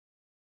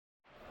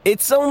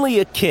It's only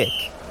a kick,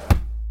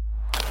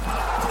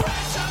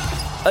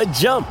 a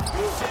jump,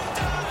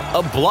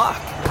 a block.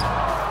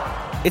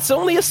 It's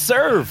only a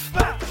serve.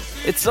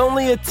 It's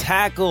only a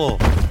tackle,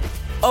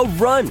 a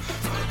run.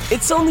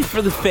 It's only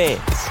for the fans.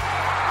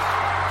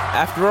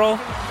 After all,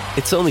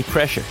 it's only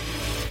pressure.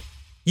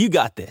 You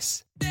got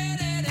this.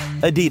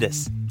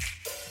 Adidas.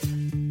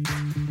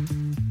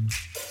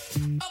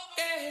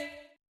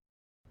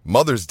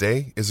 Mother's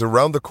Day is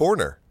around the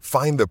corner.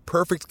 Find the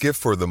perfect gift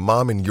for the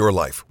mom in your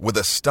life with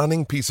a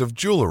stunning piece of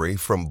jewelry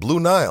from Blue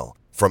Nile.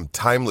 From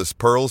timeless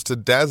pearls to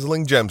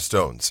dazzling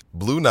gemstones,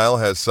 Blue Nile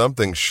has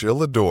something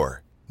she'll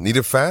adore. Need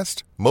it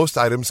fast? Most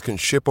items can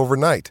ship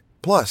overnight.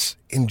 Plus,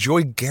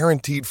 enjoy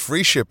guaranteed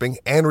free shipping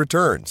and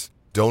returns.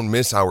 Don't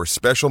miss our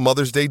special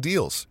Mother's Day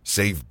deals.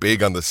 Save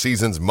big on the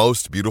season's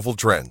most beautiful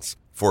trends.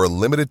 For a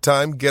limited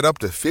time, get up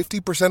to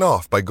 50%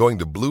 off by going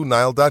to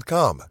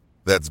BlueNile.com.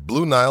 That's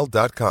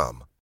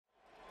BlueNile.com.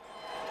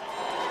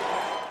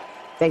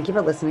 Thank you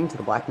for listening to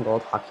the Black and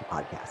Gold Hockey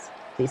Podcast.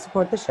 Please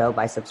support the show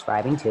by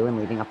subscribing to and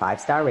leaving a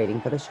 5-star rating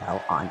for the show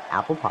on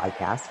Apple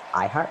Podcasts,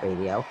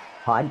 iHeartRadio,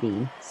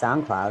 Podbean,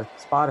 SoundCloud,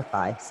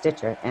 Spotify,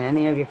 Stitcher, and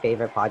any of your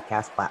favorite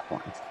podcast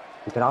platforms.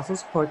 You can also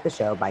support the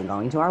show by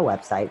going to our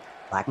website,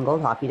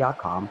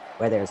 blackandgoldhockey.com,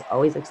 where there's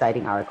always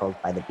exciting articles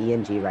by the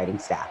BNG writing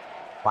staff.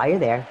 While you're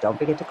there, don't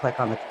forget to click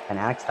on the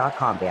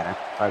Fanatics.com banner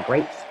for a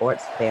great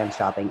sports fan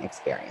shopping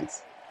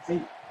experience. Hey,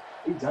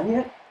 are you done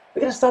yet?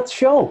 We gotta start the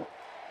show.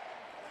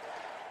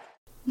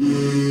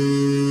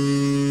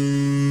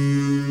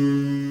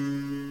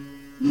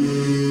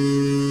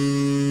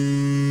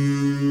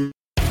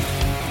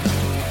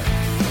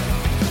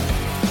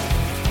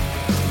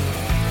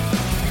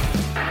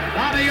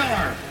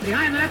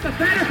 Behind the net to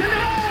Sanderson.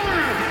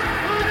 Orr!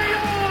 Bobby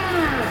Orr!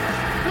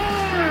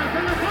 Orr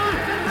from the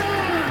Boston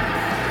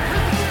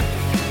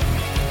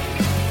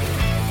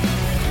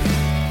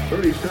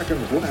Bruins. 30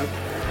 seconds left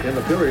in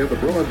the period. The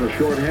Bruins are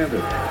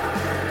shorthanded.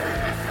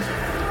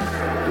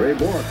 Ray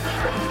Bourque.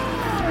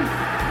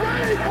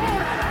 Ray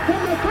Bourque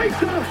from the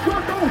face-off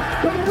circle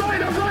to the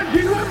right of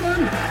Reggie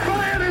Whitman.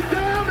 Fired it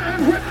down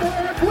and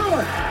Whitmore blew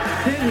it.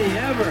 Did he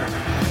ever?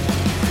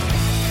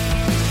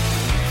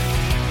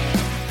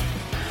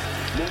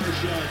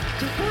 To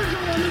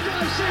Bergeron on the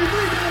drive, save,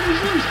 rebound,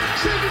 he's loose.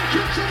 Sagan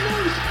kicks him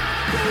loose.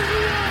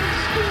 Bergeron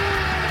scores!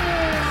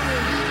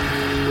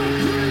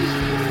 Patrice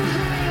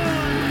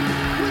Bergeron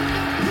with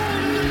the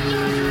point of the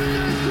dagger in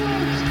their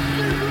throats.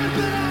 They rip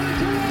it out of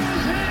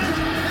Toronto's hands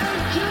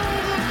and kill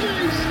the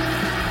beast.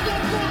 The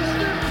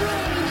Boston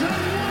Bruins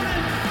have won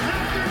it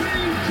after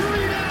being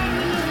 3 down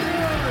in the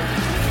third.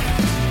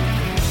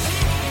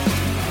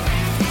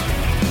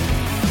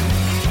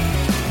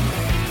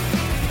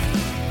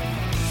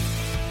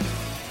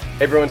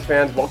 Hey Bruins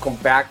fans, welcome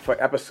back for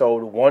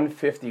episode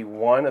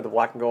 151 of the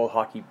Black and Gold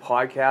Hockey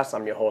Podcast.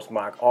 I'm your host,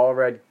 Mark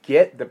Allred.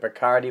 Get the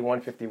Bacardi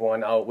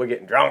 151 out. We're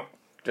getting drunk.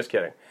 Just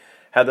kidding.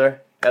 Heather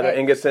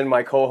Ingerson,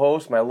 my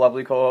co-host, my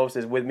lovely co-host,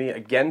 is with me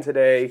again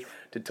today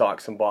to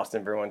talk some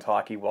Boston Bruins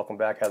hockey. Welcome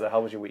back, Heather.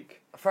 How was your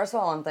week? First of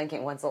all, I'm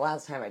thinking, when's the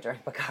last time I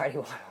drank Bacardi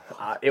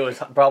 101? It was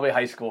probably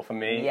high school for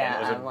me. Yeah,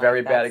 and it was a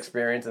very bad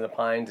experience in the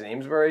Pines in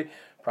Amesbury.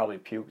 Probably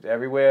puked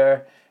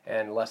everywhere,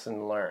 and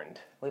lesson learned.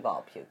 We've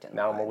all puked in the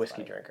Now I'm a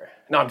whiskey drinker.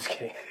 No, I'm just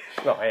kidding.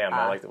 No, I am.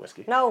 I like the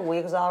whiskey. No,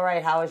 week was all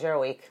right. How was your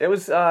week? It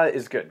was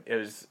good. It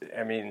was,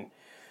 I mean,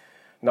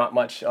 not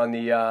much on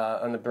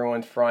the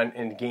Bruins front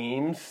in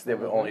games. There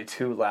were only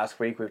 2 last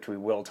week, which we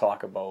will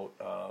talk about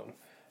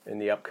in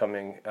the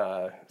upcoming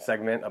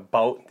segment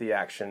about the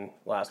action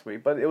last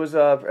week. But it was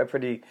a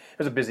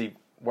busy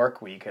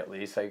work week at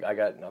least. I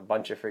got a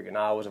bunch of freaking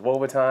hours of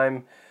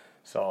overtime.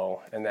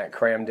 So, and that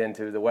crammed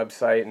into the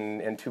website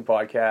and 2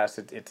 podcasts.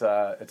 It's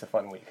a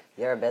fun week.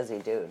 You're a busy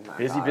dude, Mark.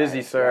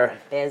 Busy, sir.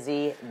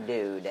 Busy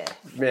dude.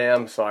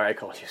 Ma'am, sorry I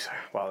called you sir.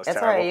 Wow, that's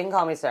terrible. All right. You can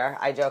call me sir.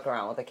 I joke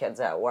around with the kids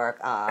at work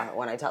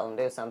when I tell them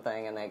to do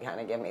something, and they kind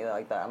of give me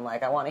like that. I'm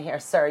like, I want to hear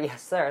sir,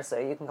 yes sir. So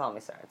you can call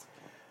me sir.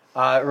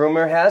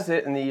 Rumor has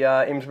it in the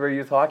Amesbury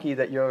Youth Hockey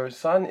that your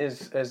son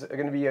is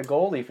going to be a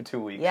goalie for 2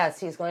 weeks. Yes,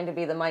 he's going to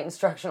be the Mite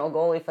instructional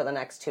goalie for the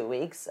next 2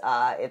 weeks.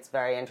 It's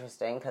very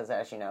interesting because,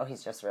 as you know,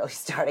 he's just really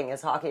starting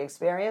his hockey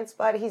experience,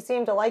 but he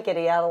seemed to like it.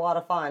 He had a lot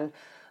of fun.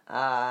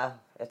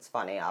 It's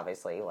funny,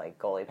 obviously, like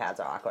goalie pads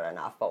are awkward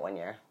enough, but when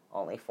you're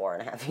only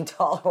 4.5 feet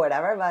tall or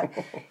whatever, but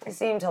he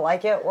seemed to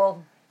like it.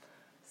 We'll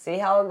see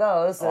how it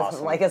goes.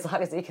 Awesome. Like, as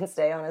long as he can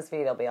stay on his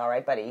feet, he'll be all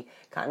right, but he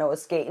kind of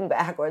was skating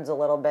backwards a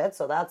little bit,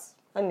 so that's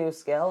a new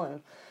skill,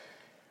 and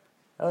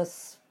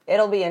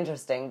it'll be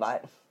interesting,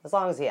 but as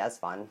long as he has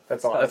fun.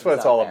 That's what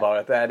it's all about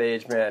at that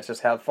age, man. It's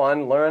just have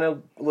fun, learn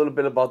a little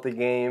bit about the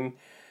game,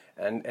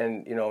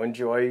 and you know,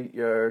 enjoy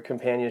your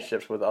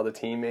companionships with other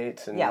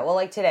teammates. And yeah, well,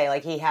 like today,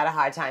 like he had a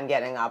hard time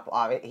getting up.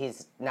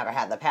 He's never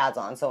had the pads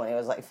on, so when he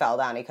was like fell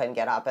down, he couldn't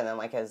get up, and then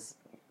like his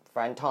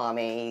friend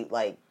Tommy,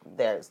 like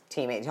their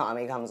teammate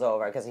Tommy comes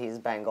over because he's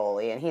been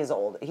goalie and he's a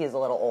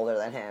little older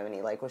than him, and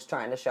he like was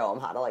trying to show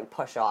him how to like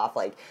push off,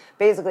 like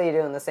basically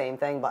you're doing the same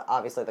thing, but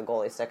obviously the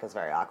goalie stick is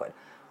very awkward.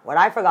 What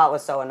I forgot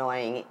was so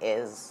annoying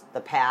is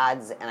the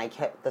pads, and I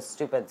kept the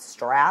stupid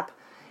strap,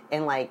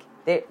 and like,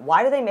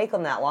 why do they make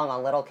them that long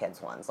on little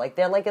kids' ones? Like,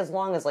 they're like as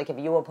long as like if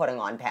you were putting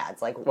on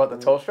pads. Like, What, the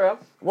toe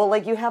strap? well,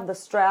 like you have the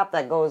strap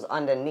that goes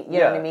underneath, you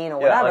know what I mean,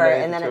 or yeah, whatever,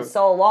 underneath and then the it's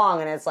toe. so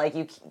long, and it's like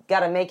you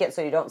got to make it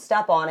so you don't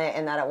step on it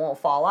and that it won't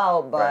fall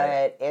out, but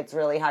Right. it's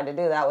really hard to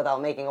do that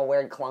without making a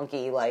weird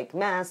clunky like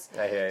mess.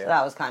 I hear you. So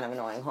that was kind of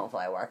annoying.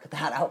 Hopefully I worked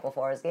that out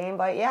before his game,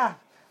 but yeah,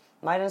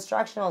 Might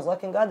Instructional is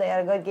looking good. They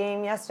had a good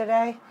game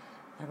yesterday.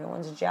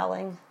 Everyone's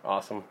gelling.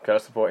 Awesome. Gotta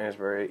support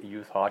Amesbury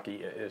youth hockey.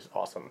 It is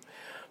awesome.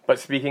 But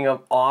speaking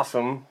of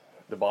awesome,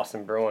 the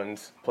Boston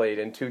Bruins played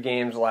in 2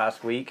 games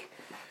last week,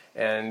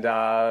 and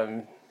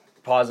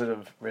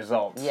positive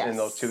results in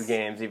those 2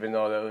 games, even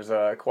though there was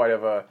quite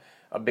of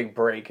a big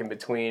break in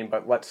between.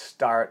 But let's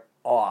start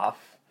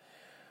off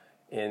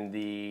with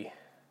the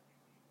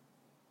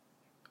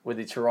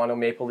Toronto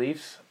Maple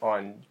Leafs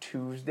on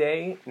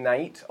Tuesday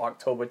night,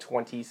 October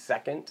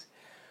 22nd.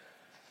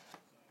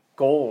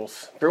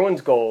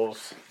 Bruins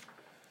goals.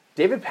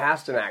 David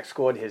Pasternak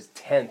scored his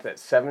 10th at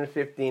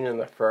 7:15 in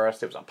the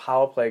first. It was a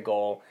power play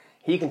goal.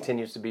 He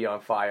continues to be on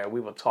fire. We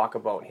will talk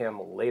about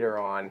him later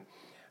on.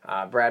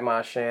 Brad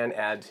Marchand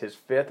adds his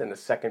 5th in the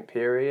second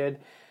period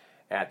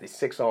at the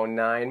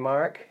 6:09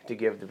 mark to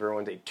give the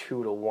Bruins a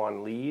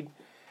 2-1 lead.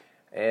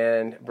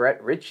 And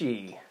Brett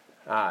Ritchie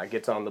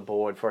gets on the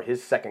board for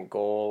his second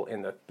goal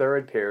in the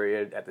third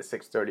period at the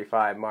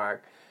 6:35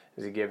 mark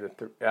to give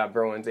the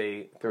Bruins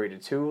a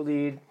 3-2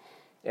 lead.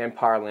 And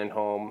Par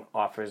Lindholm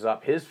offers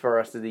up his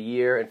first of the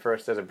year and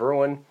first as a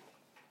Bruin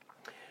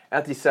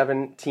at the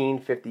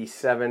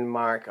 17:57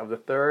 mark of the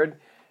third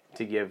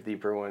to give the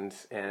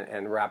Bruins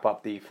and wrap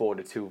up the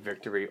 4-2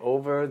 victory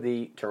over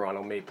the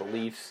Toronto Maple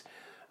Leafs.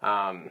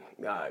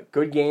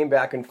 Good game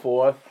back and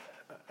forth.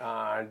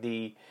 I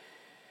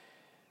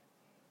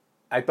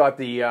liked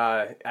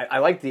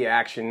the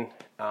action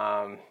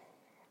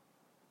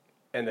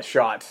and the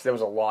shots. There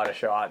was a lot of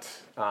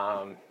shots.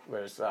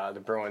 Whereas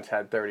the Bruins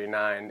had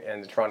 39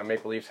 and the Toronto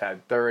Maple Leafs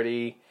had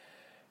 30.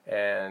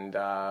 And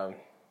Tuukka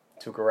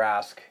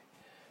Rask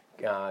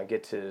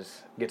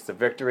gets the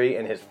victory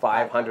in his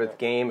 500th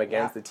game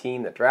against the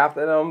team that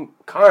drafted him.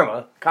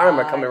 Karma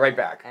coming right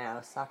back. I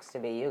know, sucks to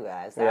be you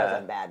guys. That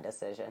was a bad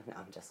decision. No,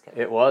 I'm just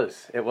kidding. It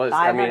was.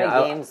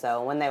 500 games,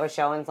 though. When they were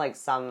showing like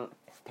some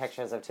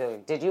pictures of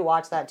Tuukka. Did you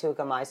watch that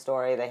Tuukka My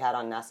Story they had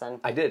on Nessun?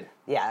 I did.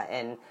 Yeah,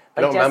 and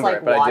I don't just remember like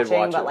it, but I did watching,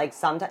 watch but it. like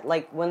sometimes,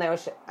 like when they were,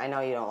 I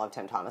know you don't love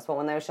Tim Thomas, but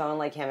when they were showing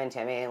like him and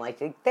Timmy, and like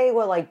they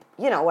were like,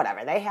 you know,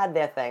 whatever, they had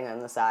their thing on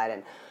the side,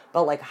 and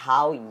but like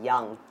how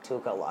young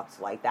Tuukka looked,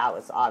 like that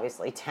was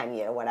obviously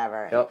 10-year,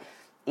 whatever. Yep.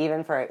 And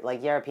even for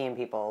like European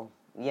people,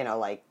 you know,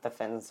 like the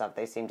Finns and stuff,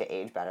 they seem to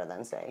age better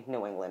than say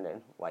New England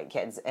and white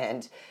kids,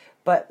 and.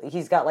 But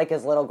he's got, like,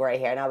 his little gray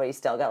hair now, but he's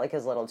still got, like,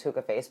 his little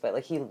Tuukka face. But,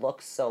 like, he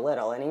looks so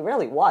little. And he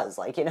really was.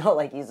 Like, you know,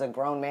 like, he's a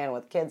grown man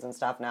with kids and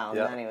stuff now. And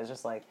then he was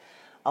just, like,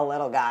 a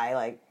little guy,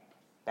 like,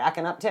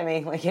 backing up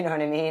Timmy. Like, you know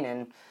what I mean?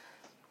 And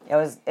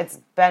it's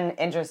been an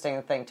interesting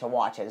thing to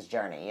watch his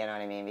journey, you know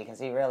what I mean? Because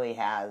he really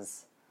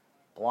has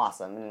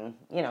blossomed. And,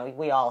 you know,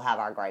 we all have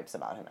our gripes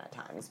about him at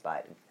times.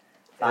 But...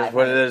 It is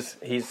what it is.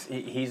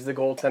 He's the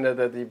goaltender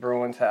that the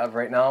Bruins have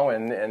right now,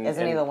 and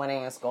isn't he the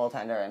winningest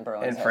goaltender in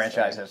Bruins history?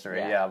 franchise history?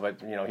 Yeah,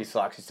 but you know he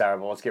sucks. He's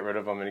terrible. Let's get rid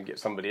of him and get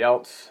somebody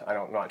else.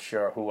 Not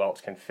sure who else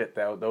can fit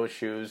those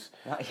shoes.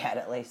 Not yet,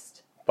 at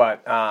least.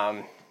 But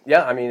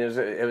yeah, I mean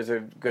it was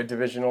a good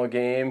divisional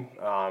game.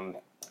 A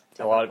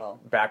lot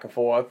of back and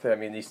forth. I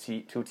mean these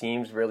two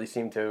teams really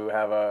seem to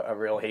have a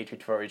real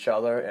hatred for each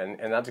other,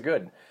 and that's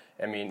good.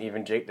 I mean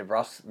even Jake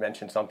DeBrusk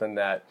mentioned something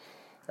that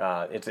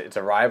it's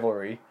a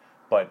rivalry.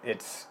 But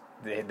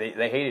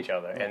they hate each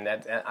other, and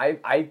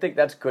I think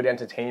that's good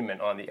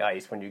entertainment on the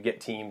ice when you get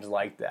teams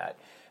like that.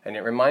 And it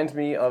reminds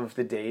me of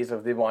the days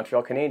of the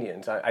Montreal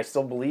Canadiens. I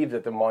still believe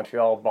that the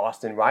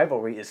Montreal-Boston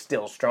rivalry is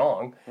still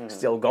strong,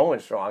 still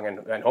going strong,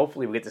 and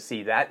hopefully we get to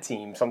see that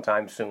team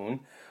sometime soon.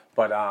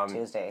 But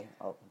Tuesday,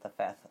 the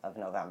 5th of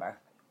November.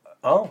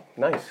 Oh,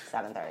 nice.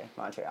 7:30,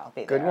 Montreal.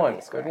 Be Good there, one.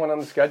 be square. Good one on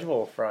the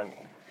schedule front.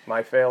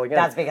 My fail again.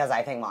 That's because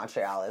I think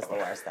Montreal is the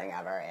worst thing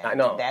ever. And I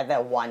know. They're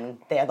the one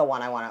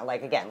I want to,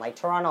 like, again, like,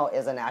 Toronto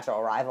is a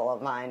natural rival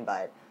of mine,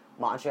 but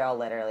Montreal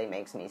literally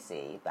makes me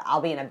see. But I'll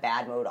be in a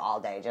bad mood all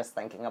day just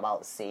thinking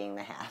about seeing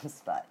the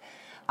Habs. But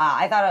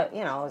I thought,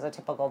 it was a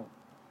typical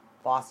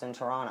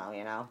Boston-Toronto,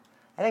 you know.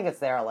 I think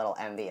they're a little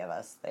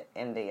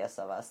envious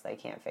of us. They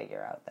can't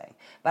figure out things.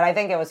 But I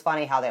think it was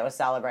funny how they were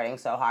celebrating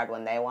so hard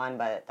when they won,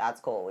 but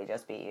that's cool. We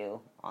just beat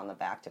you on the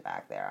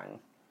back-to-back there, and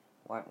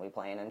weren't we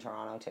playing in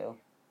Toronto, too?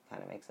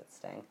 Kind of makes it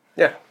sting.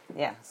 Yeah.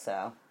 Yeah,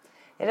 so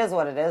it is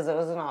what it is. It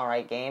was an all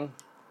right game.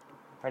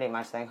 Pretty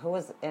much thing. Who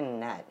was in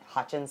net?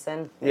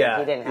 Hutchinson? Yeah,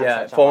 he didn't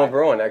have such a former hard...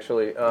 Bruin,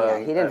 actually. He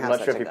didn't I'm have not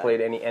such sure a if he good-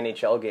 played any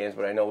NHL games,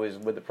 but I know he was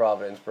with the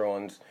Providence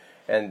Bruins,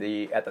 and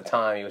at the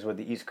time he was with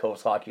the East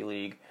Coast Hockey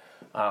League,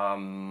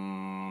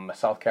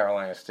 South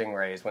Carolina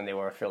Stingrays when they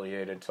were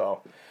affiliated.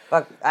 So,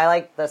 But I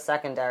like the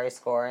secondary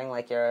scoring,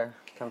 like you're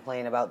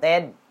complaining about.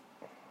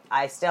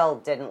 I still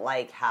didn't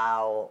like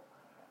how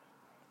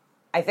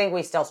I think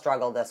we still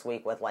struggle this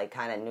week with like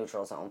kind of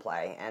neutral zone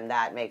play, and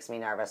that makes me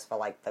nervous for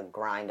like the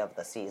grind of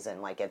the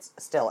season. Like it's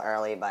still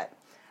early, but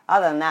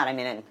other than that, I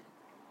mean,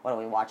 what do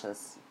we watch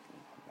this?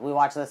 We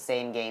watch the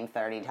same game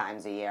 30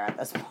 times a year at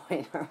this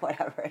point, or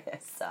whatever it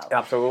is. So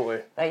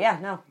Absolutely. But yeah,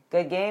 no,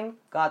 good game.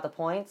 Got the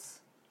points.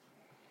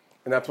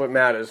 And that's what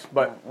matters.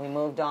 But We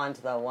moved on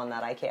to the one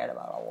that I cared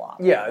about a lot.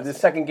 yeah, the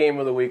second game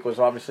of the week was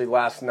obviously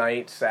last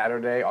night,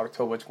 Saturday,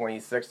 October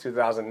 26,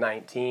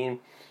 2019.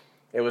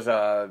 It was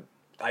I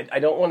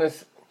don't want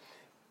to.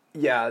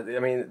 Yeah, I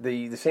mean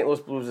the St. Louis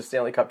Blues are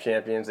Stanley Cup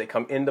champions. They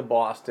come into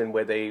Boston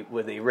where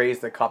they raise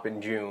the cup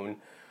in June.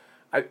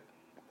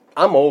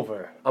 I'm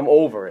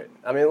over it.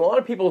 I mean, a lot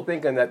of people are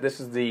thinking that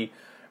this is the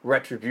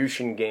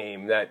retribution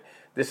game, that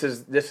this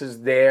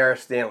is their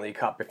Stanley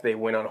Cup if they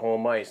win on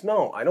home ice.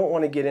 No, I don't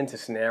want to get into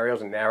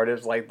scenarios and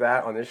narratives like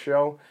that on this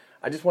show.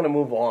 I just want to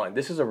move on.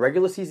 This is a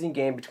regular season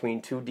game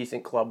between two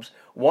decent clubs,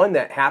 one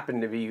that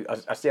happened to be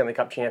a Stanley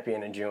Cup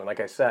champion in June,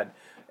 like I said,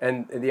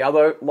 and the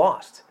other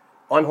lost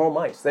on home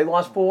ice. They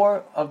lost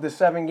 4 of the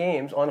 7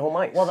 games on home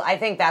ice. Well, I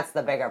think that's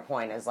the bigger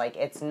point. Is like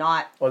it's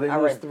not they a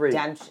lose 3.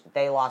 redemption.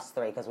 They lost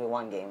 3 because we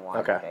won game 1.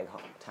 Okay. Big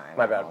home time.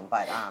 My bad.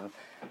 But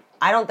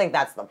I don't think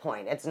that's the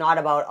point. It's not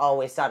about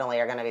we suddenly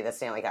are going to be the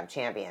Stanley Cup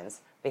champions,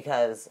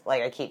 because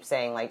like I keep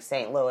saying, like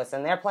St. Louis,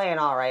 and they're playing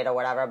all right or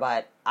whatever,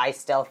 but I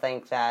still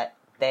think that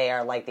they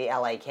are like the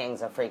LA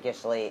Kings, a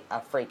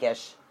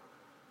freakish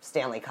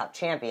Stanley Cup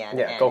champion.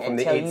 Yeah, and go from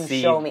the until 8th you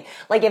seed. show me,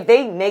 like if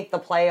they make the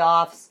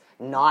playoffs,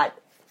 not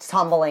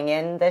tumbling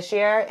in this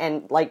year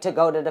and like to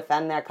go to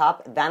defend their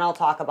cup, then I'll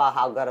talk about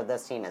how good of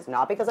this team is.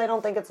 Not because I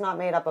don't think it's not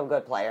made up of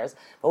good players,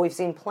 but we've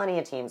seen plenty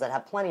of teams that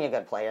have plenty of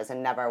good players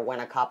and never win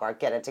a cup or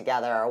get it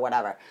together or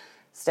whatever.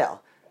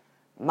 Still,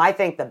 I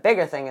think the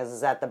bigger thing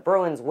is that the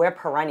Bruins, we're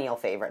perennial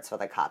favorites for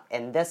the cup,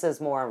 and this is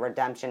more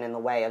redemption in the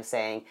way of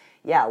saying,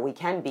 yeah, we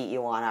can beat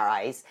you on our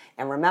ice,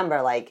 and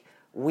remember, like,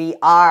 we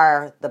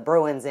are the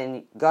Bruins,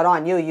 and good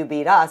on you, you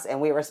beat us, and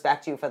we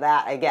respect you for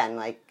that. Again,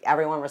 like,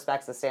 everyone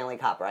respects the Stanley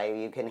Cup, right?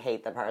 You can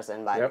hate the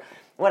person, but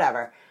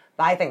whatever.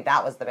 But I think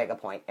that was the bigger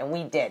point, and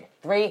we did.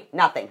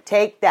 3-0.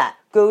 Take that.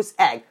 Goose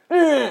egg.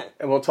 And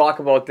we'll talk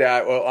about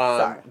that. Well,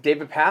 Sorry.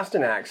 David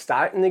Pastrnak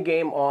starting the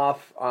game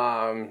off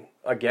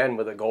again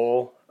with a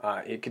goal.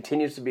 It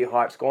continues to be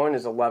hot, scoring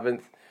his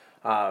 11th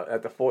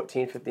at the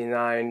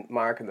 14:59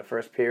 mark in the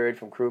first period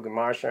from Krug and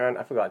Marchand.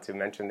 I forgot to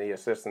mention the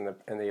assist in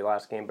the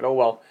last game, but oh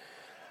well.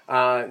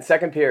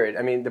 Second period,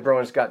 I mean, the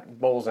Bruins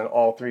got goals in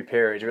all 3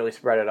 periods, really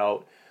spread it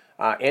out.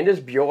 Anders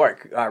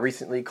Bjork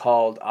recently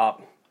called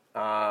up,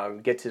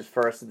 gets his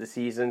first of the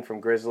season from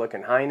Grzelcyk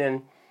and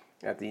Heinen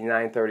at the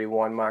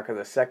 9:31 mark of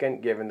the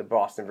second, giving the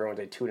Boston Bruins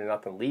a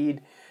 2-0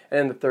 lead.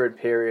 And in the third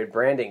period,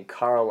 Brandon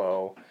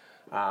Carlo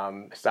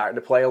starting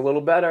to play a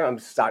little better. I'm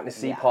starting to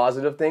see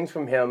positive things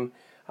from him.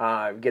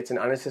 Gets an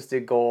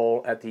unassisted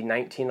goal at the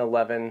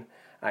 19:11.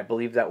 I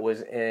believe that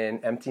was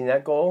an empty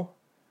net goal.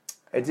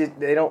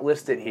 They don't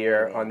list it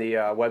here on the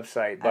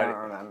website, but I don't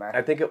remember.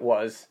 I think it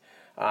was.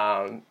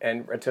 And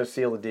to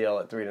seal the deal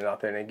at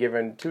 3-0, and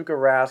giving Tuukka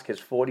Rask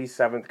his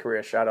 47th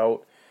career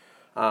shutout.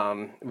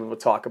 We will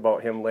talk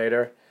about him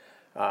later,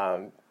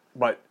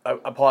 but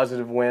a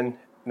positive win.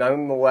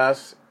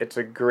 Nonetheless, it's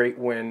a great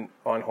win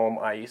on home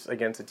ice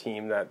against a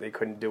team that they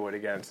couldn't do it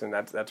against, and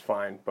that's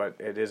fine. But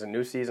it is a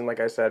new season, like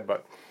I said.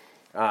 But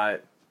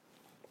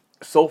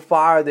so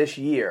far this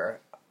year,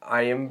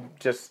 I am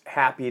just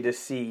happy to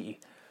see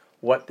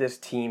what this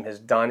team has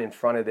done in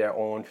front of their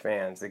own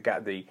fans. They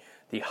got the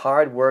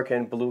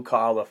hard-working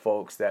blue-collar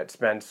folks that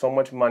spend so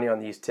much money on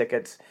these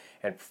tickets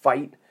and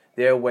fight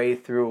their way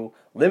through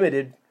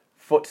limited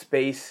foot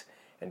space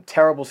and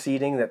terrible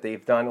seating that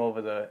they've done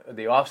over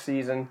the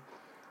off-season.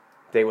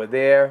 They were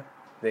there.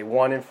 They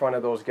won in front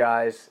of those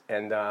guys,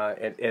 and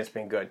it's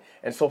been good.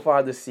 And so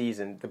far this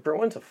season, the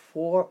Bruins are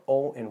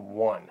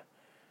 4-0-1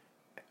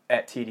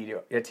 at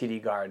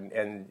TD Garden,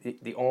 and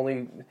the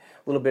only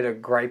little bit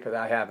of gripe that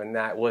I have in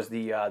that was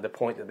the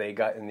point that they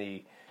got in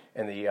the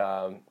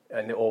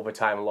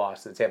overtime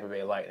loss to the Tampa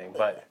Bay Lightning.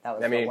 But That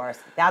was the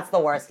worst. That's the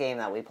worst game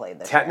that we played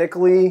this year.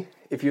 technically,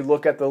 if you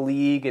look at the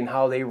league and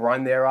how they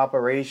run their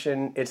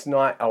operation, it's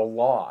not a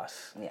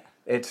loss. Yeah.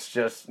 It's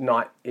just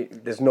not.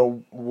 There's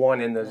no one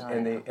in the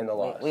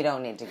loss. We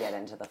don't need to get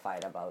into the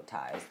fight about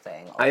ties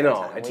thing. I know,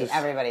 overtime. it's just-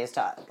 Everybody's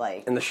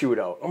like. In the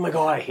shootout. Oh my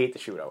God, I hate the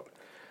shootout.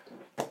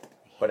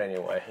 But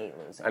anyway, hate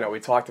losing. I know we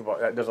talked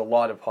about. There's a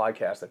lot of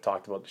podcasts that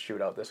talked about the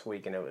shootout this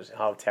week, and it was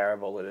how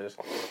terrible it is.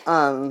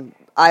 But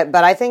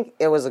I think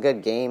it was a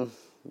good game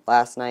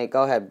last night.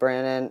 Go ahead,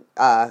 Brandon.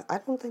 I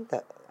don't think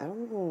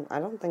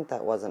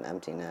that was an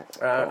empty net.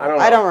 I don't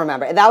know. I don't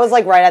remember. That was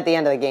like right at the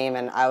end of the game,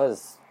 and I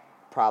was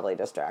probably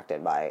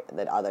distracted by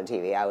the other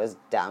TV. I was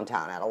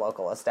downtown at a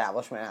local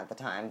establishment at the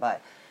time,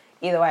 but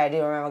either way, I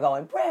do remember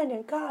going,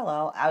 Brandon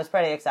Carlo. I was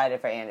pretty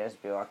excited for Anders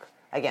Bjork.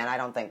 Again, I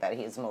don't think that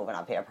he's moving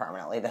up here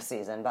permanently this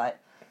season, but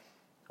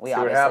we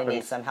obviously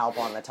need some help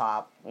on the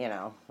top,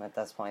 at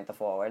this point, the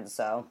forwards,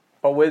 so.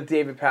 But with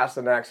David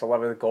Pasternak's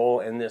 11th goal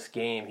in this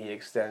game, he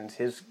extends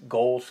his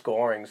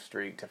goal-scoring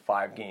streak to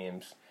 5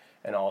 games.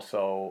 and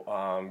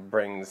also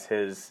brings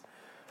his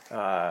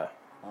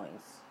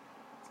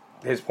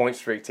point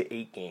streak to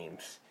 8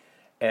 games.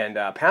 And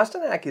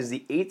Pasternak is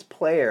the 8th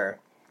player.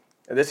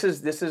 This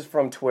is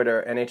from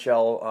Twitter,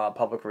 NHL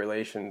public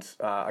relations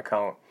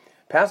account.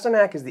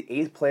 Pasternak is the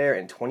 8th player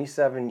in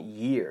 27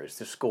 years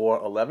to score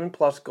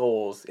 11-plus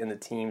goals in the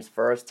team's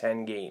first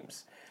 10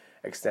 games,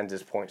 extends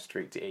his point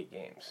streak to 8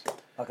 games.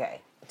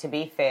 Okay, to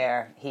be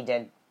fair, he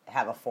did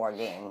have a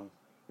 4-goal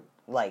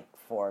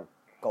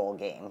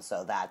game,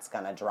 so that's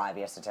going to drive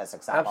your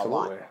statistics up a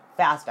lot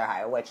faster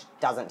higher, which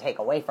doesn't take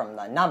away from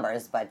the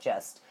numbers, but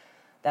just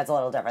that's a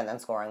little different than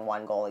scoring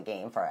 1 goal a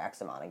game for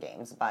X amount of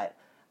games. But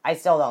I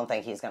still don't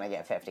think he's going to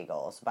get 50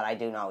 goals, but I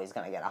do know he's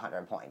going to get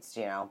 100 points,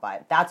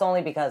 But that's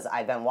only because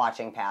I've been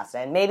watching past,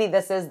 and maybe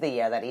this is the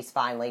year that he's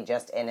finally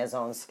just in his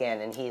own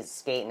skin and he's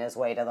skating his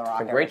way to the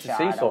Rocket Richard. Great to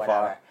see so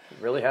far. It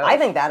really has. I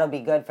think that'll be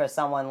good for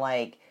someone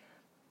like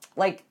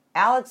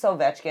Alex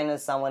Ovechkin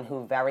is someone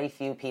who very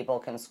few people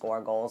can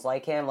score goals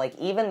like him. Like,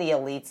 even the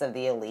elites of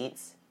the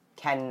elites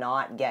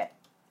cannot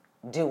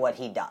do what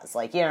he does.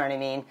 Like, you know what I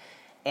mean?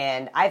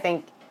 And I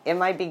think it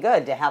might be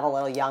good to have a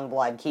little young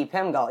blood, keep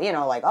him going.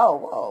 Oh,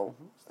 whoa,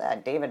 what's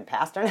that, David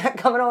Pasternak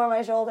coming over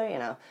my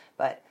shoulder,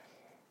 But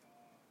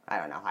I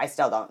don't know. I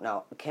still don't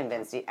know.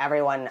 Convinced.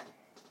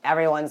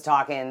 Everyone's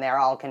talking, they're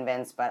all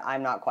convinced, but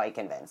I'm not quite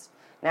convinced.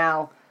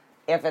 Now,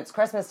 if it's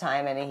Christmas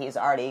time and he's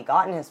already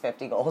gotten his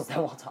 50 goals, then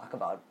we'll talk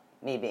about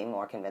me being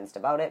more convinced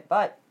about it.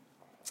 But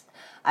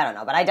I don't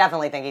know. But I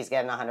definitely think he's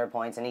getting 100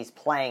 points, and he's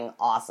playing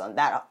awesome.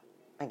 That,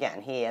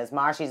 again, he is.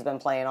 Marshy's been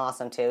playing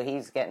awesome, too.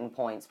 He's getting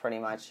points pretty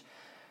much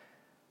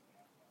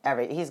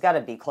he's got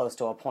to be close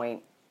to a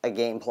point a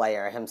game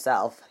player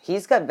himself.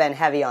 He's been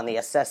heavy on the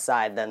assist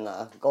side than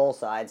the goal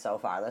side so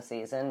far this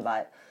season,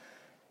 but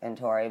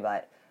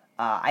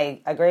I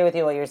agree with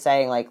you what you're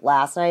saying. Like,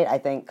 last night, I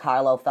think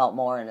Carlo felt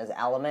more in his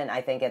element.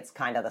 I think it's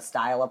kind of the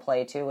style of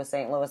play, too, with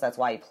St. Louis. That's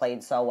why he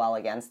played so well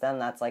against them.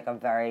 That's, like, a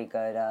very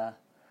good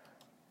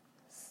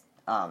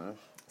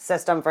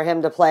system for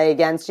him to play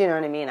against, you know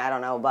what I mean? I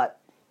don't know, but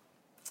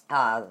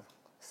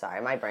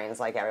sorry, my brain's,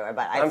 like, everywhere.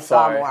 But I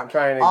saw more. I'm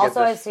trying to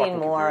also, get I've seen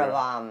more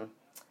of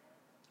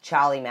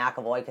Charlie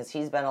McAvoy, because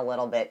he's been a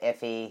little bit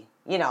iffy.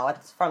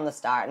 It's from the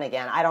start. And,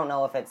 again, I don't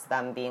know if it's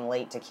them being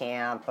late to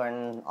camp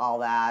and all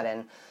that,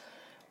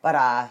 But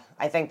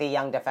I think the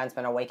young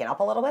defensemen are waking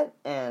up a little bit,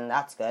 and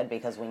that's good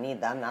because we need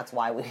them. That's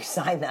why we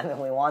signed them, and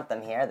we want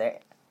them here. They're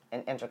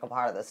an integral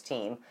part of this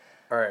team.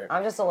 All right.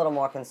 I'm just a little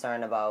more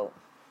concerned about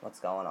what's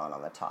going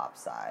on the top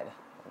side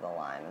of the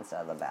line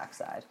instead of the back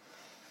side.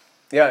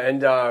 Yeah,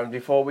 and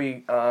before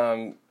we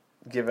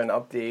give an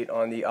update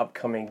on the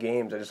upcoming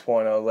games, I just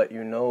want to let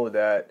you know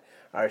that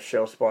our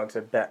show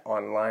sponsor,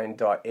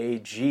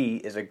 BetOnline.ag,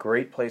 is a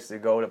great place to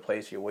go to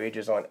place your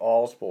wagers on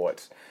all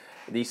sports.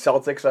 The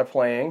Celtics are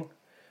playing.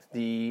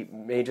 The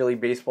Major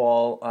League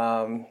Baseball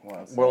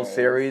World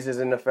Series is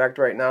in effect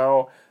right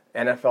now.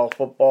 NFL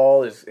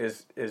football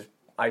is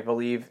I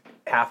believe,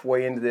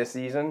 halfway into this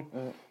season.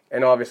 Mm.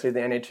 And obviously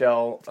the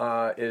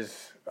NHL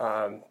is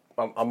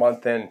a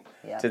month in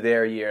to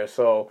their year.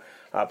 So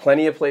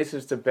plenty of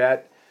places to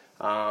bet.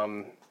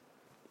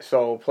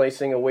 So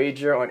placing a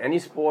wager on any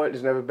sport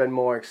has never been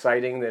more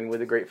exciting than with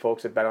the great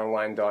folks at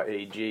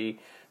BetOnline.ag.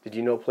 Did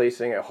you know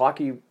placing a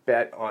hockey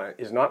bet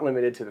is not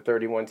limited to the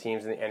 31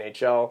 teams in the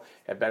NHL?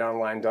 At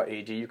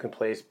BetOnline.ag, you can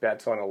place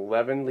bets on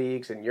 11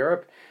 leagues in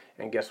Europe.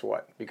 And guess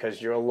what?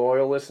 Because you're a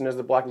loyal listener to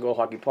the Black and Gold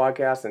Hockey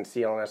Podcast and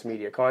CLNS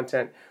Media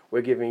content,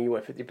 we're giving you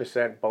a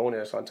 50%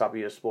 bonus on top of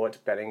your sports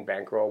betting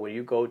bankroll when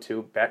you go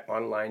to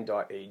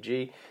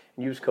BetOnline.ag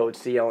and use code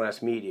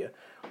CLNS Media.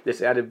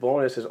 This added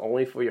bonus is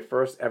only for your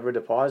first ever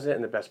deposit,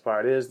 and the best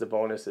part is the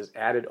bonus is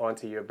added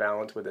onto your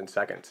balance within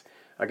seconds.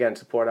 Again,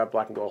 support our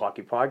Black and Gold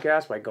Hockey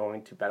Podcast by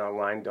going to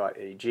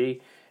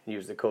betonline.ag and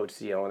use the code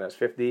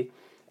CLNS50.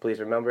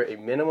 Please remember, a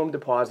minimum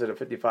deposit of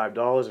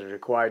 $55 is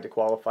required to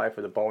qualify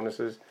for the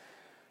bonuses.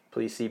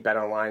 Please see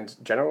BetOnline's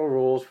general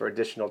rules for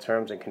additional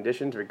terms and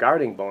conditions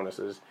regarding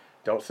bonuses.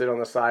 Don't sit on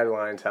the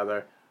sidelines,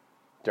 Heather,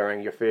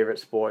 during your favorite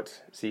sports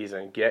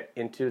season. Get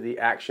into the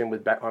action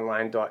with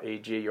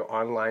BetOnline.ag, your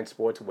online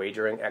sports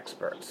wagering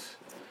experts.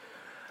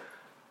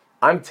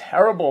 I'm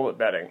terrible at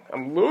betting.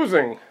 I'm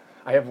losing.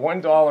 I have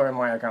 $1 in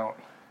my account.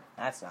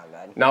 That's not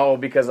good. No,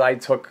 because I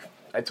took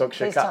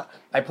Chicago.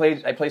 I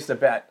placed a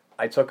bet.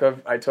 I took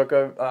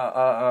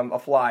a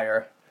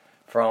flyer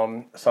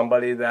from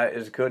somebody that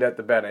is good at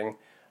the betting.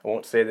 I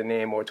won't say the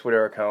name or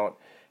Twitter account,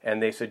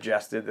 and they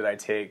suggested that I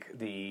take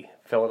the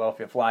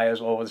Philadelphia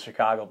Flyers over the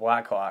Chicago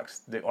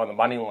Blackhawks on the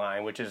money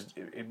line, which is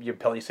you're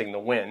placing the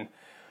win.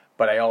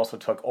 But I also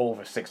took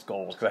over 6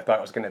 goals because I thought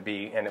it was going to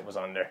be, and it was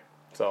under.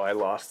 So I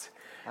lost.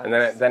 And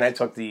then I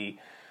took the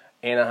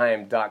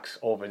Anaheim Ducks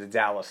over the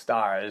Dallas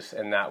Stars,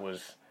 and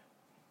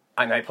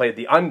I played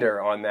the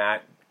under on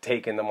that,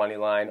 taking the money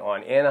line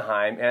on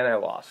Anaheim, and I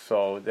lost.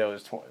 So there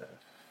was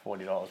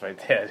 $40 right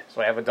there.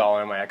 So I have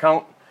 $1 in my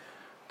account.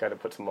 Got to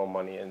put some more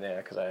money in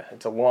there because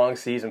it's a long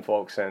season,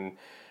 folks, and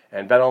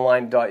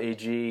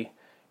BetOnline.ag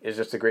is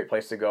just a great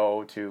place to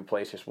go to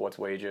place your sports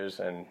wagers,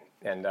 and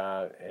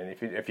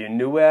if you're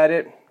new at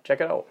it,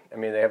 check it out. I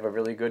mean, they have a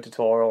really good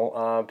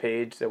tutorial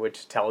page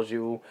which tells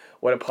you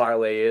what a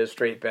parlay is,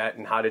 straight bet,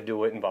 and how to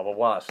do it, and blah blah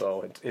blah.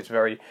 So it's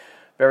very,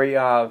 very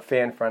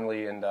fan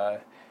friendly and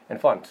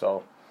fun.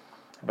 So,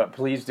 but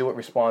please do it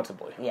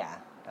responsibly. Yeah,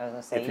 I was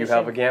gonna say. If you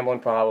have a gambling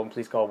problem,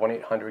 please call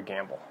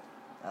 1-800-GAMBLE.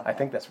 Okay. I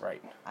think that's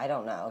right. I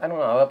don't know.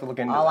 I'll have to look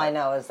into All that. I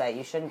know is that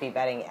you shouldn't be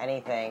betting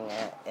anything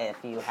if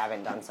you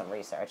haven't done some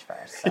research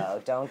first.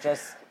 So don't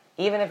just,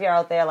 even if you're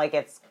out there, like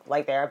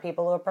there are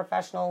people who are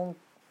professional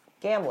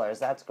gamblers.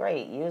 That's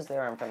great. Use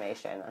their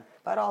information,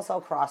 but also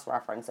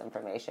cross-reference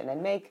information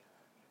and make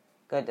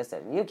good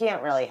decisions. You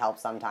can't really help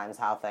sometimes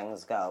how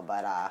things go,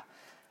 but I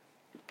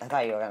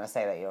thought you were going to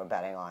say that you were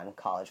betting on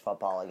college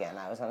football again.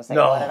 I was going to say,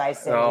 what did I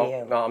say to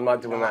you? No, I'm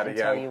not doing that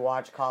again. Until you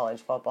watch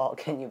college football,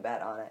 can you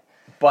bet on it?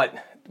 But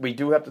we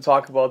do have to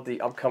talk about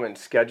the upcoming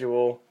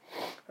schedule.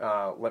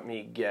 Let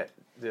me get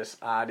this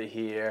out of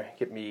here.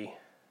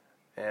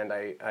 And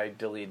I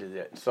deleted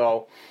it.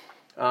 So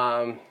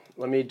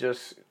let me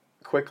just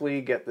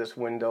quickly get this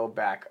window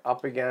back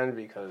up again,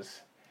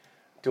 because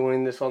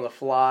doing this on the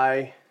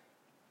fly,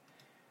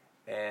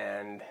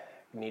 and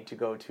need to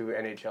go to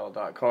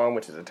NHL.com,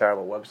 which is a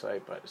terrible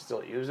website, but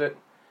still use it,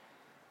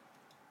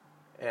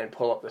 and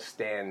pull up the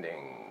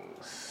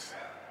standings.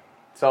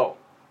 So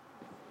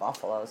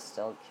Buffalo's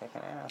still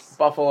kicking ass.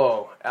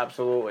 Buffalo,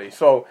 absolutely.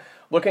 So,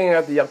 looking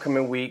at the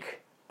upcoming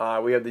week,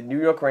 we have the New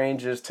York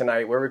Rangers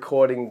tonight. We're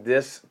recording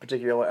this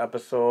particular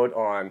episode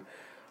on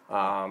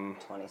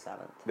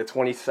 27th. The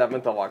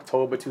 27th of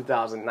October,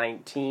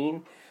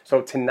 2019.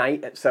 So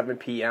tonight at 7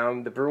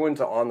 p.m., the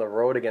Bruins are on the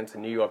road against the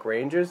New York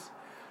Rangers.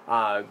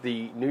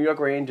 The New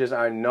York Rangers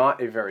are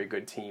not a very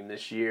good team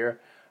this year,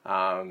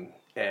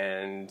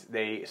 and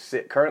they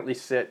currently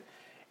sit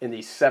in the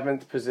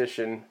 7th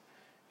position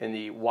in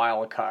the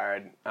wild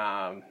card,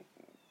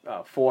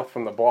 4th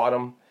from the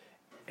bottom,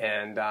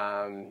 and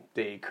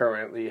they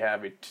currently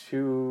have they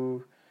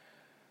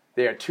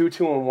are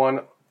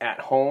 2-2-1 at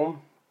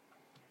home,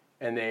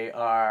 and they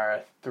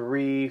are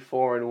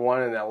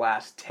 3-4-1 in their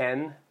last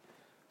 10.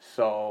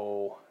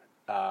 So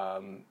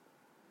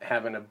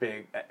having a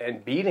big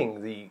and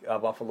beating the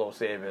Buffalo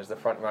Sabres, the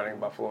front-running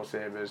Buffalo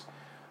Sabres,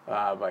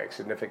 by a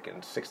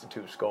significant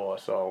 6-2 score.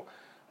 So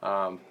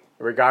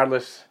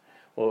regardless,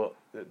 well,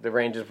 the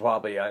Rangers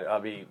probably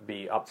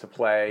be up to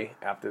play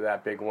after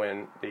that big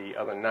win the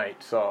other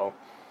night. So,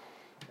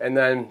 and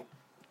then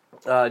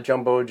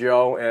Jumbo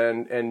Joe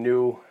and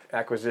new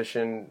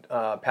acquisition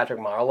Patrick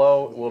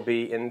Marleau will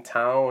be in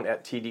town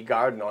at TD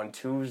Garden on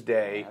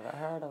Tuesday. Never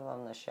heard of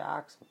him. The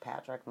Sharks,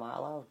 Patrick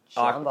Marleau,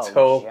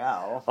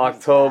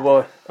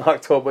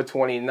 October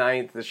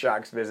 29th, the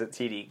Sharks visit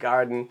TD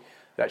Garden.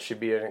 That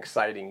should be an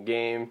exciting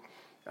game.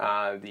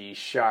 The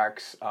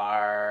Sharks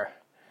are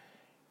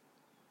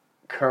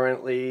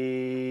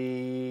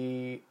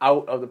currently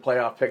out of the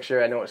playoff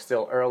picture. I know it's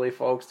still early,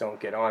 folks. Don't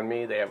get on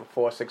me. They have a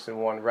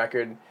 4-6-1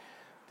 record.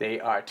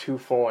 They are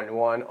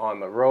 2-4-1 on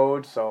the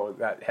road, so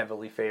that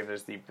heavily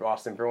favors the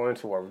Boston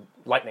Bruins, who are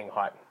lightning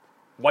hot,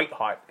 white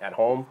hot at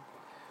home.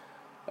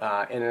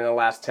 And in the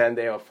last 10,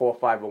 they have a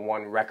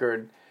 4-5-1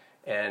 record.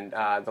 And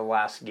the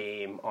last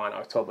game on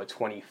October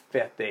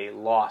 25th, they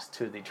lost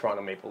to the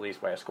Toronto Maple Leafs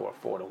by a score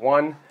of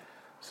 4-1.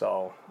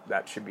 So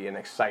that should be an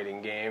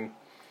exciting game.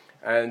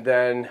 And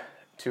then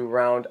to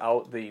round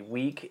out the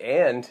week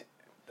and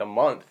the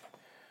month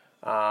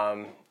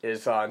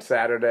is on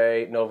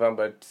Saturday,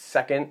 November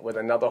 2nd, with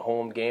another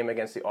home game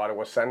against the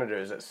Ottawa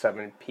Senators at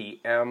 7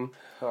 p.m.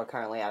 Who are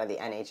currently out of the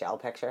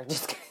NHL picture.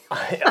 Just kidding.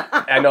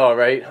 I know,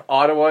 right?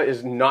 Ottawa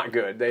is not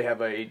good. They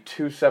have a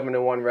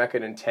 2-7-1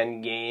 record in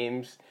 10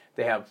 games.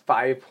 They have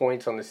 5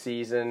 points on the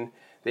season.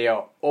 They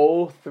are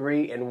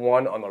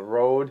 0-3-1 on the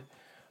road,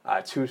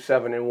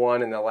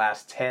 2-7-1 in the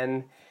last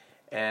 10.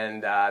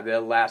 And their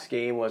last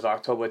game was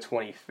October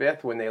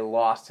 25th when they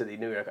lost to the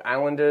New York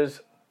Islanders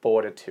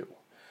 4-2.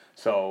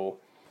 So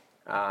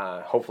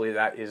hopefully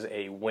that is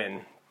a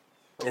win.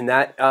 And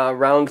that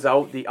rounds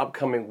out the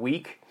upcoming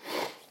week.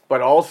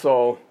 But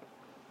also,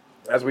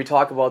 as we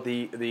talk about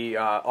the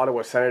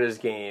Ottawa Senators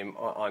game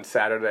on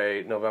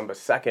Saturday, November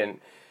 2nd,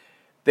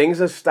 things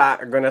are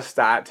going to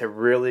start to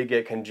really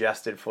get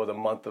congested for the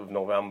month of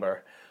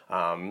November.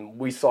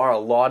 We saw a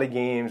lot of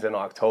games in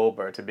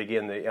October to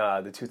begin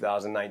the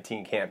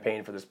 2019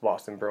 campaign for this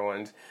Boston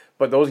Bruins,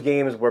 but those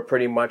games were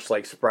pretty much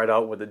like spread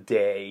out with a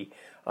day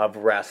of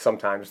rest,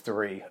 sometimes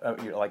 3,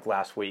 like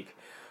last week.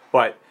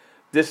 But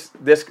this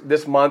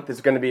month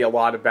is going to be a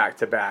lot of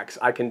back-to-backs.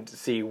 I can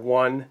see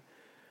 1,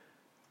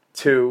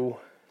 2,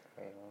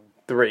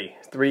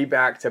 3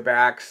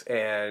 back-to-backs,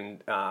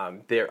 and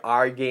there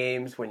are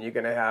games when you're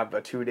going to have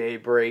a 2-day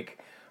break.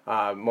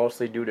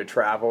 Mostly due to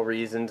travel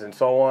reasons and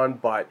so on,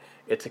 but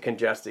it's a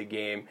congested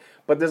game.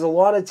 But there's a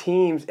lot of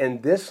teams in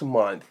this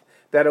month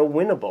that are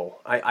winnable.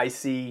 I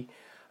see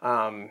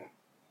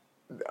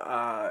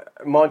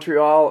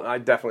Montreal, I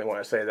definitely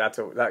want to say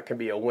that can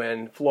be a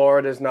win.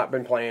 Florida's not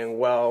been playing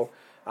well.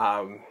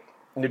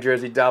 New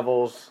Jersey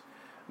Devils,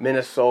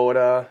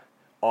 Minnesota,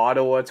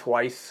 Ottawa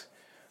twice.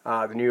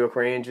 the New York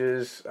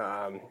Rangers,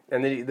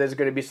 and there's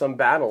going to be some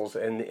battles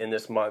in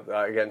this month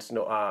against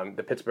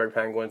the Pittsburgh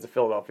Penguins, the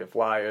Philadelphia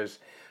Flyers,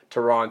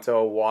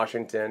 Toronto,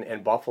 Washington,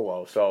 and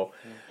Buffalo. So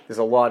there's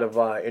a lot of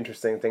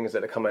interesting things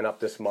that are coming up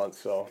this month.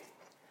 So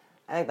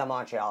I think the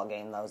Montreal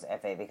game, though, is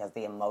iffy because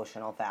the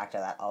emotional factor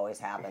that always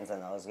happens in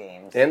those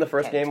games. And the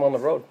first game on the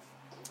road.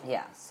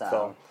 Yeah,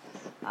 so.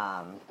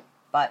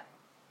 But,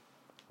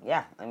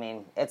 yeah, I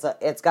mean, it's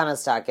going to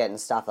start getting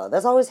stuff, though.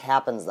 This always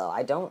happens, though.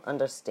 I don't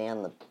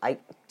understand I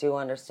do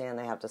understand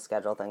they have to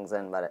schedule things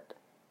in, but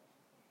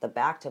the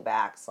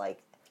back-to-backs,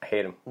 like... I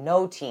hate them.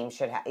 No team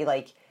should have...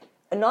 Like,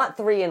 not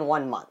 3 in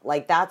 1 month.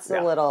 Like, that's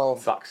a little...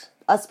 Sucks.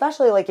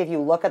 Especially, like, if you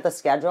look at the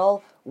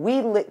schedule,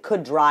 we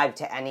could drive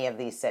to any of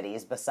these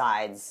cities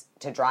besides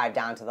to drive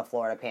down to the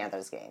Florida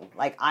Panthers game.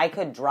 Like, I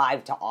could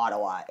drive to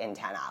Ottawa in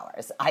 10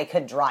 hours. I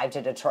could drive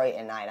to Detroit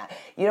in 9 hours.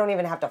 You don't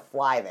even have to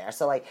fly there.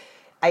 So, like,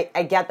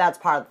 I get that's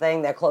part of the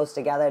thing. They're close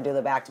together, do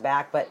the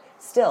back-to-back. But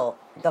still,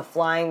 the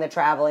flying, the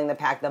traveling, the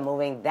pack, the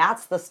moving,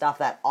 that's the stuff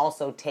that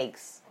also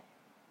takes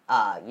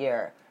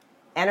your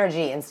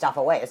energy and stuff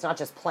away. It's not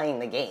just playing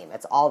the game.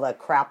 It's all the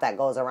crap that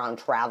goes around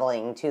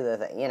traveling to the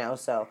thing, you know?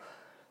 So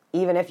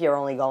even if you're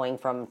only going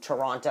from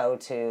Toronto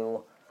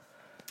to,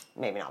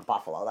 maybe not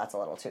Buffalo, that's a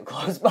little too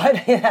close,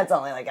 but that's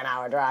only like an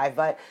hour drive.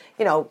 But,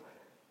 you know,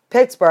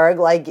 Pittsburgh,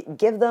 like,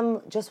 give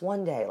them just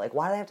one day. Like,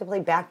 why do they have to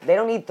play back? They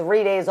don't need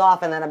 3 days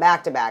off and then a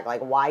back-to-back.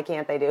 Like, why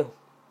can't they do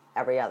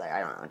every other? I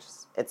don't know.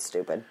 It's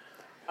stupid.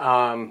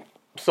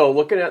 So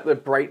looking at the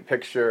bright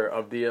picture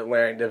of the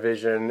Atlantic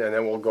Division, and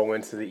then we'll go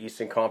into the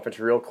Eastern Conference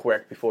real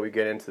quick before we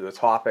get into the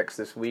topics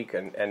this week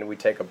and we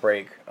take a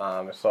break.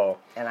 And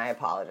I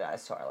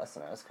apologize to our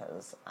listeners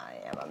because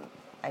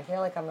I feel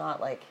like I'm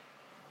not, like,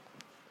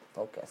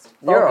 focused.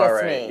 You're Focus all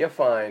right. me. You're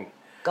fine.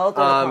 Go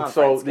through the conference.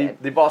 So kid.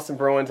 the Boston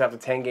Bruins, after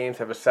 10 games,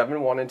 have a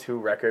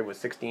 7-1-2 record with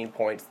 16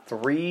 points,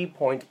 3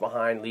 points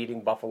behind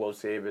leading Buffalo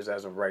Sabres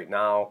as of right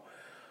now.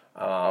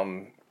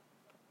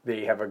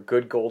 They have a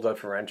good goal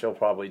differential,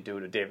 probably due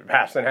to David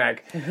Pastrnak,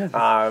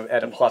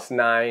 at a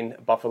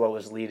 +9. Buffalo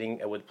is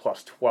leading with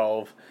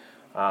 +12.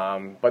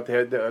 But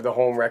the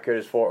home record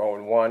is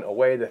 4-0-1.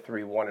 Away, they're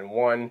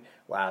 3-1-1.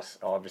 Last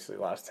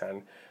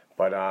 10.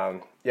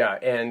 But yeah,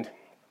 and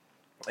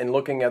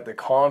looking at the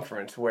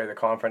conference, where the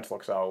conference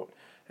looks out,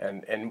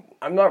 and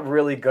I'm not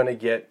really gonna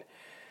get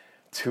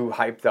too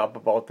hyped up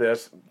about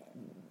this.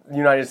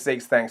 United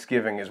States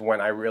Thanksgiving is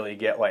when I really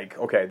get like,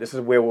 okay, this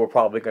is where we're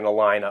probably going to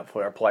line up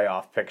for a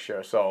playoff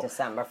picture. So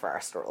December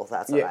 1st rules.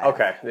 That's what I have.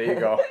 Okay, there you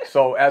go.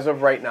 So as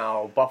of right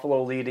now,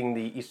 Buffalo leading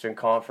the Eastern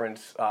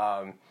Conference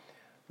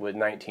with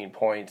 19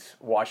 points.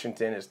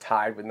 Washington is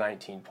tied with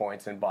 19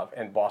 points, and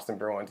Boston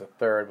Bruins a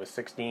third with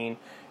 16.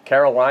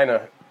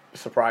 Carolina,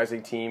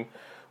 surprising team,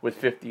 with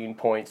 15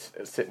 points,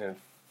 sitting in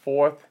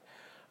fourth.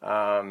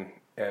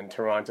 And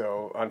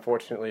Toronto,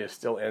 unfortunately, is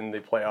still in the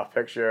playoff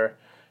picture.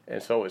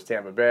 And so is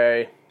Tampa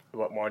Bay,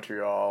 but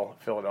Montreal,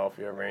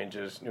 Philadelphia,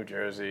 Rangers, New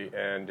Jersey,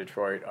 and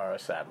Detroit are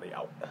sadly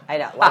out. I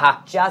know,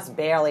 like, just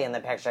barely in the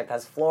picture,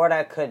 because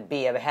Florida could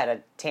be ahead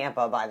of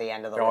Tampa by the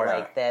end of the week. Yeah.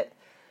 Like, that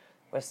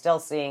we're still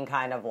seeing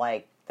kind of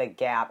like the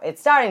gap.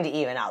 It's starting to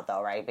even out,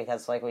 though, right?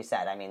 Because, like we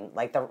said, I mean,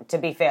 like, to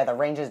be fair, the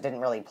Rangers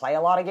didn't really play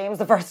a lot of games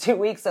the first 2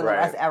 weeks, and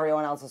Right.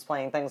 everyone else was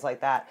playing things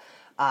like that.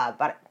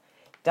 But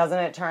doesn't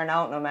it turn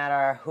out, no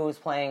matter who's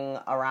playing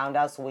around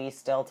us, we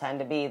still tend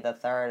to be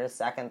the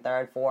second,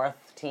 third,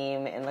 fourth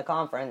team in the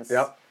conference?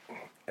 Yep.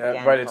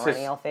 Again, but it's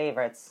perennial just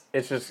favorites.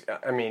 It's just,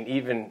 I mean,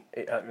 even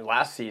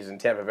last season,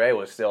 Tampa Bay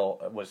was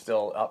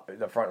still up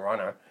the front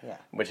runner, Yeah.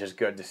 which is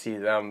good to see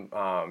them,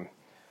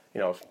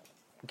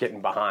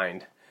 getting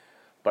behind.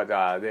 But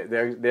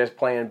they're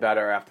playing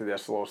better after their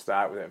slow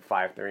start with it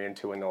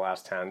 5-3-2 in the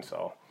last 10.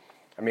 So,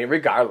 I mean,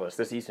 regardless,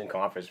 this Eastern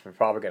Conference, we're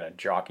probably going to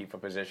jockey for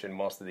position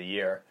most of the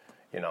year.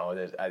 You know,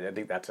 I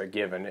think that's a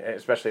given,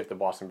 especially if the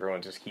Boston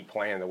Bruins just keep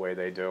playing the way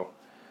they do.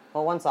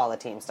 Well, once all the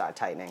teams start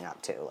tightening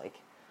up, too, like,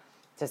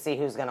 to see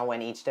who's going to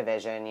win each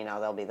division, you know,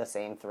 they'll be the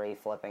same three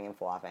flipping and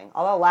flopping.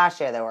 Although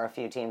last year there were a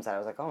few teams that I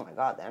was like, oh my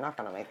God, they're not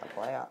going to make the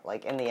playoff.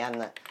 Like, in the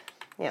end,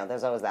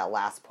 there's always that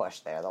last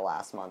push there, the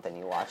last month, and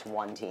you watch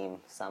one team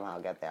somehow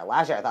get there.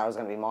 Last year I thought it was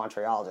going to be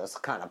Montreal,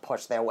 just kind of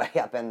push their way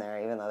up in there,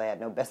 even though they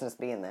had no business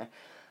being there.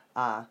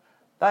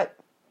 But,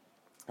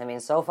 I mean,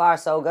 so far,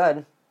 so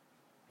good.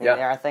 Yeah.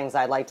 There are things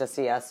I'd like to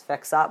see us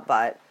fix up,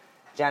 but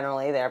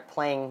generally they're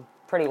playing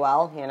pretty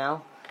well, you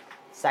know.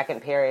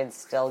 Second period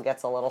still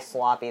gets a little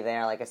sloppy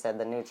there, like I said,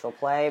 the neutral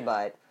play,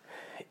 but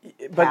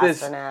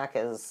Pastrnak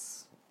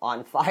is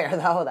on fire,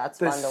 though. That's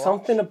fun to watch. There's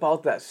something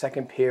about that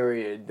second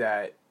period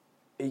that,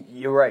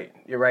 you're right.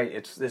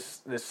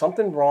 There's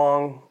something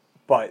wrong,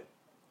 but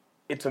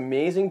it's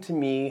amazing to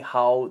me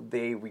how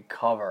they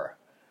recover.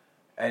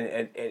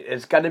 And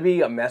it's got to be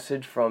a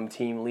message from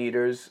team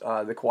leaders,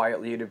 the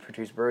quiet leader,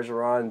 Patrice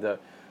Bergeron,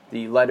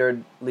 the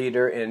lettered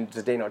leader in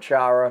Zdeno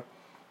Chara,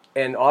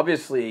 and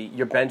obviously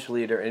your bench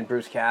leader in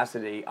Bruce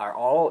Cassidy are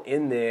all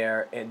in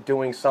there and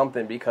doing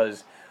something,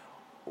 because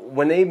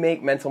when they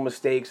make mental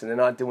mistakes and they're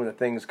not doing the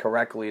things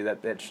correctly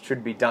that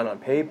should be done on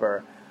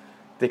paper,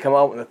 they come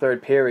out in the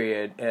third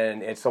period,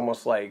 and it's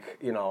almost like,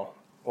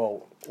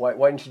 well, why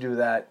didn't you do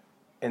that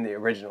in the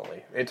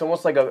originally? It's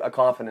almost like a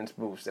confidence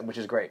boost, which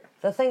is great.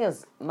 The thing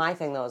is, my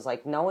thing though is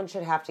like no one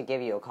should have to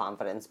give you a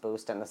confidence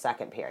boost in the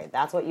second period.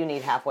 That's what you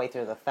need halfway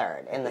through the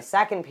third. In the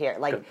second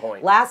period, like Good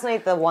point. last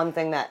night, the one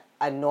thing that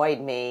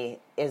annoyed me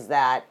is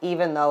that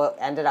even though it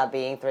ended up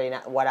being 3,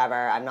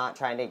 whatever, I'm not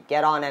trying to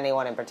get on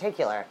anyone in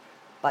particular,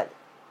 but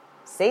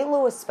St.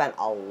 Louis spent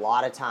a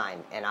lot of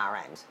time in our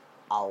end.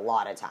 A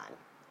lot of time.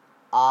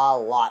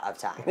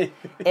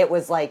 It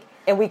was like,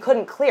 and we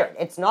couldn't clear it.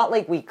 It's not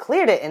like we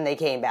cleared it and they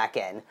came back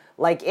in.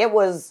 Like, it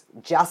was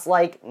just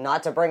like,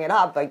 not to bring it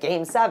up, but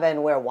Game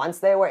 7, where once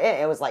they were in,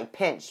 it was like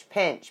pinch,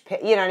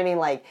 you know what I mean?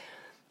 Like,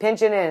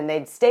 pinching in, and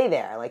they'd stay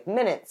there, like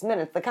minutes,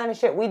 the kind of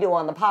shit we do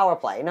on the power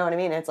play. You know what I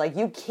mean? It's like,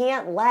 you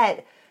can't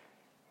let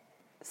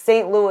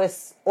St.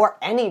 Louis or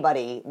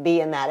anybody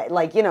be in that,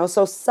 like,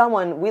 so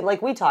someone,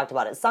 we talked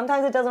about it.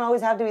 Sometimes it doesn't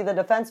always have to be the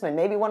defenseman.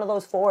 Maybe one of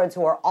those forwards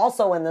who are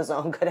also in the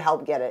zone could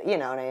help get it,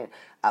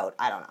 out.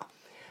 I don't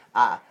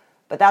know.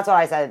 But that's what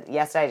I said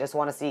yesterday. I just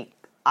want to see,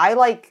 I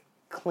like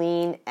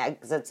clean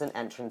exits and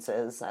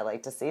entrances. I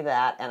like to see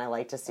that, and I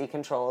like to see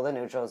control of the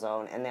neutral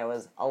zone. And there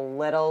was a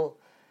little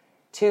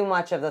too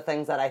much of the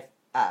things that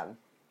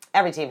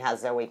every team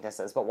has their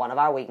weaknesses, but one of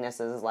our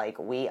weaknesses is like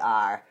we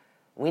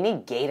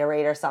need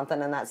Gatorade or something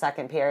in that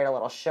second period, a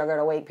little sugar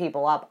to wake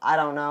people up. I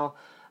don't know.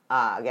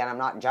 Again, I'm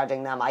not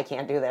judging them. I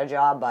can't do their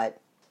job, but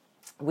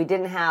we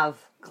didn't have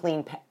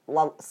clean.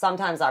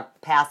 Sometimes our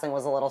passing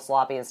was a little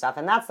sloppy and stuff,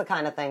 and that's the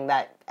kind of thing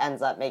that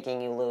ends up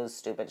making you lose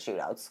stupid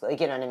shootouts.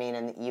 Like, you know what I mean?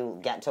 And you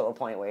get to a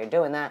point where you're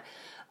doing that.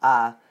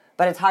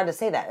 But it's hard to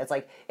say that. It's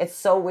like, it's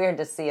so weird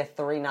to see a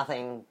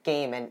 3-0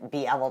 game and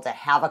be able to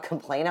have a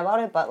complaint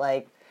about it, but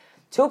like,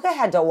 Tuukka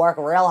had to work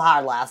real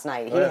hard last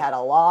night. He had a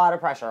lot of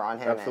pressure on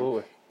him.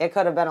 Absolutely. And it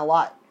could have been a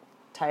lot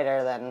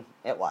tighter than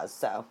it was.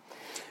 So,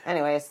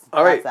 anyways,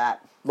 all right,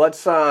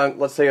 that's that.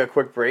 Let's take a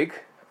quick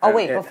break. Oh,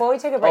 wait, before we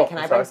take a break, can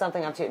I bring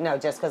something up to you? No,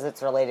 just because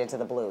it's related to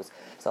the Blues.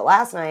 So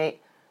last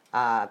night,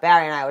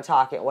 Barry and I were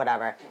talking,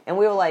 whatever, and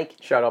we were like...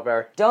 Shout out,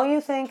 Barry. Don't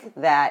you think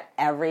that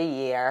every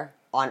year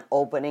on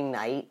opening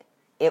night,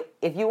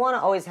 if you want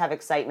to always have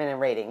excitement and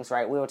ratings,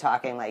 right? We were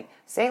talking like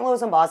St.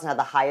 Louis and Boston had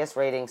the highest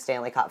rating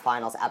Stanley Cup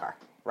finals ever,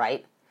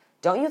 right?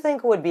 Don't you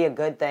think it would be a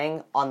good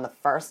thing on the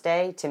first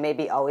day to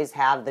maybe always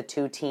have the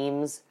two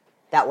teams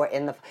that were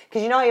in the...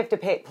 Because you know you have to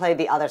play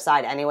the other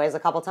side anyways a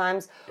couple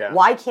times. Yeah.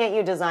 Why can't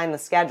you design the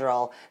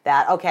schedule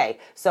that, okay,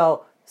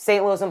 so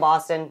St. Louis and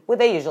Boston, well,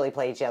 they usually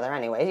play each other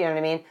anyway, you know what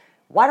I mean?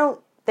 Why don't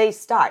they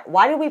start?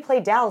 Why did we play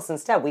Dallas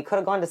instead? We could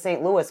have gone to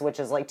St. Louis, which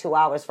is like 2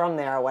 hours from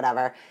there or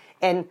whatever,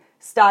 and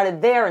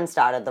started there and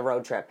started the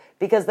road trip.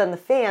 Because then the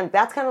fan,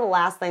 that's kind of the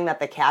last thing that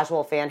the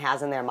casual fan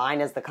has in their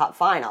mind is the Cup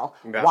final.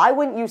 Yeah. Why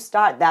wouldn't you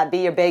start that, be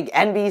your big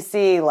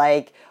NBC,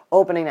 like,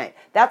 opening night?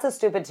 That's as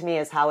stupid to me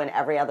as how in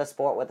every other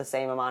sport with the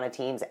same amount of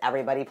teams,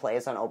 everybody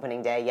plays on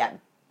opening day, yet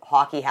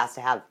hockey has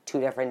to have 2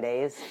 different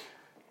days.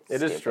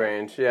 It is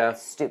strange, yeah.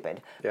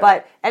 Stupid. Yeah.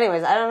 But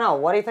anyways, I don't know.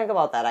 What do you think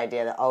about that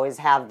idea to always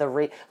have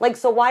the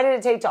so why did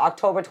it take to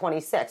October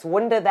 26th?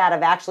 Wouldn't that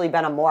have actually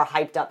been a more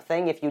hyped up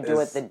thing if you do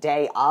it the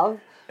day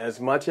of? As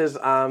much as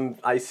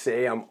I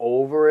say I'm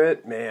over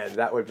it, man,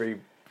 that would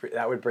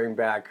bring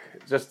back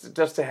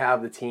just to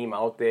have the team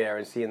out there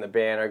and seeing the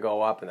banner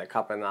go up and the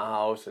cup in the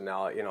house and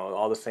now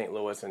all the St.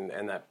 Louis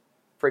and that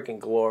freaking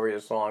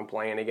glorious song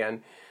playing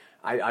again.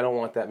 I don't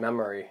want that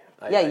memory.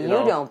 You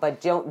don't, but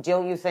don't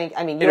you think,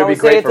 I mean, you It'd always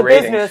be great say it's for a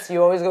ratings. business,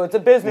 you always go, it's a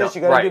business, No, you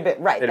gotta right. do business.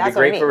 Right, It'd that's be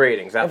great what I mean. for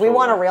ratings, If we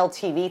want a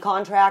absolutely. real TV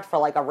contract for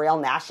like a real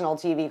national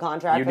TV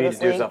contract You for need this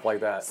to do league, stuff like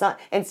that.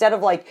 instead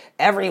of like,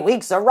 every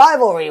week's a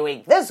rivalry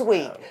week, this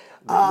week.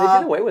 They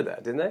did away with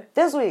that, didn't they?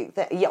 This week,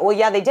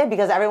 they did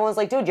because everyone's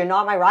like, dude, you're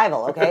not my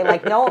rival, okay?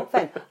 Like, no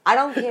offense. I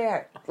don't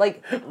care.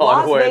 Like,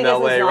 Las we're in Vegas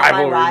LA, is not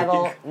my rivalry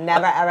rival. week.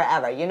 Never, ever,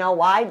 ever. You know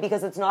why?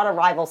 Because it's not a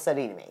rival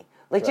city to me.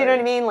 Like, do you know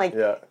what I mean? Like,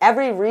 Yeah.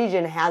 every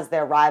region has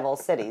their rival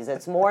cities.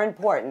 It's more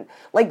important.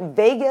 Like,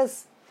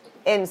 Vegas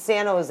and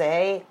San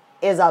Jose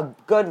is a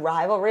good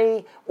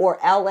rivalry, or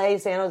LA,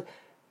 San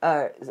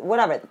Jose,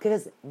 whatever,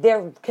 because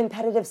they're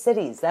competitive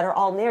cities that are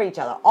all near each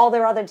other. All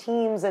their other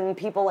teams and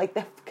people, like,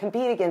 they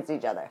compete against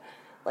each other.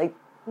 Like,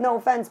 no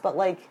offense, but,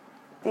 like,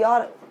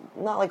 not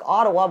like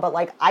Ottawa, but,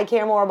 like, I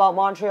care more about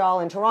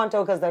Montreal and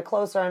Toronto because they're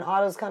closer, and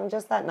Ottawa's kind of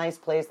just that nice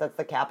place that's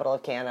the capital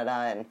of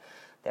Canada, and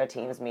their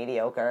team's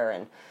mediocre,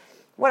 and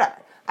whatever.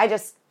 I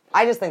just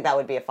think that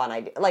would be a fun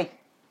idea. Like,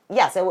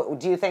 yes,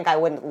 do you think I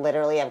wouldn't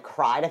literally have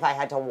cried if I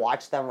had to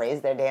watch them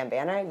raise their damn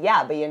banner?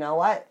 Yeah, but you know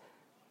what?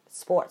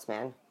 Sports,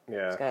 man.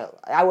 Yeah.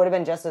 I would have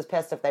been just as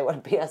pissed if they would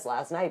have beat us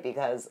last night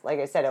because, like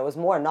I said, it was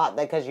more not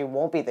because you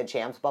won't beat the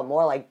champs, but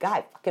more like,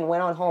 God, fucking win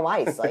on home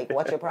ice. Like,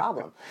 what's your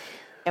problem?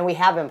 And we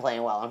have been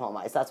playing well on home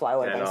ice. That's why I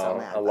would have been so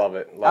mad. I love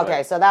it.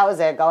 Okay, so that was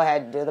it. Go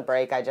ahead, do the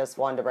break. I just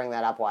wanted to bring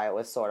that up why it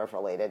was sort of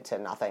related to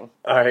nothing.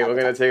 All right, we're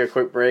going to take a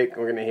quick break.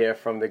 We're going to hear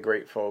from the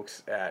great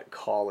folks at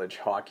College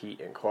Hockey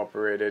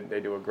Incorporated.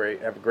 They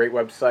have a great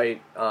website,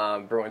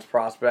 Bruins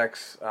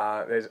Prospects.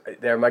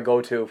 They're my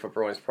go-to for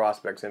Bruins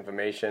Prospects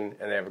information,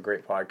 and they have a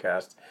great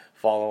podcast.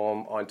 Follow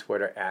them on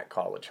Twitter at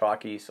College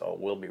Hockey. So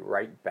we'll be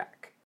right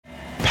back.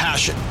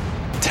 Passion,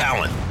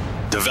 talent,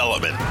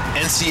 development.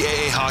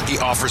 NCAA hockey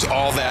offers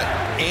all that,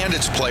 and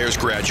its players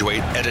graduate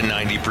at a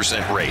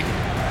 90% rate.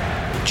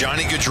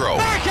 Johnny Gaudreau.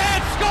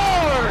 Backhand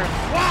scores!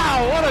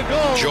 Wow, what a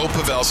goal! Joe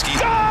Pavelski.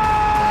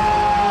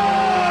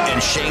 And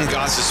Shane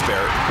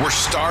Gostisbehere were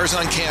stars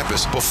on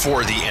campus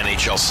before the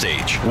NHL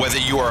stage. Whether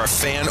you are a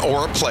fan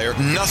or a player,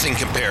 nothing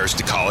compares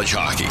to college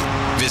hockey.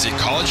 Visit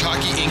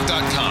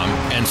collegehockeyinc.com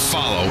and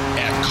follow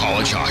at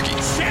College Hockey.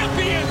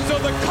 Champions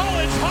of the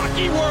college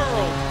hockey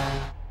world!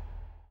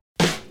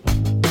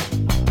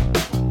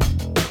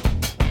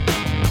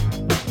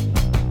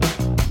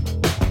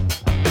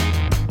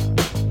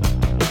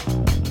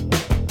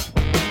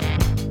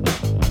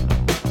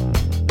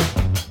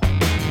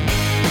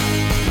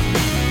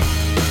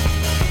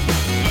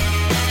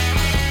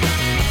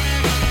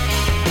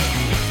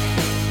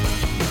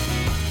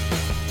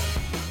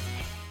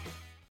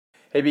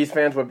 Hey, Beast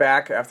fans, we're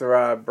back after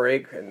a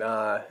break,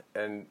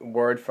 and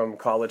word from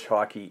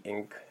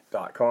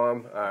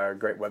collegehockeyinc.com, a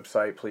great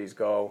website. Please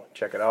go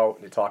check it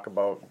out. They talk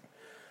about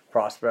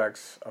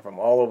prospects from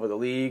all over the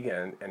league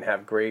and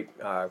have great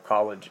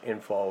college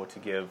info to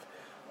give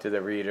to the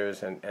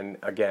readers. And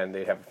again,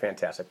 they have a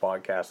fantastic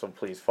podcast, so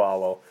please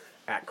follow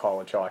at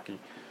College Hockey.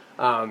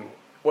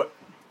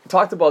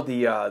 Talked about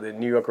the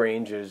New York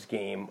Rangers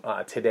game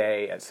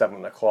today at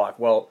 7 o'clock.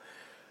 Well,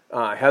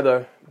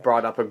 Heather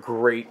brought up a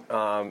great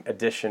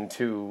addition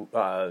to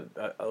a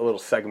little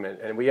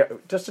segment, and we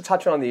just to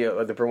touch on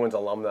the Bruins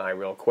alumni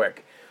real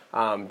quick.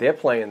 They're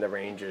playing the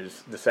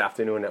Rangers this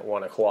afternoon at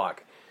 1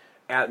 o'clock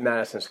at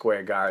Madison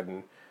Square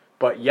Garden.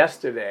 But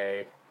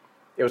yesterday,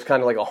 it was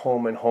kind of like a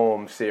home and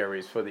home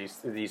series for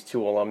these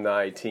two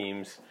alumni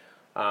teams.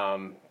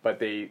 But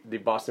the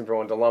Boston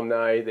Bruins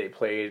alumni, they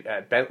played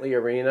at Bentley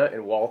Arena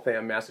in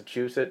Waltham,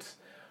 Massachusetts,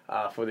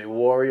 for the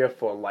Warrior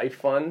for Life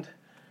Fund.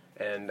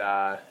 And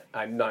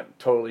I'm not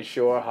totally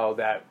sure how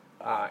that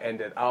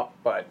ended up,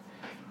 but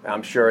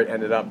I'm sure it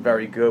ended up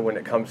very good when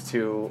it comes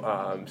to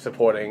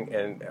supporting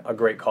a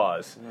great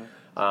cause.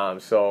 Mm-hmm.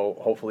 So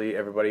hopefully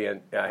everybody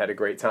had a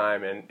great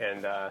time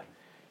and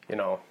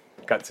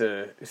got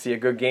to see a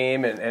good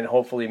game and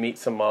hopefully meet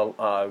some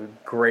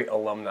great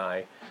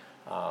alumni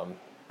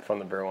from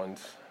the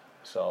Bruins.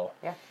 So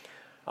yeah.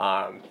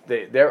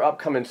 Their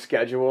upcoming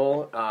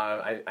schedule,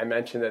 I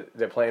mentioned that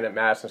they're playing at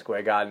Madison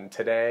Square Garden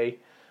today.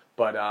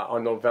 But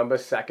on November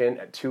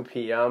 2nd at 2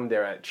 p.m.,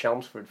 they're at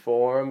Chelmsford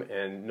Forum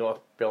in North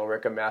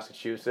Billerica,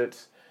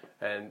 Massachusetts,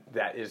 and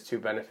that is to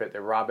benefit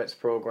the Roberts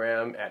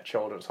program at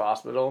Children's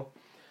Hospital.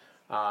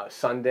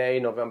 Sunday,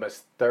 November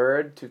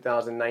 3rd,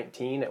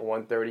 2019, at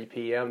 1:30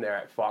 p.m., they're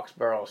at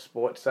Foxborough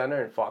Sports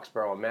Center in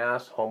Foxborough,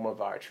 Mass., home of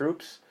our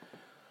troops.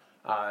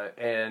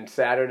 And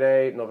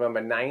Saturday,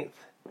 November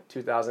 9th,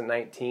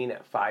 2019,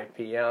 at 5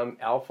 p.m.,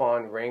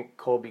 Alphon Rink,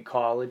 Colby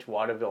College,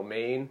 Waterville,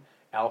 Maine,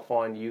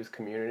 Alphon Youth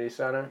Community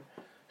Center.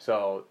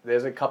 So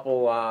there's a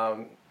couple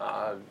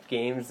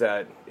games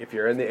that if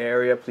you're in the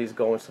area, please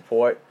go and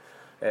support.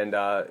 And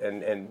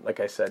like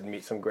I said,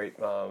 meet some great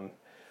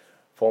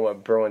former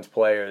Bruins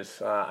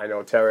players. I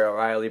know Terry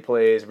O'Reilly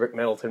plays, Rick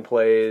Middleton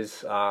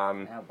plays.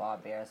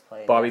 Bob Beers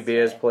plays. Bobby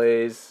Beers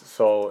plays.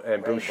 So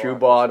and Bruce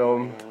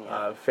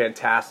Shoebottom,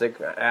 fantastic,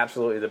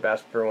 absolutely the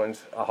best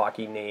Bruins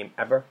hockey name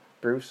ever.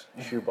 Bruce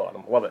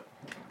Shoebottom, love it.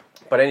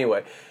 But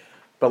anyway.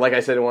 But like I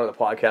said in one of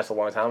the podcasts a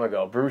long time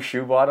ago, Bruce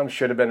Shoebottom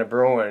should have been a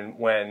Bruin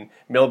when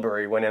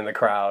Milbury went in the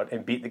crowd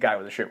and beat the guy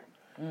with a shoe.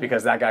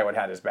 Because that guy would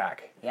have had his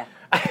back. Yeah.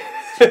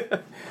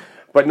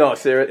 But no,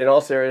 in all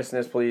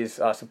seriousness,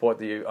 please support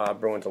the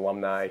Bruins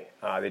alumni.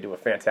 They do a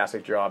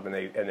fantastic job, and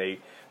they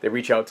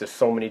reach out to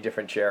so many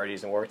different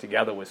charities and work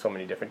together with so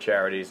many different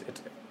charities.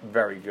 It's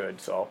very good.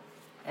 So.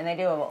 And they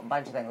do a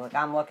bunch of things. Like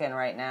I'm looking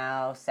right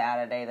now,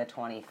 Saturday the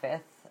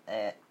 25th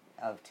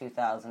of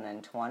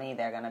 2020,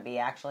 they're going to be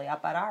actually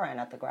up at our end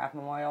at the Graf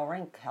Memorial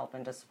Rink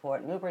helping to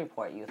support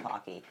Newburyport youth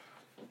hockey.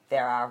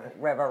 There are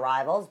river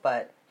rivals,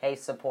 but hey,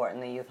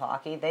 supporting the youth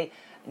hockey.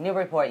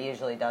 Newburyport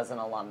usually does an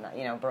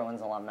alumni,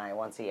 Bruins alumni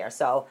once a year.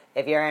 So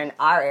if you're in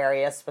our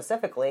area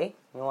specifically,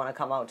 you want to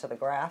come out to the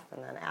Graf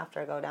and then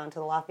after go down to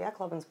the Lafayette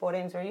Club and support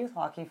Amesbury Youth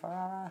Hockey for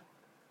our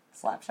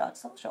Slapshot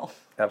Social.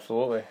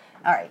 Absolutely.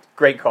 All right.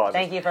 Great cause.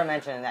 Thank you for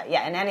mentioning that.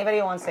 Yeah, and anybody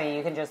who wants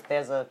to,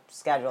 there's a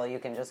schedule, you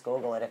can just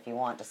Google it if you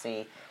want to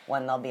see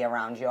when they'll be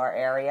around your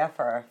area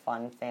for a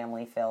fun,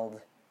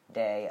 family-filled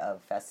day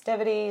of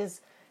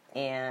festivities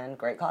and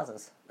great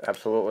causes.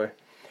 Absolutely.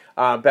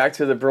 Back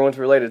to the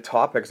Bruins-related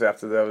topics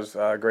after those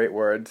great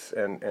words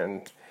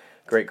and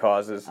great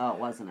causes. Oh, it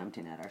was an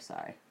empty netter,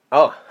 sorry.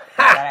 Oh.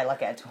 That I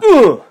look at.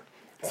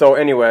 So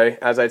anyway,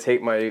 as I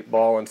take my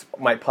ball and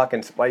my puck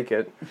and spike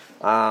it,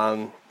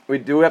 we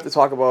do have to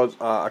talk about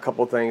a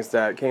couple of things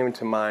that came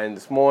to mind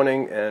this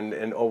morning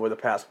and over the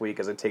past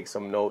week as I take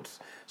some notes,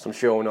 some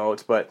show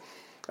notes. But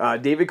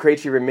David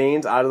Krejci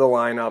remains out of the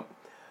lineup.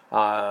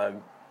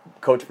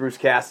 Coach Bruce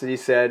Cassidy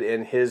said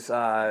in his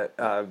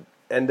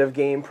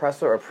end-of-game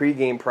presser or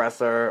pre-game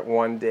presser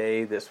one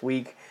day this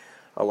week,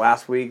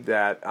 last week,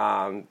 that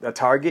the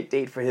target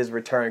date for his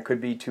return could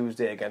be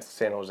Tuesday against the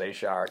San Jose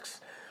Sharks.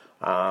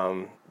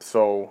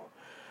 So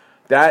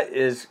that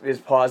is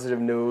positive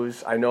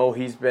news. I know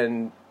he's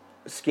been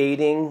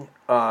skating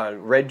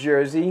red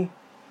jersey,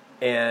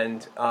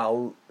 and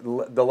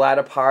the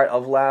latter part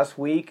of last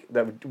week,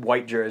 the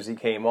white jersey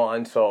came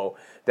on. So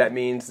that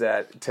means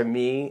that, to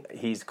me,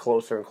 he's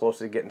closer and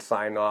closer to getting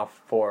signed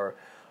off for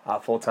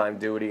full-time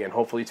duty, and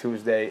hopefully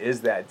Tuesday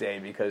is that day,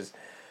 because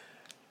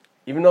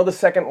even though the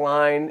second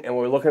line, and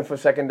we're looking for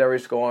secondary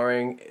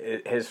scoring,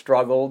 it has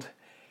struggled,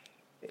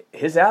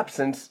 his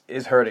absence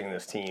is hurting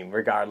this team,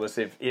 regardless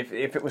if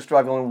it was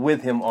struggling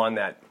with him on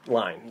that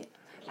line.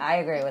 I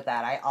agree with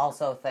that. I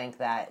also think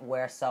that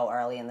we're so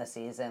early in the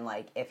season,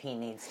 like, if he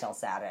needs till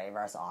Saturday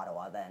versus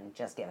Ottawa, then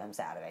just give him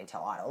Saturday till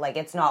Ottawa. Like,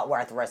 it's not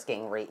worth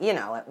risking,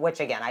 which,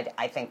 again,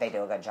 I think they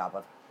do a good job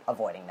of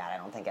avoiding that. I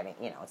don't think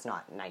it's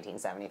not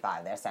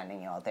 1975. They're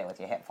sending you out there with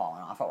your hip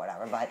falling off or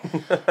whatever, but,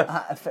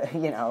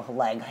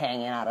 leg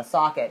hanging out of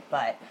socket.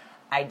 But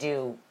I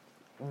do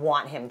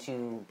want him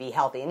to be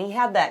healthy. And he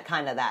had that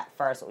kind of that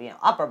first,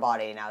 upper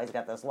body. Now he's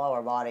got this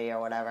lower body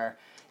or whatever.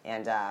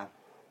 And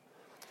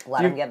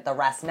let him get the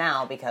rest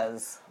now,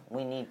 because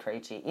we need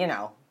Krejci.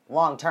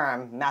 Long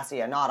term,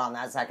 Messi or not on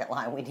that second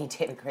line, we need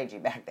David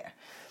Krejci back there.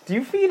 Do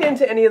you feed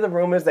into any of the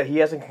rumors that he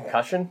has a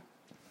concussion?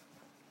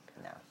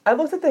 No. I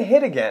looked at the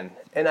hit again,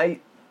 and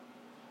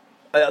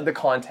the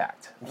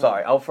contact. I'm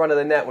sorry, out front of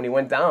the net when he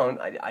went down,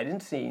 I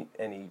didn't see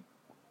any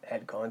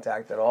head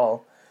contact at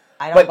all.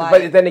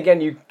 But then again,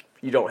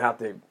 you don't have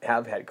to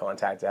have head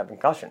contact to have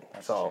concussion.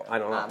 So I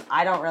don't know.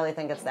 I don't really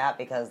think it's that,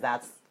 because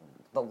that's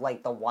the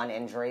one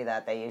injury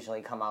that they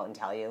usually come out and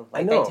tell you.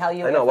 Like, they tell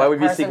you if a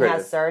person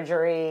has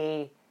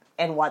surgery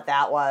and what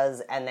that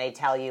was, and they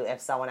tell you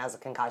if someone has a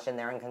concussion,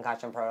 they're in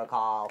concussion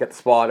protocol. Get the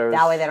spotters.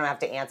 That way they don't have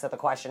to answer the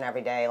question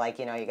every day. Like,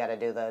 you got to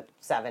do the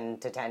 7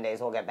 to 10 days.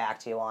 We'll get back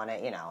to you on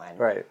it. And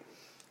right.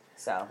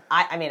 So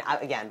I mean,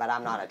 again, but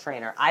I'm not a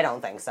trainer. I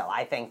don't think so.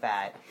 I think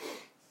that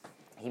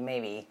he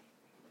maybe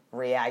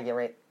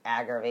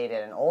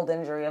aggravated an old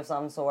injury of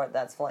some sort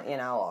that's,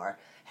 or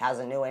has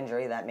a new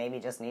injury that maybe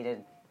just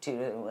needed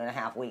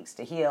 2.5 weeks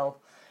to heal.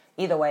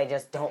 Either way,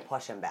 just don't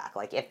push him back.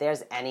 Like, if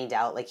there's any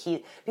doubt,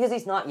 because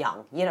he's not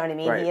young, you know what I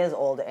mean? Right. He is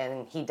old,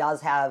 and he does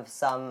have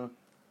some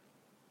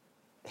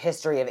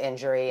history of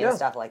injury and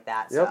stuff like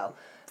that. Yep. So,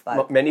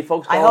 but many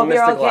folks I call him hope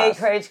you're Mr. okay, Glass.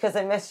 Krejci, because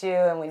I missed you,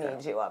 and we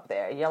need you up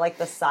there. You're like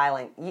the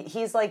silent.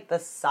 He's like the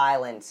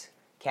silent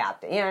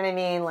captain. You know what I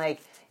mean?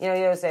 Like, you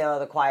always say,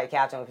 the quiet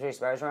captain with Patrice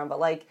Bergeron, but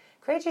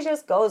Krejci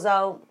just goes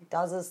out,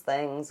 does his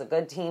things, a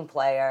good team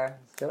player.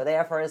 Yep. We're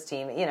there for his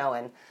team,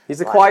 and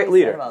he's a quiet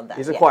leader.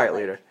 He's a quiet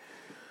leader.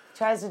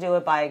 Tries to do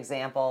it by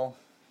example.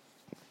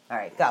 All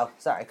right, go.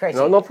 Sorry, Krejci.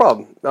 No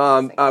problem.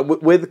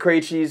 With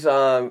Krejci's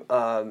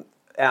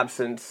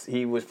absence,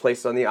 he was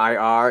placed on the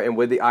IR, and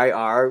with the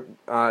IR,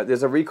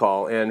 there's a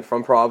recall. And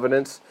from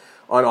Providence,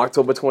 on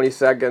October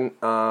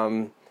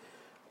 22nd,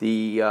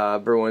 the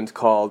Bruins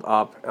called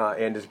up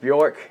Anders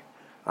Bjork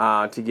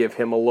to give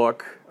him a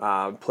look.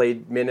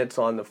 Played minutes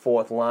on the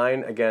fourth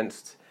line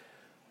against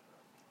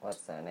what's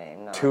their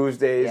name? No.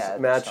 Tuesday's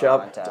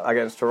matchup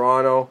against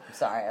Toronto.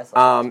 Sorry.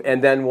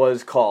 And then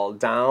was called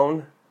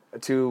down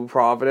to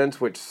Providence,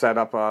 which set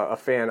up a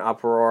fan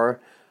uproar,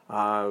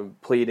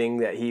 pleading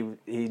that he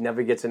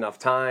never gets enough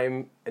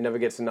time and never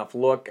gets enough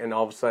look, and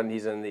all of a sudden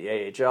he's in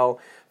the AHL.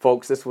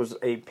 Folks, this was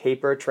a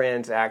paper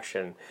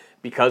transaction,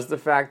 because the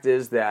fact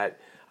is that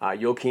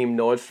Joachim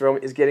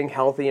Nordstrom is getting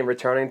healthy and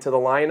returning to the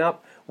lineup.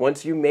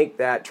 Once you make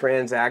that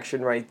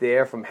transaction right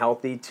there from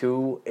healthy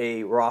to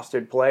a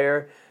rostered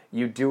player,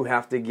 you do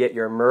have to get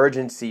your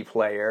emergency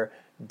player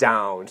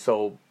down.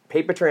 So,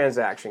 paper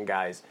transaction,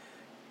 guys.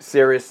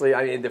 Seriously,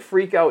 I mean, the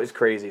freak out is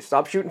crazy.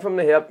 Stop shooting from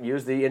the hip.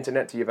 Use the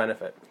internet to your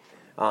benefit,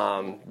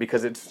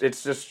 because it's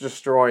just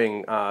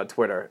destroying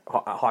Twitter,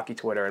 hockey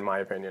Twitter, in my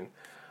opinion.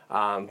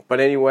 But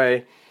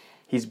anyway,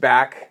 he's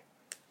back,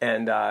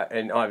 and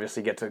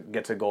obviously gets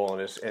a goal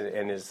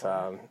in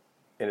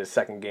his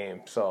second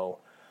game. So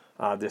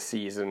this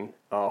season,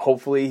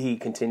 hopefully he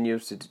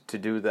continues to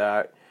do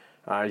that.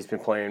 He's been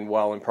playing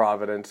well in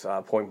Providence,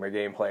 point per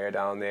game player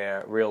down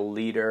there, real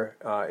leader,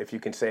 if you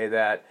can say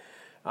that.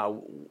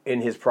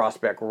 In his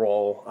prospect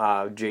role,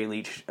 Jay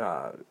Leach,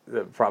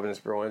 the Providence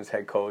Bruins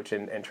head coach,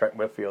 and Trent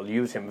Whitfield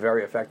use him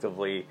very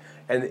effectively.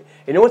 And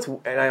you know what's?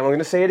 And I'm going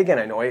to say it again.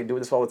 I know I do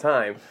this all the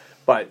time,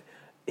 but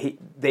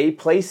they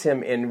place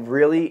him in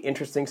really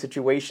interesting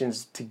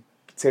situations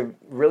to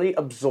really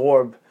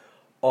absorb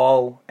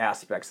all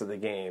aspects of the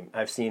game.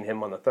 I've seen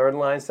him on the third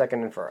line,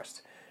 second and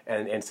first.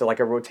 And so like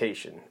a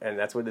rotation, and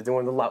that's what they're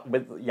doing with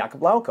Jakub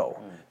Lauko.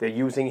 They're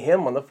using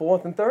him on the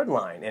fourth and third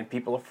line, and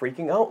people are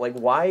freaking out. Like,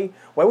 why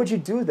would you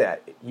do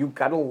that? You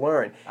got to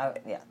learn.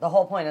 The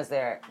whole point is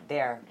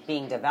they're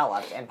being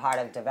developed, and part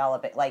of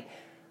developing, like,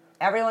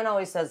 everyone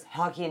always says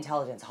hockey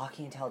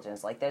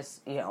intelligence. Like,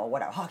 there's,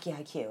 whatever, hockey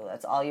IQ.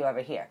 That's all you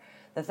ever hear.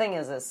 The thing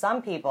is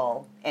some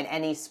people in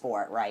any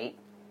sport, right,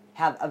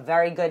 have a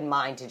very good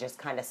mind to just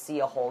kind of see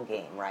a whole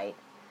game, right?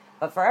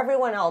 But for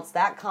everyone else,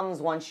 that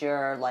comes once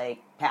you're, like,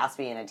 past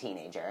being a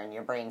teenager and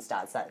your brain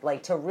starts that,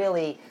 like, to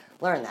really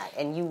learn that.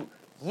 And you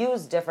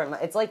use different,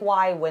 it's like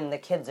why when the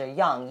kids are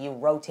young, you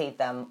rotate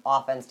them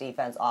offense,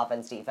 defense,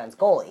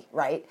 goalie,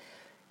 right?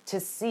 To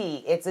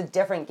see, it's a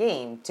different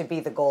game to be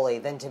the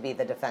goalie than to be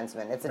the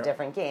defenseman. It's a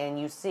different game, and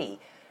you see.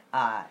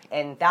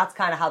 And that's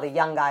kind of how the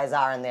young guys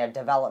are in their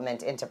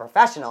development into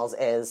professionals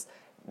is,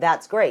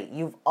 that's great.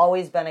 You've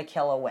always been a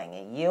killer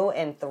wing. You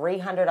and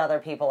 300 other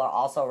people are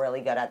also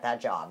really good at that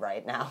job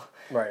right now.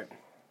 Right.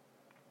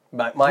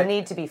 You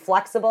need to be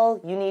flexible.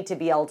 You need to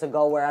be able to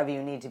go wherever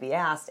you need to be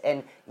asked.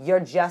 And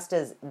you're just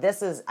as,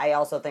 this is, I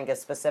also think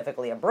is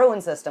specifically a Bruin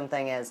system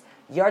thing, is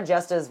you're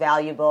just as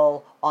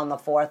valuable on the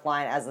fourth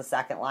line as the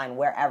second line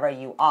wherever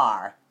you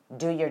are.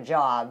 Do your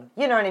job.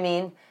 You know what I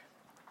mean?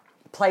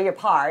 Play your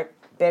part,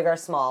 big or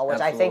small, which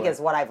Absolutely. I think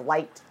is what I've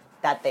liked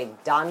that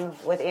they've done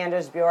with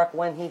Anders Bjork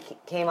when he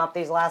came up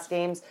these last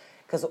games,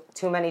 because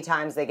too many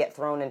times they get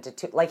thrown into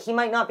two. Like, he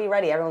might not be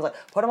ready. Everyone's like,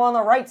 put him on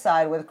the right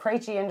side with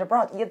Krejci and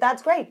DeBrusque. Yeah,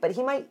 that's great, but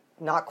he might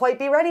not quite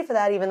be ready for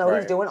that, even though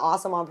he's doing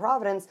awesome on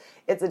Providence.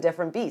 It's a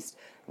different beast.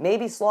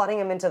 Maybe slotting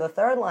him into the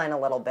third line a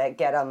little bit,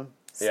 get him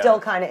still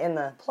kind of in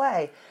the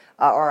play,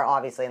 or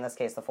obviously in this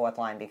case the fourth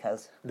line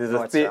because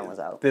Nordstrom was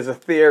out. There's a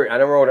theory.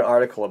 I wrote an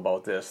article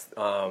about this.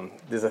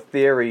 There's a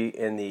theory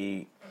in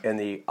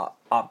the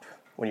up.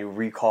 When you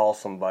recall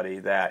somebody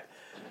that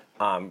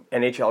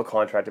NHL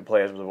contracted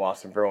players with the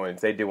Boston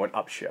Bruins, they do an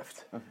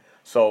upshift. Mm-hmm.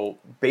 So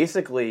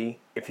basically,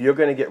 if you're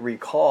going to get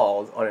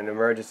recalled on an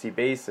emergency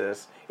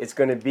basis, it's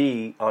going to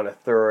be on a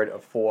third or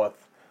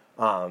fourth,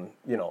 line.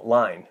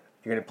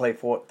 You're going to play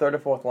third or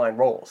fourth line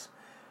roles.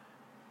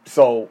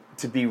 So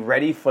to be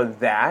ready for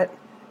that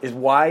is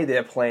why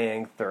they're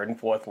playing third and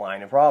fourth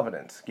line in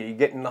Providence. You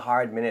get in the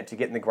hard minutes, you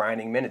get in the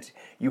grinding minutes.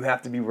 You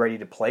have to be ready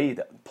to play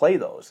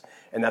those.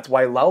 And that's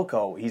why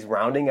Lauko, he's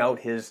rounding out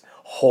his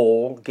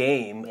whole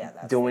game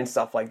doing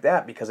stuff like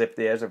that, because if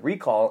there's a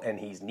recall and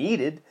he's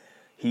needed,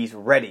 he's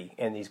ready,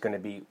 and he's going to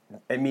be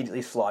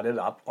immediately slotted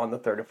up on the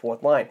third or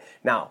fourth line.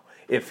 Now,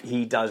 if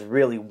he does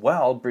really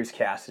well, Bruce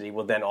Cassidy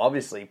will then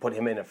obviously put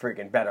him in a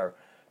freaking better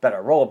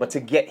role. But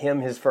to get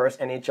him his first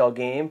NHL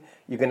game,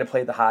 you're going to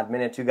play the hard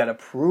minutes. You got to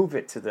prove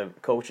it to the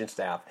coaching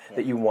staff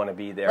that you want to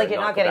be there. Like,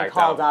 you're not getting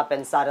called up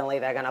and suddenly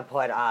they're going to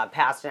put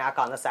Pasternak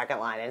on the second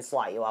line and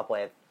slot you up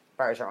with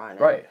Bergeron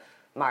and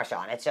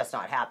Marchand. It's just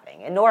not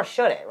happening, and nor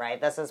should it. Right?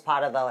 This is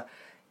part of the.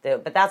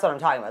 But that's what I'm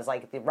talking about. It's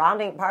like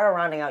part of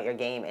rounding out your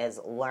game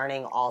is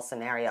learning all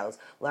scenarios,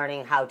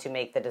 learning how to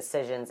make the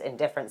decisions in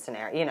different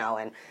scenarios.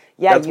 And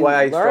that's you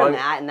learn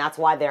that, and that's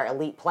why they're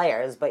elite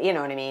players. But you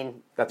know what I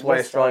mean. That's why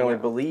I strongly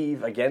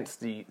believe against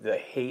the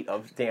hate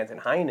of Danton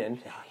Heinen.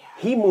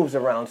 He moves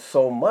around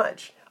so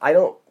much. I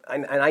don't,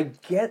 and I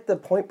get the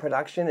point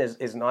production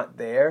is not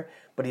there,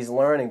 but he's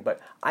learning.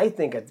 But I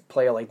think a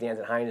player like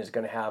Danton Heinen is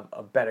going to have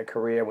a better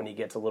career when he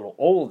gets a little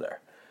older.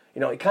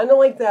 Kind of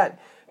like that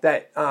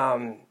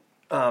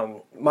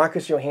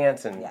Marcus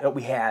Johansson that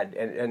we had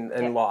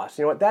and lost.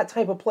 That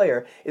type of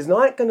player is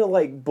not going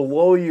to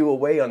blow you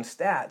away on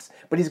stats,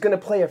 but he's going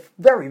to play a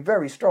very,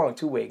 very strong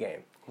two-way game.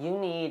 You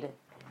need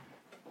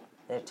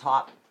the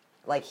top,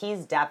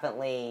 he's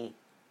definitely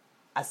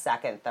a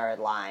second, third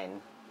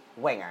line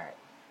winger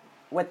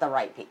with the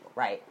right people,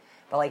 right?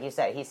 But like you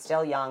said, he's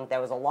still young. There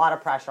was a lot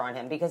of pressure on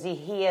him because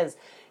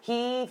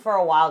he for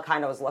a while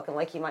kind of was looking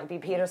like he might be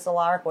Peter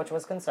Cehlarik, which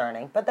was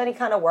concerning. But then he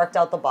kind of worked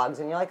out the bugs,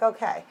 and you're like,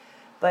 okay.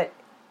 But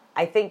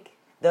I think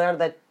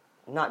they're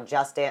not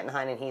just Danton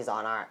Heinen, he's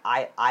on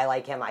I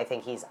like him. I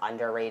think he's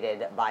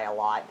underrated by a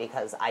lot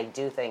because I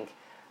do think,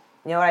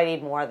 what I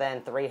need more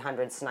than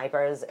 300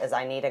 snipers is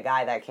I need a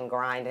guy that can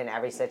grind in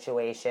every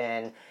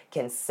situation,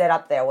 can sit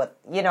up there with,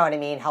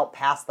 help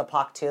pass the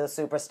puck to the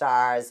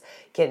superstars,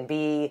 can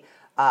be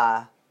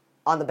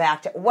on the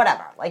back,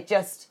 whatever.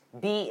 Just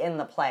be in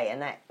the play.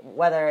 And that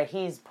whether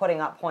he's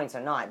putting up points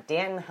or not,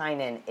 Danton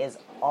Heinen is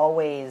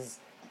always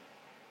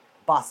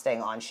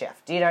busting on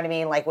shift. Do you know what I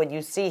mean? When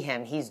you see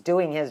him, he's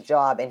doing his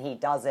job and he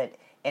does it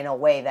in a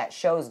way that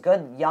shows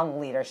good young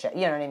leadership.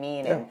 You know what I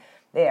mean?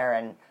 Yeah.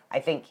 And I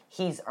think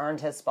he's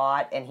earned his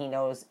spot, and he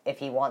knows if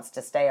he wants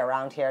to stay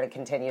around here to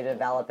continue to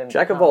develop and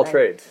Jack of all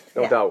trades,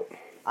 no doubt.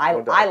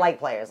 I like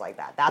players like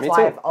that. That's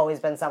why I've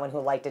always been someone who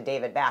liked a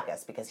David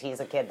Backes, because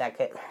he's a kid that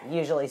could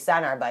usually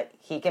center, but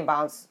he can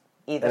bounce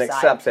either and side.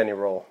 accepts any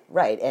role.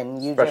 Right,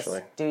 and you Especially.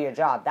 just do your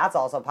job. That's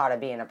also part of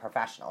being a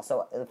professional.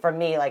 So for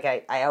me, like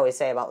I always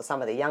say about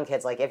some of the young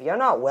kids, like if you're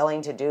not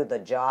willing to do the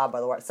job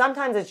or the work,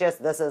 sometimes it's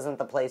just this isn't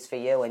the place for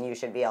you and you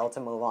should be able to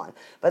move on.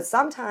 But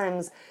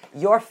sometimes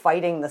you're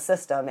fighting the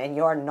system and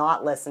you're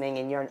not listening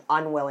and you're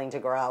unwilling to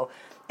grow.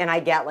 And I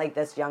get like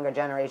this younger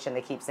generation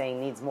that keeps saying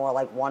needs more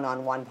like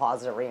one-on-one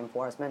positive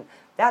reinforcement.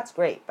 That's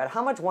great, but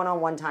how much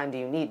one-on-one time do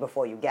you need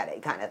before you get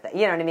it kind of thing?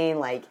 You know what I mean?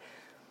 Like,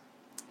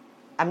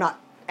 I'm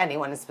not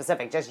anyone in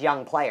specific, just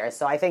young players.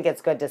 So I think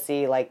it's good to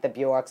see like the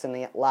Bjorks and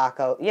the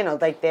Lacko, you know,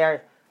 like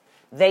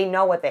they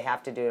know what they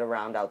have to do to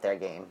round out their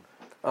game.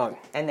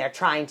 And they're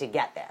trying to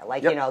get there.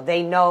 Like, you know,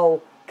 they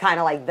know kind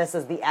of like this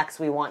is the X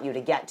we want you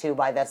to get to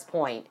by this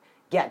point.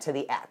 Get to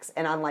the X.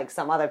 And unlike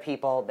some other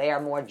people, they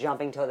are more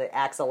jumping to the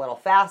X a little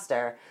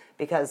faster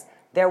because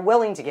they're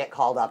willing to get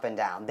called up and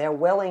down. They're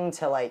willing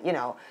to, like, you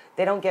know,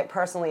 they don't get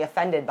personally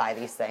offended by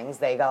these things.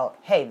 They go,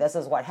 hey, this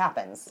is what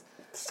happens.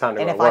 It's time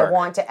to and go if to work. I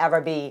want to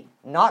ever be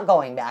not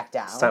going back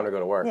down, It's time to go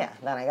to work. Yeah,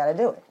 then I got to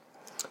do it.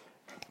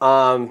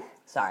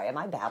 Sorry, am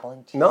I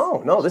babbling? Jesus.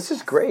 No, this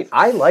is great.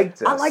 I like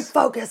this. I'm like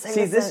focusing.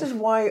 See, this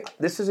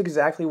is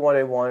exactly what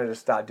I wanted to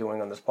start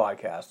doing on this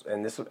podcast,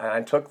 and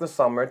I took the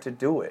summer to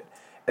do it,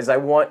 is I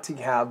want to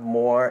have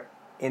more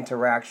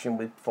interaction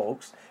with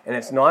folks, and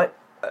it's not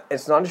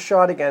a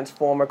shot against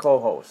former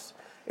co-hosts.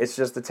 It's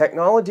just the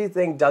technology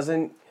thing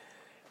doesn't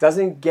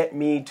get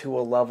me to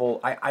a level.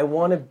 I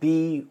want to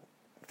be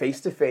face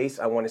to face.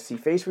 I want to see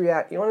face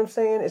react. You know what I'm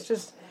saying? It's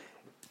just.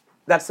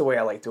 That's the way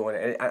I like doing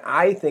it. And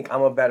I think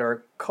I'm a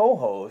better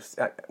co-host.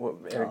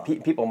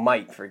 People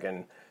might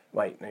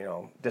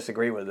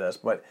disagree with this,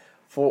 but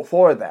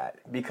for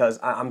that, because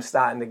I'm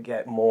starting to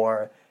get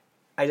more.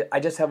 I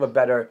just have a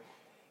better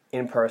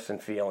in-person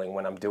feeling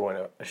when I'm doing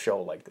a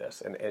show like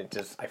this, and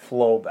I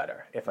flow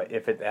better if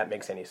that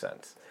makes any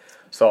sense.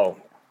 So.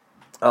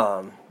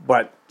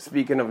 But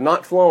speaking of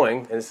not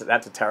flowing, and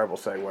that's a terrible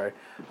segue,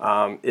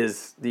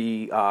 is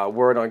the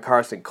word on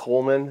Carson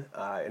Coleman.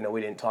 I know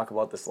we didn't talk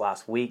about this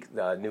last week.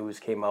 The news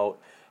came out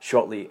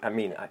shortly,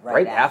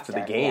 right after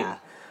the game,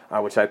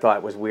 which I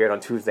thought was weird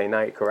on Tuesday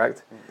night,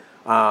 correct?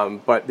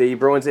 But the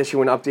Bruins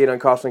issue an update on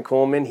Carson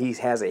Coleman. He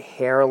has a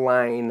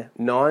hairline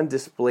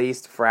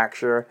non-displaced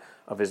fracture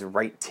of his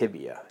right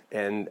tibia.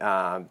 And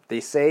they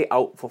say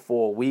out for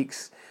 4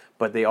 weeks.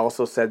 But they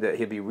also said that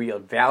he'll be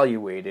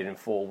reevaluated in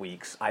 4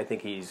 weeks. I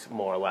think he's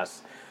more or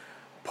less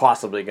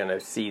possibly going to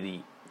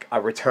see a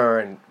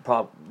return,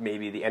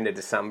 maybe the end of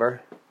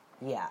December.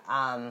 Yeah.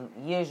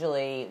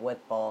 Usually with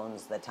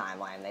bones, the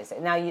timeline they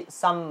say now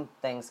some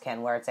things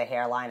can where it's a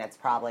hairline. It's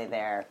probably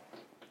there.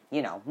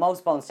 You know,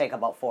 most bones take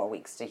about 4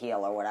 weeks to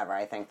heal or whatever.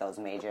 I think those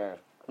major,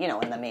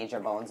 in the major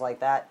bones like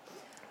that.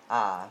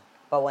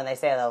 But when they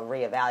say they'll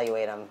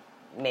reevaluate him,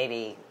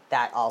 maybe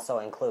that also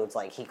includes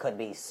like he could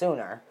be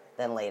sooner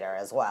than later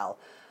as well.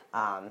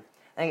 I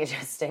think it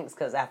just stinks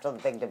because after the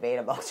big debate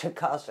about should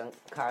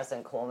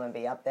Carson Coleman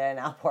be up there,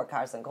 now poor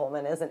Carson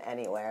Coleman isn't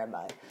anywhere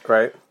but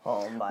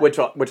home. But.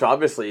 Which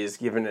obviously is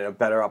giving it a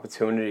better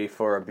opportunity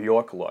for a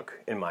Bjork look,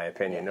 in my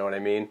opinion. You know what I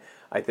mean?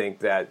 I think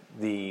that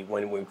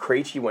when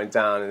Krejci went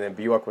down and then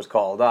Bjork was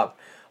called up,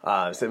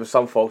 so there was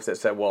some folks that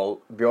said,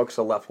 well, Bjork's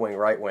a left wing,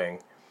 right wing,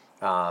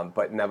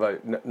 but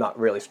not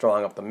really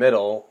strong up the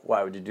middle.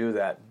 Why would you do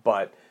that?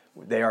 But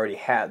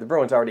the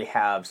Bruins already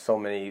have so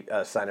many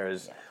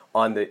centers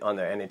on the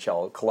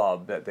NHL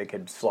club that they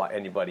could slot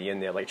anybody in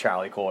there, like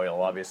Charlie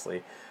Coyle,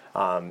 obviously,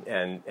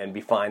 and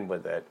be fine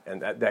with it.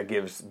 And that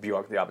gives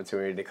Bjork the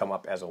opportunity to come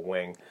up as a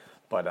wing.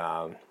 But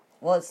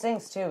well, it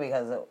stinks too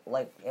because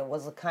it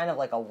was kind of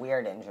like a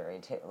weird injury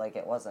too. Like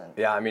it wasn't.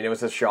 Yeah, I mean it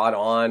was a shot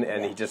on,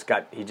 and he just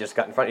got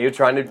in front. He was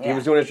he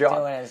was doing his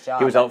job.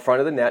 He was out front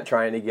of the net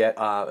trying to get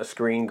a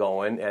screen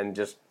going, and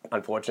just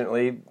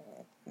unfortunately,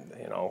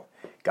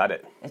 got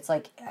it. It's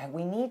like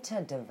we need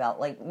to develop.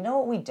 Like,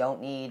 what we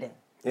don't need?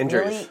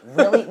 Injuries.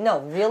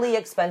 Really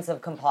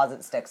expensive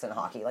composite sticks in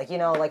hockey. Like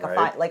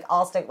like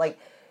all stick. Like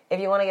if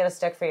you want to get a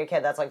stick for your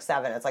kid, that's like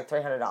 $7. It's like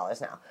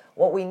 $300 now.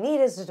 What we need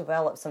is to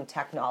develop some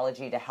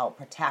technology to help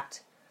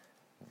protect.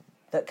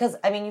 Because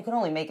you can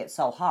only make it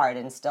so hard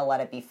and still let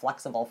it be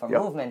flexible for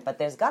movement. But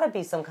there's got to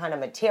be some kind of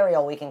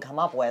material we can come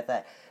up with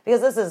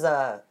because this is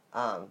not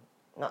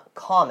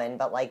common,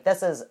 but like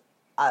this is.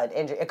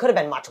 Injury. It could have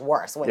been much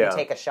worse when you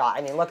take a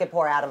shot. Look at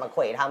poor Adam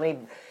McQuaid. How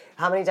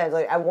many times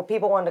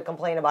people wanted to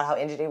complain about how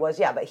injured he was?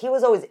 Yeah, but he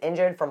was always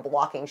injured from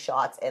blocking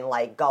shots and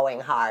like going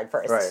hard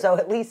first. Right. So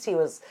at least he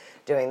was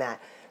doing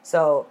that.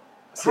 So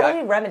how do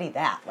we remedy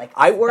that? Like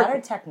better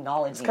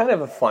technology. It's kind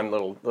of a fun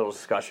little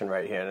discussion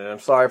right here, and I'm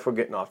sorry for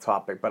getting off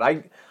topic, but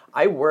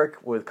I work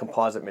with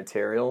composite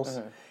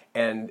materials,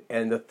 and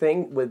the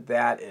thing with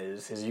that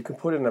is you can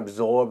put an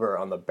absorber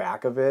on the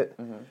back of it,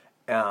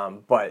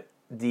 but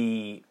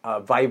the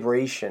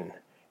vibration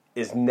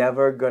is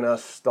never going to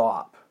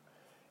stop,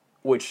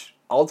 which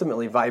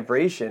ultimately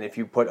vibration, if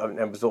you put an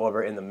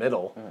absorber in the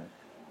middle,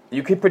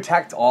 you can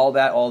protect all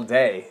that all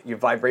day. Your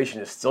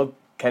vibration is still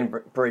can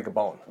break a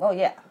bone. Oh,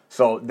 yeah.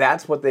 So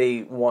that's what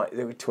they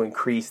want to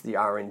increase the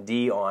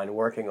R&D on,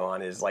 working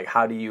on, is like,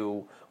 how do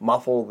you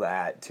muffle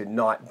that to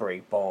not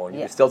break bone? You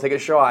can still take a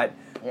shot,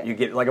 you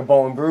get like a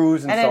bone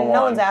bruise and so on. And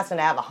no one's asking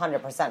to have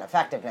 100%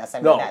 effectiveness.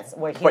 I mean,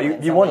 we're humans.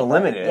 But you want to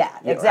limit it. Yeah,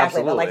 exactly. But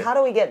absolutely. like, how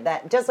do we get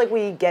that? Just like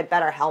we get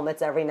better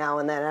helmets every now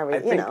and then,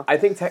 I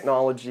think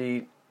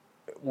technology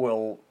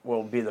will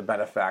be the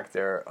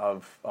benefactor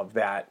of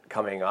that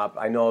coming up.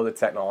 I know the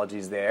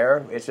technology's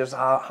there. It's just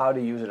how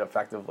to use it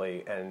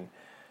effectively, and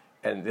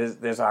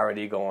there's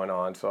already going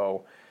on.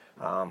 So,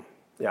 I'm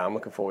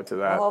looking forward to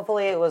that. Well,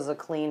 hopefully it was a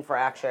clean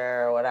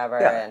fracture or whatever,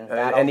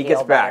 and he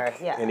gets back.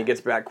 Better. Yeah. And he gets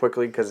back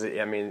quickly because,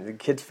 I mean, the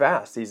kid's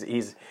fast.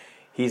 He's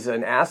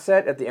an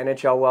asset at the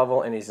NHL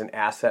level, and he's an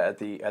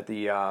asset at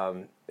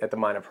the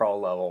minor pro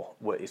level.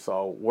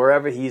 So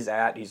wherever he's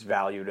at, he's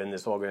valued in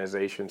this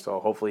organization. So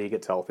hopefully he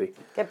gets healthy.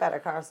 Get better,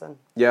 Carson.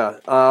 Yeah.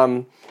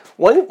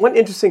 One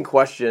interesting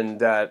question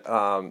that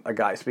a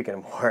guy, speaking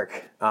of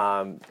work,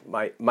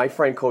 my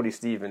friend Cody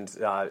Stevens,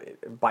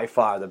 by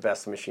far the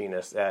best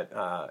machinist at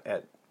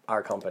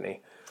our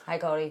company. Hi,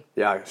 Cody.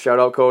 Yeah, shout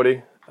out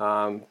Cody.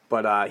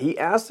 But he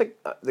asked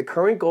the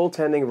current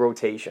goaltending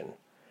rotation,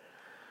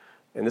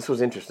 and this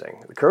was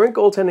interesting. The current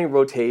goaltending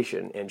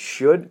rotation, and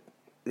should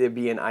there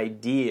be an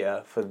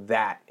idea for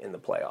that in the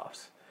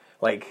playoffs?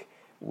 Like,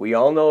 we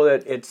all know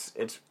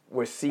that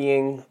we're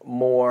seeing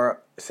more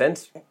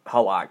since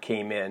Halak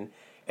came in,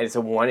 and it's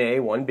a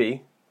 1A,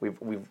 1B.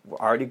 We've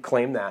already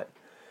claimed that.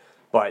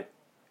 But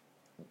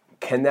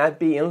can that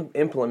be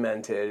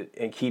implemented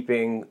in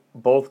keeping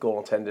both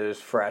goaltenders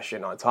fresh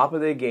and on top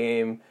of their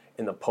game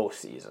in the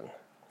postseason?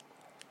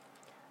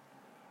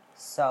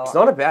 So it's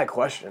not a bad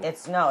question.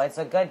 It's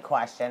a good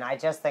question. I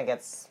just think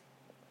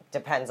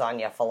depends on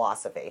your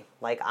philosophy.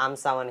 Like, I'm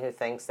someone who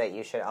thinks that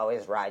you should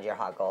always ride your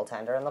hot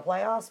goaltender in the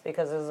playoffs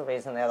because there's a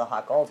reason they're the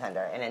hot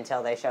goaltender. And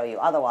until they show you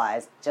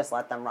otherwise, just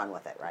let them run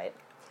with it, right?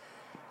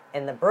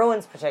 In the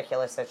Bruins'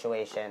 particular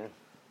situation,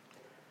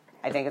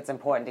 I think it's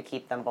important to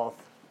keep them both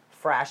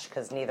fresh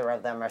because neither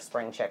of them are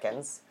spring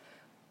chickens.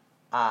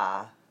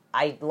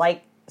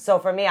 So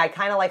for me, I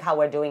kind of like how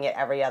we're doing it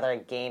every other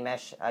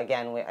game-ish.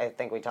 Again, I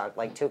think we talked,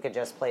 like, Tuukka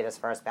just played his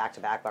first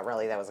back-to-back, but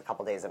really there was a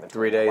couple days in between.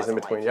 3 days in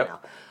between,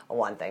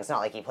 One thing. It's not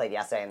like he played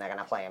yesterday and they're going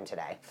to play him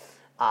today.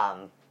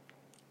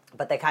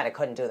 But they kind of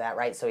couldn't do that,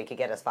 right? So he could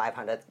get his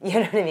 500th, you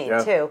know what I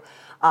mean, too.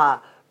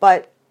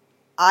 But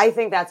I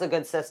think that's a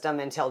good system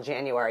until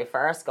January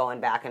 1st,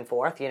 going back and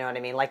forth, you know what I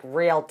mean? Like,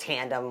 real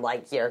tandem,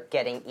 like you're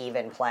getting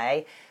even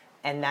play.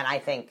 And then I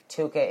think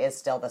Tuukka is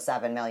still the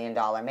 $7 million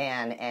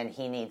man, and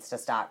he needs to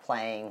start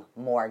playing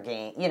more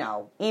games. You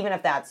know, even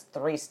if that's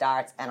 3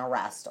 starts and a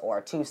rest, or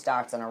 2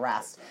 starts and a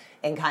rest,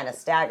 and kind of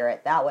stagger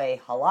it. That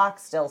way, Halak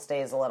still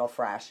stays a little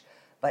fresh,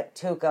 but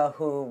Tuukka,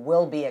 who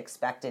will be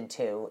expected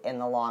to, in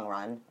the long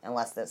run,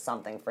 unless there's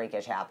something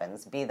freakish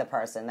happens, be the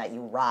person that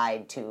you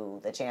ride to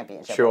the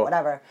championship or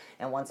whatever.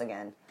 And once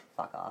again,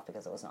 fuck off,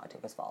 because it was not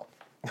Tuukka's fault.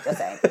 Just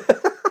saying.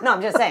 No,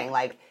 I'm just saying,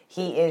 like,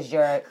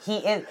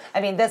 I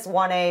mean, this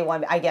 1A,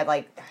 1B, I get,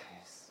 like,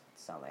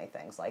 so many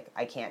things, like,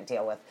 I can't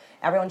deal with.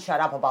 Everyone shut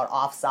up about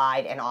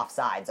offside and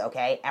offsides,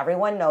 okay?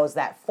 Everyone knows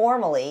that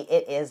formally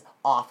it is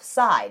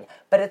offside,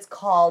 but it's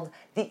called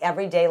the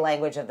everyday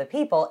language of the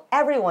people.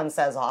 Everyone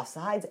says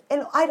offsides,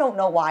 and I don't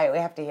know why we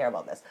have to hear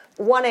about this.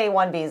 1A,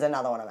 1B is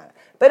another one of them.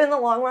 But in the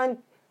long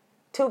run,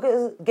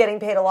 Tuukka's getting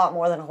paid a lot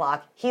more than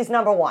Halak. He's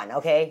number 1,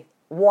 okay?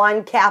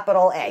 1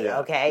 capital A,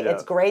 okay?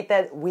 It's great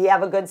that we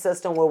have a good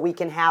system where we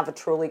can have a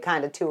truly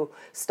kind of 2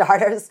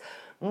 starters.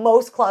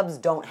 Most clubs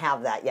don't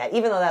have that yet,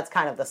 even though that's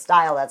kind of the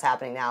style that's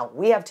happening now.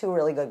 We have 2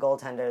 really good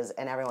goaltenders,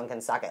 and everyone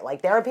can suck it.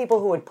 Like, there are people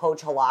who would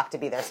poach Halak to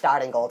be their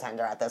starting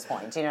goaltender at this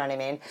point. Do you know what I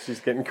mean? She's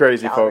getting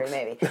crazy, Calgary, folks.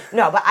 Maybe.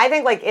 No, but I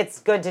think, like, it's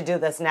good to do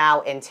this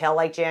now until,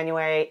 like,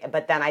 January.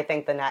 But then I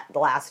think the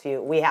last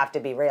few, we have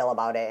to be real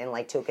about it, and,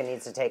 like, Tuukka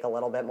needs to take a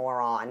little bit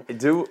more on. I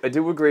do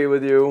agree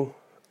with you.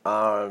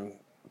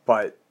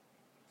 But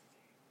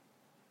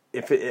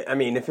if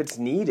it's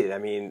needed,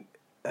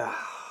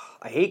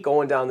 I hate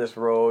going down this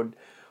road,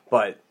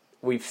 but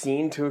we've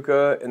seen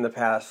Tuukka in the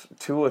past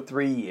 2 or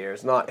 3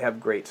 years not have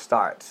great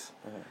starts.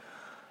 Mm-hmm.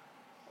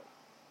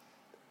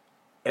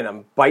 And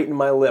I'm biting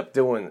my lip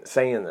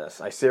saying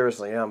this. I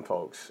seriously am,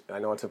 folks. I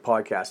know it's a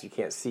podcast, you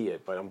can't see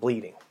it, but I'm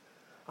bleeding.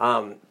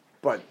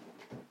 But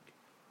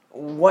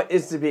what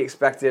is to be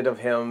expected of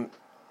him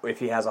if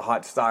he has a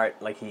hot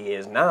start like he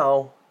is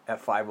now at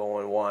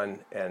 5-0-1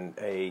 and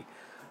a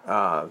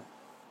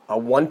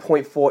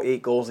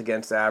 1.48 goals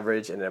against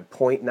average and a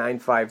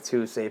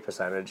 .952 save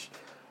percentage,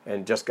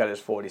 and just got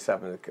his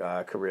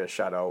 47th career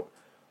shutout.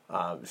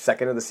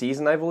 Second of the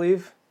season, I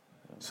believe.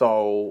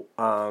 So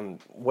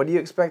what do you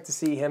expect to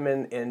see him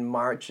in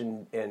March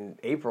and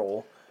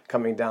April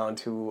coming down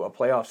to a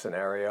playoff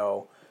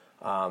scenario?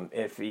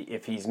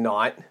 If he's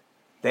not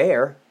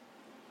there,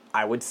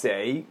 I would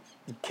say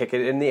kick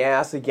it in the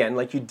ass again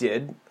like you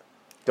did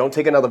Don't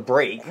take another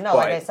break. No,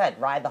 like I said,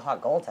 ride the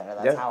hot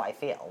goaltender. That's how I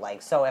feel.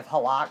 Like, so if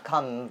Halak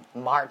come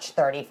March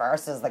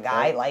 31st is the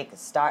guy,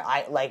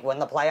 like when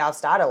the playoffs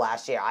started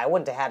last year, I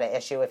wouldn't have had an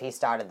issue if he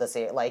started this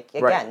year. Like,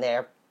 again,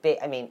 they're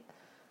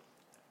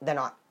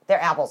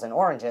apples and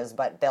oranges,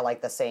 but they're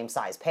like the same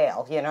size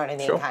pail. You know what I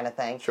mean? Kind of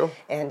thing. Sure.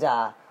 And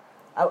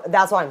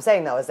that's what I'm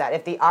saying, though, is that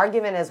if the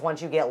argument is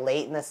once you get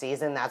late in the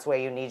season, that's where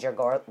you need your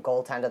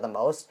goaltender the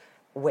most,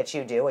 which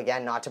you do.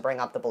 Again, not to bring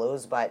up the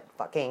Blues, but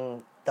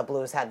fucking the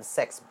Blues had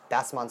 6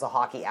 best months of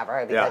hockey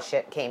ever because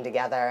shit came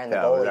together and the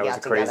goalie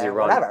got together.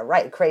 Whatever,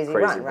 right? Crazy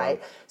run,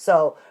 right?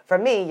 So for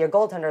me, your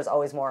goaltender is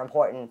always more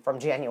important from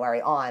January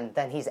on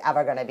than he's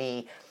ever going to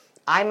be.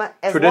 As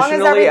long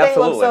as everything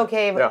looks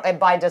okay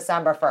by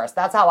December 1st.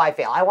 That's how I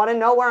feel. I want to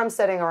know where I'm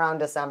sitting around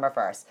December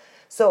 1st.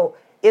 So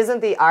isn't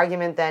the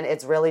argument then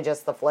it's really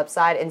just the flip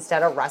side?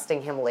 Instead of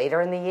resting him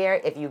later in the year,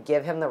 if you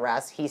give him the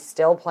rest, he's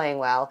still playing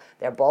well.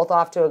 They're both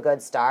off to a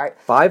good start.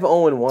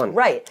 5-0-1.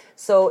 Right.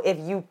 So if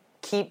you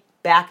keep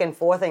back and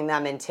forthing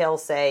them until,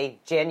 say,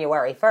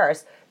 January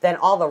 1st, then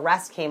all the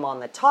rest came on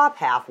the top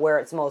half where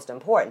it's most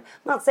important.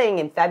 I'm not saying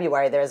in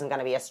February there isn't going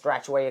to be a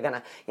stretch where you're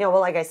going to,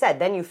 like I said,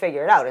 then you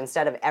figure it out.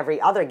 Instead of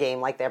every other game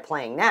like they're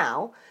playing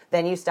now,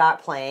 then you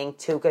start playing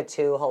Tuukka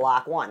 2,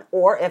 Halak 1.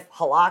 Or if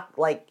Halak,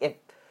 if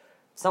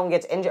someone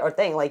gets injured or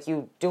thing,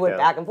 you do it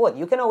back and forth.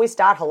 You can always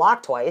start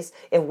Halak twice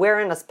if we're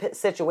in a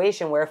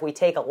situation where if we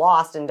take a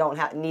loss and don't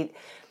need...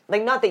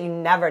 not that you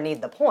never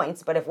need the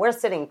points, but if we're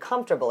sitting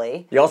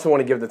comfortably... You also want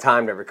to give the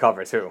time to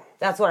recover, too.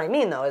 That's what I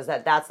mean, though, is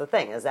that's the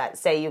thing, is that,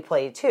 say you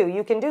play 2,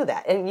 you can do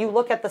that. And you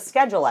look at the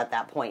schedule at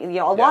that point.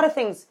 A lot of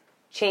things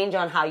change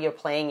on how you're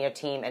playing your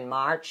team in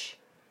March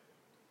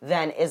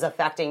than is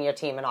affecting your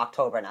team in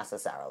October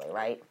necessarily,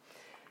 right?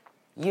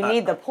 You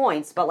need the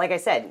points, but like I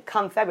said,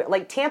 come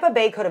February... Tampa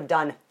Bay could have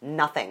done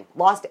nothing.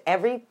 Lost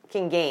every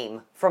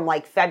game from,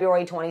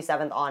 February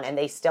 27th on, and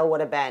they still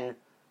would have been...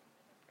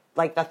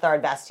 the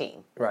third best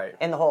team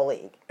in the whole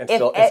league. And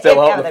still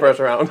out in the first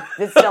round.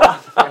 It's still out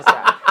in the first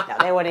round. No,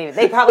 they wouldn't even.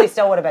 They probably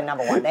still would have been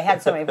number 1. They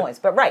had so many points.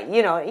 But and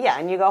you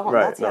go home.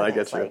 Right, That's I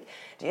get you.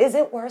 Is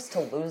it worse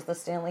to lose the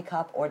Stanley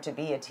Cup or to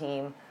be a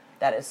team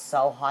that is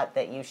so hot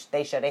that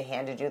they should have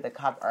handed you the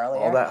cup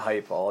earlier? All that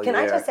hype all year.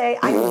 Can I just say,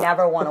 I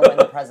never want to win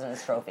the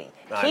President's Trophy.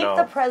 Keep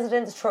the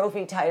President's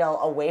Trophy title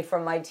away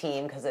from my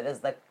team because it is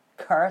the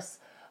curse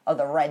of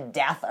the Red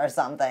Death or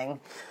something.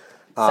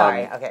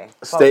 Sorry, okay.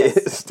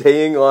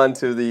 Staying on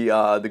to the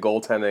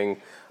goaltending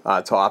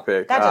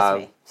topic. That's just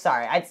me.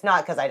 Sorry, it's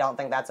not because I don't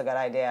think that's a good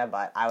idea,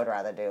 but I would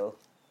rather do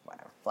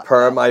whatever.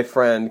 Per my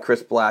friend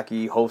Chris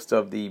Blackie, host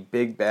of the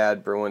Big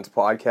Bad Bruins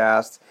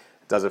podcast,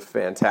 does a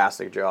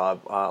fantastic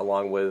job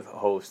along with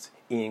host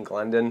Ian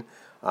Glendon.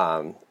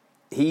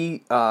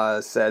 He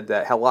said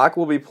that Halak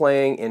will be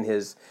playing in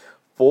his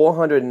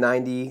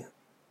 494th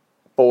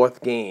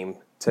game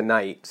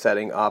tonight,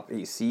 setting up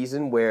a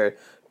season where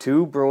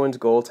 2 Bruins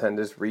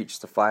goaltenders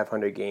reached the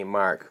 500-game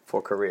mark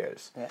for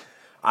careers. Yeah.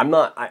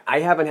 I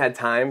haven't had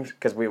time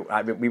because we've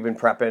been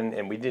prepping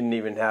and we didn't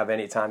even have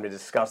any time to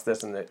discuss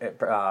this in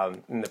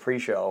the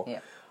pre-show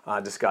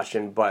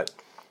discussion. But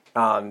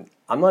I'm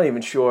not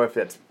even sure if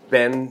it's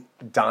been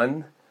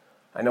done.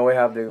 I know we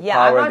have the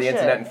power of the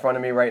internet in front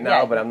of me right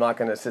now, but I'm not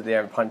going to sit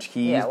there and punch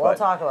keys. Yeah, we'll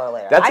talk about it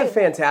later. That's a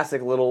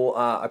fantastic little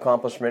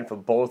accomplishment for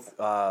both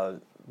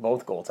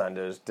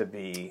goaltenders to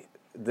be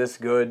this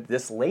good,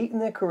 this late in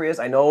their careers.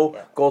 I know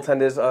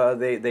goaltenders,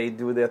 they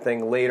do their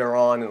thing later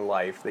on in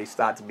life. They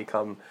start to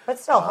become But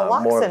still,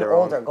 Halak's an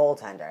older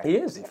goaltender. He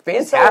is in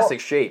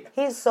fantastic shape.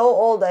 He's so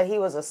old that he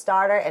was a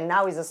starter, and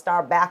now he's a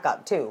star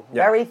backup, too.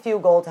 Yeah. Very few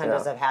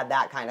goaltenders have had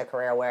that kind of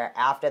career where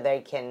after they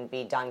can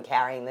be done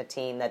carrying the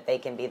team, that they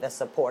can be the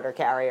supporter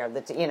carrier,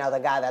 the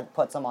guy that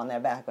puts them on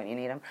their back when you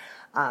need him.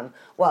 I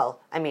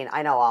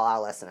know all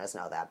our listeners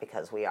know that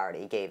because we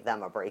already gave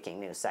them a breaking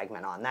news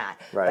segment on that.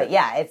 Right. But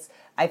yeah,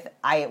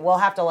 I will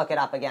have to look it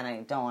up again.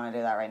 I don't want to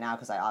do that right now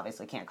because I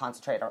obviously can't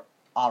concentrate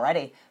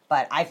already.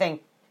 But I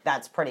think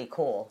that's pretty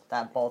cool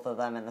that both of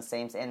them in the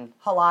same in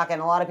Halak,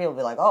 and a lot of people will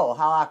be like, oh,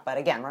 Halak. But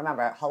again,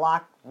 remember,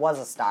 Halak was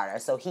a starter,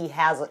 so he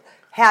has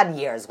had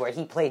years where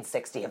he played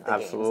 60 of the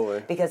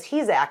games because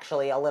he's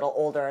actually a little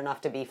older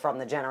enough to be from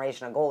the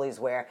generation of goalies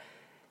where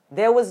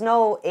there was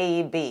no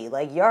A-B.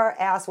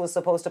 Your ass was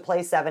supposed to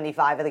play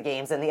 75 of the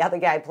games, and the other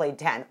guy played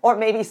 10, or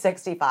maybe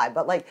 65.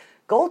 But,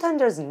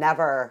 goaltenders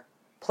never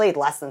played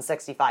less than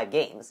 65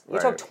 games. You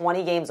took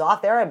 20 games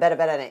off, there, I bet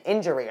an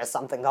injury or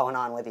something going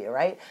on with you,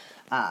 right?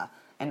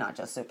 And not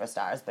just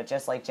superstars, but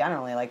just,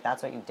 generally,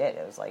 that's what you did.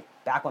 It was,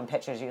 back when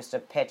pitchers used to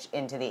pitch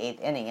into the 8th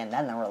inning, and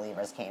then the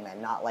relievers came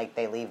in, not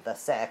they leave the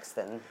 6th,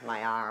 and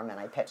my arm, and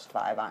I pitched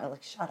 5. I'm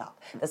shut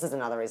up. This is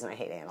another reason I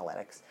hate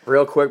analytics.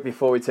 Real quick,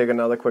 before we take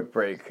another quick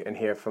break and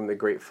hear from the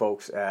great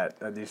folks at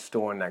the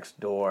store next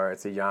door.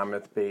 It's a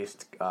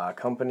Yarmouth-based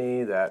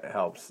company that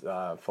helps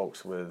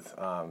folks with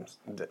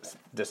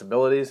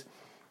disabilities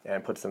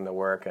and puts them to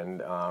work, and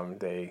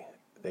they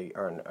they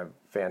earn a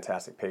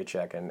fantastic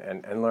paycheck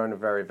and learn a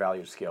very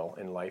valued skill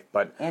in life.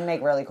 But And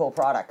make really cool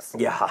products.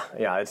 yeah,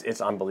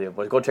 it's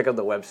unbelievable. Go check out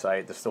the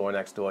website,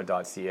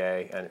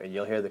 thestorenextdoor.ca, and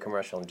you'll hear the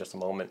commercial in just a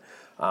moment.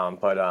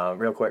 But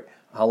real quick,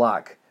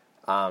 Halak,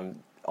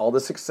 all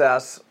the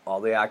success, all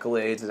the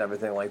accolades and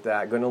everything like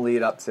that, going to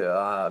lead up to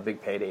a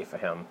big payday for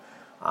him.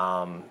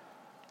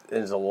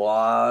 There's a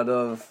lot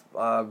of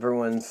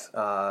Bruins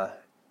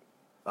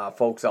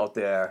folks out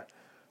there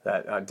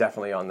that are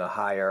definitely on the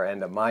higher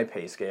end of my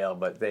pay scale,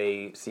 but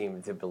they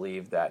seem to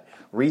believe that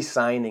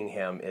re-signing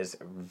him is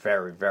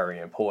very, very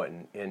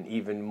important, and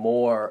even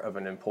more of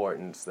an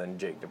importance than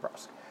Jake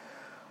DeBrusk.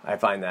 I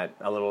find that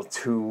a little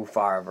too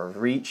far of a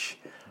reach,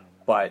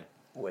 but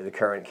with the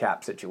current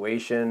cap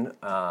situation,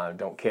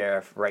 don't care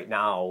if right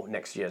now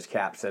next year's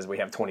cap says we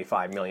have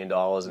 $25 million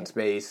in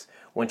space.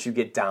 Once you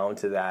get down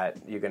to that,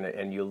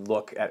 and you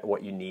look at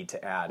what you need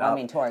to add up. I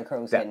mean, Torrey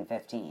Krug's getting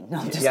 15. No,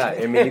 I'm just yeah,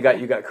 kidding. I mean,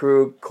 you got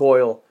Krug,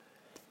 Coyle,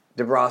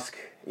 DeBrusk.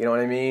 You know what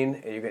I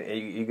mean?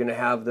 You're gonna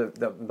have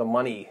the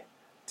money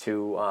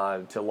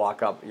to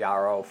lock up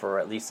Yarrow for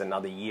at least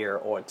another year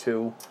or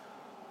two.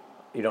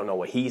 You don't know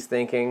what he's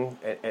thinking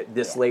at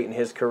this late in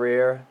his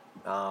career.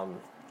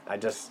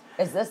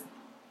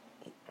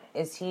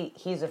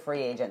 He's a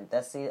free agent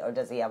this season, or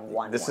does he have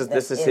one This more?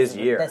 is his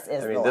year. This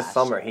is the this last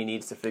summer year. he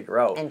needs to figure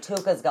out. And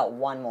Tuukka's got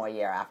one more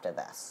year after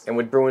this. And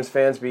would Bruins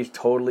fans be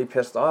totally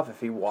pissed off if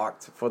he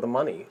walked for the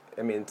money?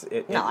 I mean,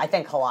 No, I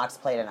think Halak's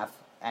played enough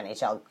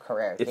NHL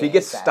career. if he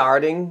gets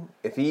starting,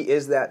 if he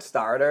is that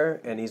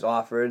starter and he's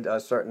offered a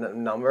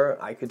certain number,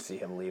 I could see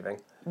him leaving.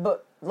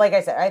 But like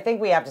I said, I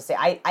think we have to say,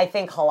 I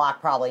think Halak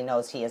probably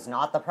knows he is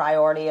not the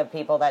priority of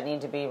people that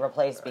need to be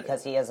replaced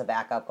because he is a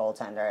backup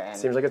goaltender. And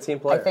Seems like a team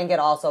player. I think it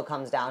also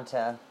comes down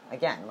to,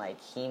 again,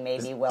 like he may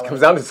be willing. It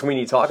comes down to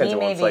Sweeney talking to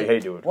him. It's like, hey,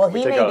 dude. Well, we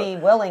he take may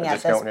be willing a at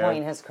this discount here. point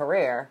in his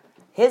career.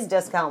 His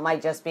discount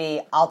might just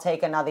be, I'll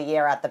take another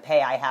year at the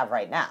pay I have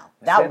right now.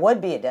 That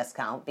would be a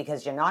discount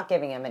because you're not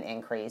giving him an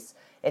increase.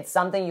 It's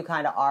something you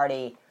kind of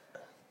already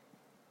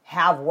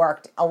have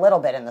worked a little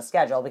bit in the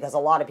schedule because a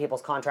lot of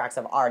people's contracts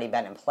have already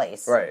been in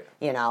place. Right.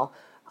 You know?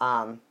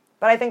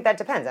 But I think that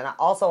depends. And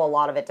also a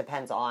lot of it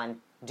depends on,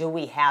 do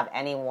we have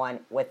anyone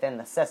within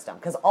the system?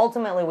 Because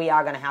ultimately we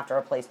are going to have to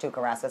replace Tuukka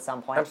Rask at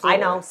some point.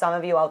 Absolutely. I know some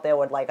of you out there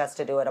would like us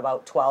to do it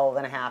about 12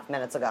 and a half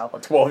minutes ago.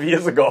 12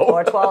 years ago.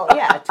 Or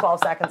 12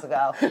 seconds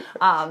ago.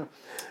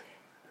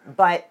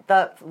 But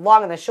the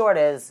long and the short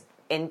is,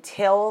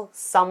 until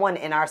someone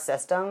in our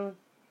system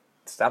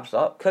steps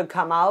up, could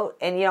come out,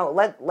 and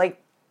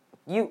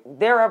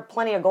there are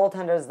plenty of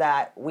goaltenders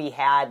that we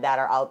had that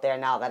are out there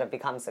now that have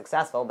become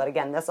successful. But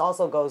again, this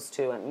also goes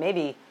to, and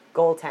maybe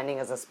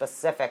goaltending is a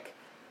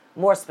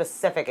more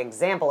specific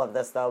example of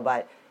this though,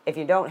 but if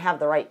you don't have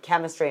the right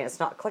chemistry and it's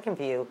not clicking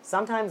for you,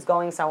 sometimes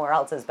going somewhere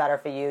else is better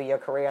for you, your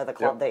career, the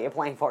club that you're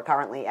playing for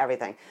currently,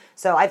 everything.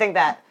 So I think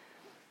that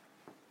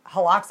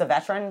Halak's a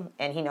veteran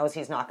and he knows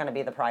he's not going to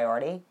be the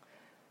priority.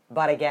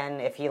 But again,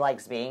 if he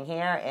likes being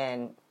here,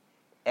 and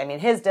I mean,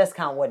 his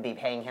discount would be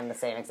paying him the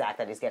same exact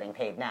that he's getting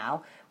paid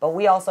now. But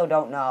we also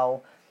don't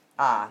know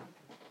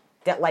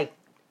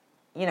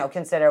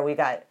consider we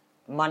got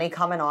money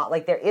coming on.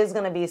 Like, there is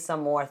going to be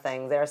some more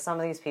things. There are some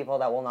of these people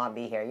that will not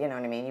be here. You know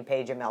what I mean? You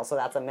paid your mill, so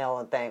that's a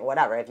mill thing,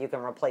 whatever. If you can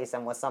replace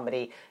them with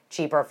somebody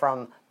cheaper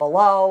from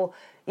below,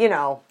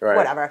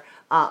 whatever.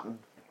 I'm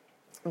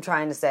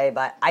trying to say,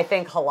 but I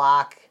think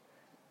Halak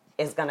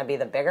is going to be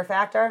the bigger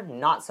factor,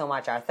 not so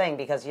much our thing,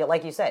 because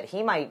like you said,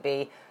 he might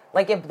be,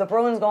 like if the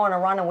Bruins go on a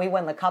run and we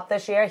win the Cup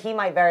this year, he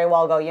might very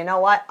well go, you know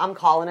what, I'm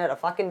calling it a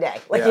fucking day.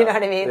 You know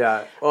what I mean?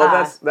 Yeah.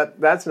 Well,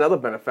 that's another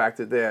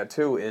benefactor there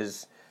too,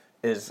 is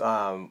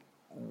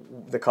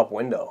the Cup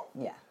window.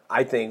 Yeah.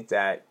 I think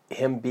that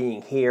him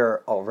being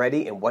here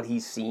already and what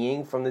he's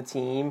seeing from the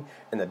team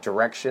and the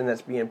direction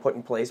that's being put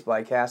in place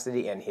by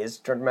Cassidy and his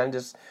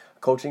tremendous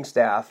coaching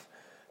staff,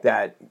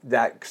 that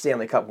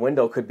Stanley Cup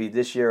window could be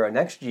this year or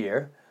next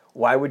year.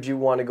 Why would you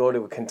want to go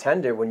to a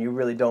contender when you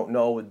really don't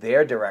know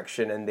their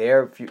direction and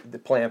the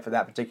plan for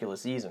that particular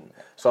season?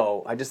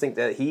 So I just think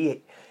that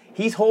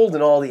he's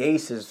holding all the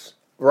aces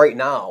right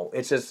now.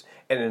 It's just,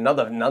 and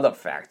another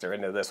factor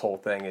into this whole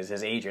thing is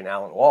his agent,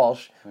 Alan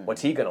Walsh.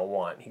 What's he going to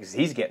want? Because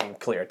he's getting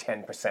clear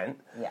 10%.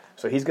 Yeah.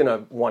 So he's going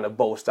to want to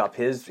boast up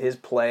his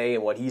play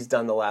and what he's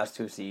done the last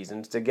 2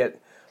 seasons to get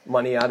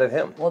money out of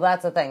him. Well,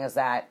 that's the thing is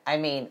that, I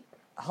mean,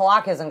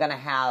 Halak isn't going to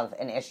have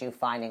an issue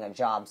finding a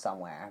job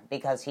somewhere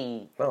because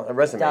he that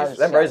resume is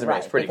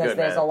pretty because good,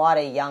 there's man. a lot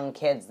of young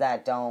kids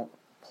that don't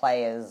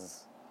play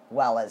as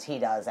well as he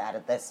does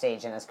at this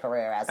stage in his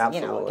career. As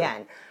Absolutely.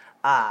 Again,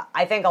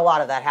 I think a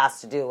lot of that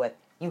has to do with,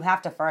 you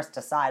have to first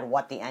decide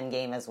what the end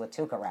game is with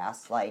Tuukka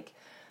Rask. Like,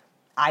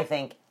 I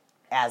think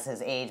as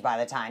his age, by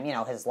the time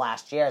his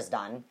last year is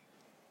done,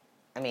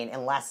 I mean,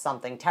 unless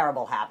something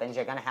terrible happens,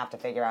 you're going to have to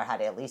figure out how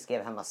to at least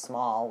give him a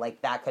small,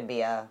 like, that could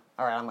be all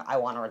right, I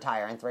want to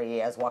retire in 3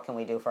 years. What can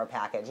we do for a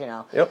package,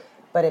 Yep.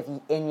 But if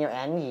in your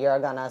end, you're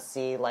going to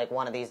see, like,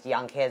 one of these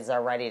young kids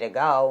are ready to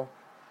go,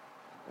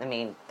 I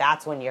mean,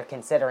 that's when you're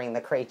considering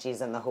the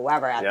Krejcis and the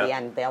whoever at the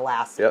end, their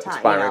last time.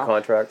 Expiring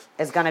contracts.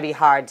 It's going to be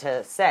hard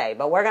to say,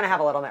 but we're going to have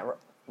a little bit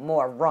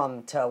more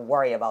room to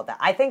worry about that.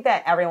 I think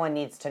that everyone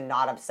needs to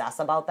not obsess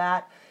about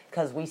that,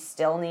 because we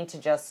still need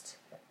to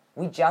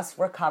we just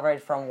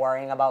recovered from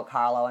worrying about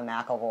Carlo and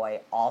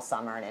McAvoy all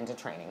summer and into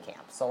training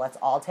camp. So let's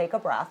all take a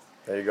breath.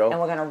 There you go. And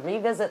we're going to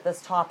revisit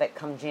this topic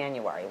come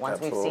January,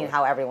 once we've seen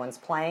how everyone's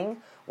playing,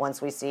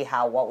 once we see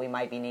what we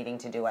might be needing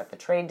to do at the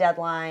trade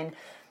deadline,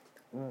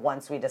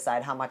 once we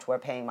decide how much we're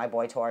paying my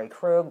boy Torrey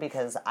Krug,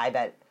 because I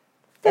bet,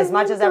 as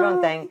much as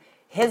everyone thinks,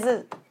 his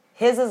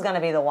is going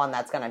to be the one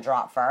that's going to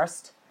drop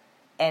first,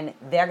 and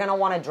they're going to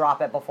want to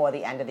drop it before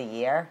the end of the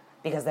year,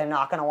 because they're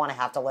not going to want to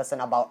have to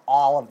listen about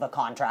all of the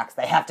contracts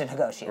they have to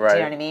negotiate. Right. Do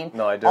you know what I mean?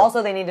 No, I do.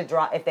 Also, they need to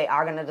drop, if they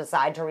are going to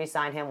decide to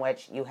re-sign him,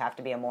 which you have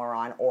to be a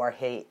moron, or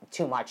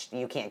too much,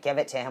 you can't give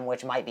it to him,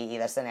 which might be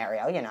either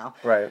scenario, you know.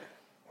 Right.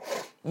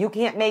 You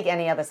can't make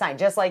any other sign.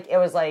 Just like it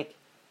was like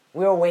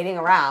we were waiting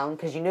around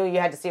because you knew you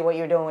had to see what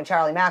you were doing with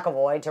Charlie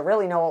McAvoy to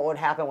really know what would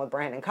happen with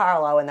Brandon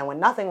Carlo, and then when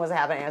nothing was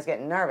happening, I was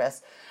getting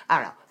nervous. I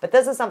don't know. But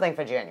this is something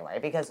for January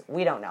because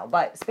we don't know.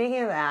 But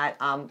speaking of that,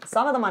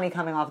 some of the money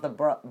coming off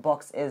the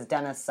books is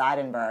Dennis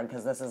Seidenberg,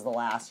 because this is the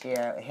last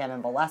year him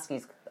and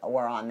Valesky's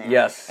were on there.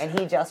 Yes. And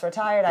he just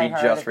retired, I heard.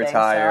 He just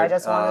retired. So I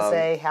just want to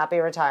say happy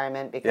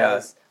retirement,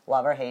 because yeah.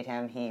 love or hate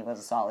him, he was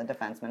a solid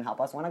defenseman,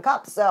 help us win a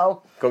cup.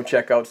 So go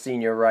check out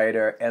senior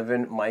writer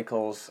Evan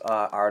Michaels'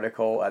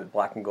 article at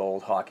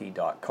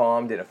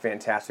blackandgoldhockey.com. Did a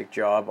fantastic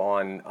job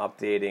on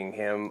updating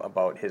him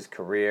about his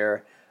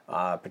career,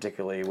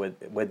 particularly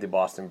with the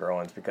Boston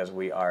Bruins, because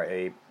we are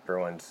a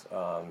Bruins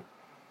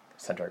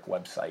centric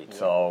website. Yeah.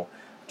 So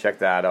check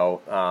that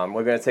out.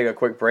 We're going to take a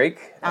quick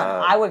break.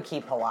 I would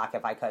keep Halak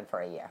if I could for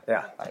a year.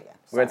 Yeah.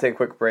 We're going to take a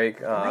quick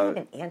break. I'm not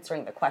even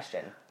answering the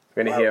question.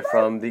 We're going to hear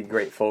from the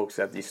great folks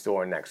at the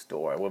store next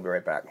door. We'll be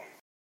right back.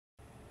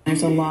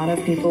 There's a lot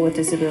of people with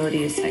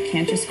disabilities that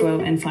can't just go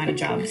out and find a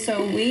job.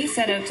 So we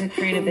set out to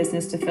create a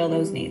business to fill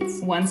those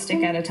needs, one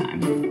stick at a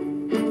time.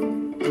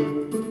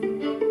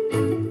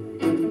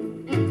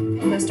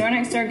 The Store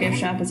Next Door Gift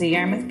Shop is a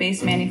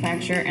Yarmouth-based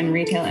manufacturer and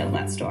retail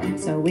outlet store.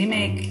 So we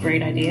make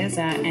great ideas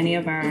that any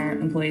of our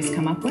employees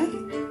come up with,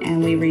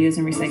 and we reuse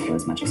and recycle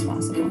as much as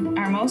possible.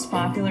 Our most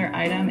popular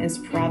item is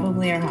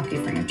probably our hockey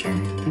furniture.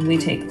 And we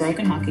take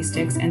broken hockey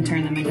sticks and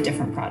turn them into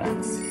different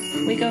products.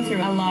 We go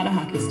through a lot of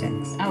hockey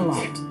sticks.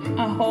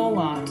 A whole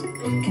lot.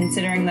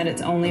 Considering that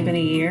it's only been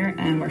a year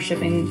and we're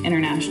shipping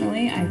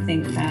internationally, I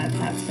think that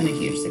that's been a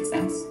huge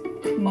success.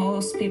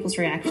 Most people's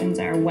reactions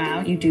are,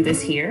 wow, you do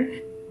this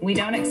here? We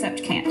don't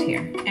accept can't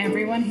here.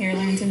 Everyone here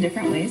learns in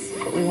different ways,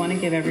 but we want to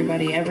give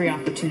everybody every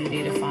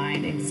opportunity to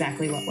find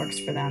exactly what works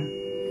for them.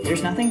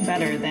 There's nothing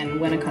better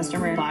than when a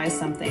customer buys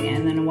something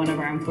and then one of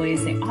our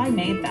employees say, I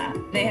made that.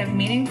 They have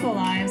meaningful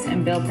lives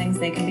and build things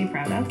they can be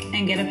proud of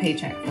and get a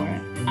paycheck for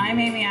it. I'm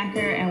Amy Acker,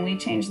 and we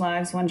change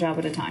lives one job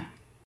at a time.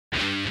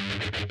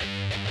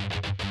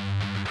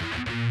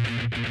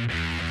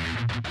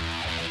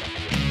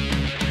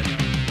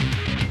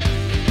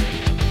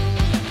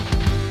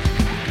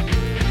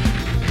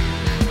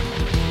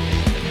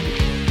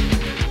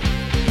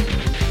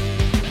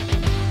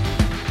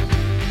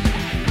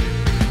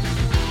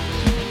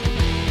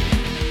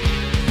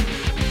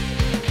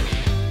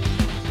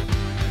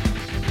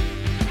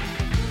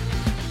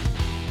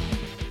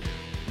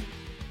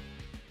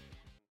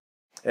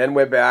 And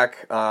we're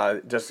back.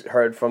 Just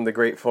heard from the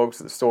great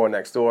folks at the store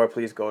next door.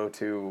 Please go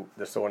to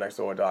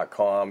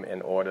thestorenextdoor.com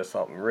and order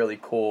something really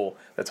cool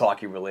that's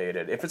hockey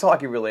related. If it's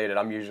hockey related,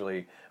 I'm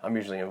usually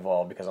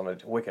involved because I'm a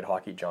wicked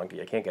hockey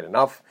junkie. I can't get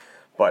enough.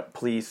 But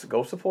please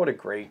go support a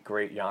great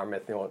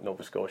Yarmouth,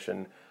 Nova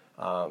Scotian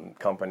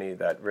company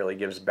that really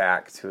gives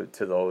back to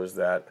those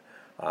that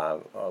are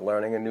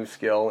learning a new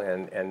skill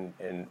and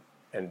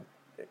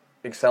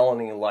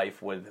excelling in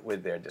life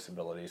with their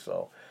disability.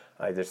 So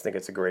I just think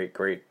it's a great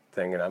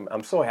thing, and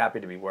I'm so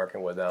happy to be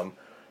working with them.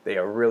 They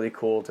are really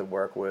cool to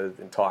work with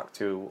and talk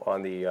to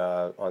on the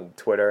on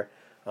Twitter,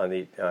 on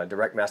the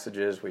direct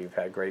messages. We've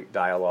had great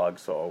dialogue,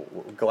 so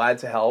we're glad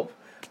to help,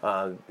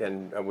 and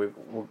we're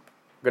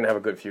going to have a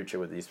good future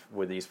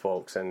with these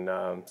folks. And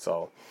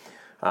so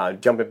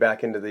jumping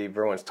back into the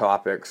Bruins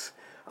topics,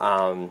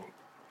 Dom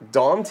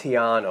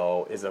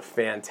Tiano is a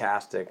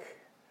fantastic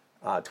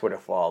Twitter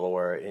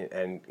follower,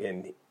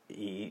 and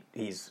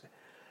he's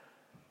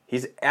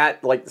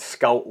at like the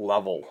scout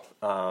level,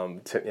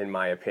 in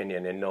my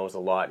opinion, and knows a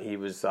lot. He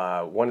was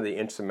one of the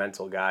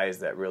instrumental guys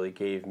that really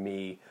gave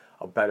me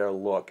a better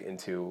look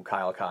into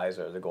Kyle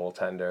Kaiser, the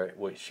goaltender,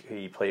 which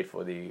he played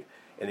for in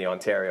the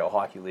Ontario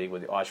Hockey League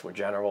with the Oshawa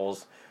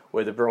Generals,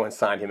 where the Bruins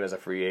signed him as a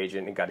free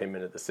agent and got him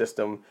into the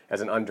system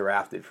as an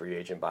undrafted free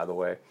agent, by the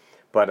way.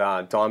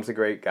 But Dom's a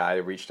great guy.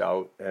 Reached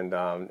out and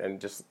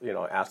just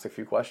asked a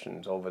few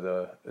questions over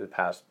the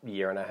past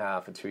year and a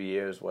half or 2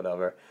 years,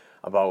 whatever,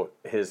 about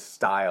his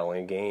style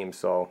in game.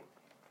 So,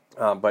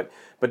 but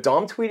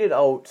Dom tweeted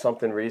out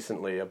something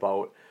recently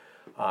about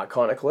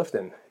Connor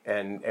Clifton,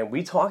 and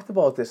we talked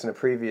about this in a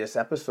previous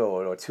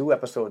episode or 2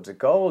 episodes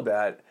ago,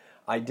 that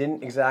I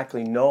didn't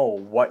exactly know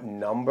what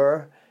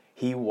number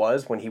he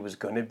was when he was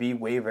going to be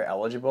waiver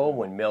eligible,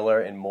 when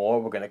Miller and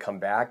Moore were going to come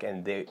back.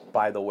 And they,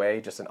 by the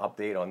way, just an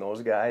update on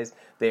those guys,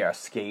 they are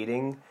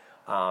skating.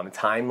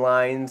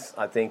 Timelines,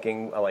 I'm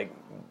thinking like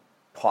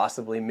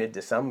possibly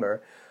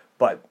mid-December.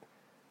 But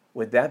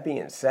with that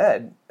being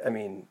said, I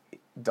mean,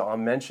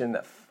 Dom mentioned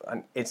that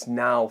it's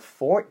now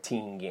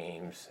 14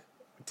 games.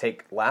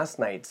 Take last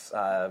night's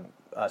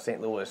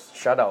St. Louis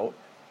shutout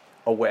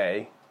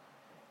away,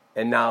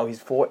 and now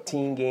he's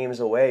 14 games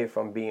away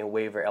from being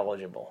waiver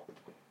eligible.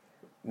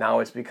 Now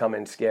it's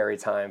becoming scary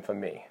time for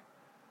me.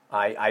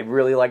 I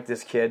really like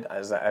this kid,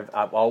 as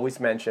I've always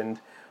mentioned,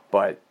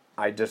 but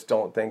I just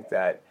don't think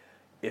that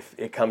if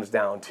it comes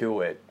down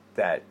to it,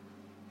 that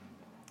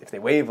if they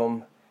waive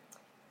him,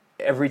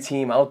 every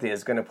team out there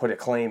is going to put a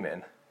claim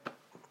in.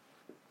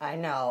 I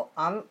know.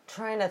 I'm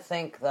trying to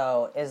think,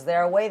 though, is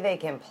there a way they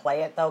can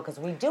play it, though? Because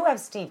we do have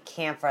Steve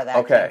Kampfer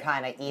that can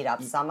kind of eat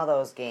up some of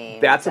those games.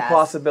 That's a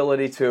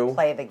possibility, too.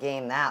 Play the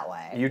game that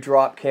way. You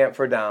drop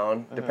Kampfer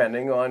down,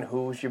 depending on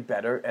who's your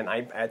better, and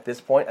at this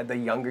point, the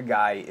younger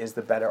guy is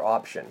the better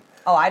option.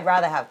 Oh, I'd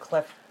rather have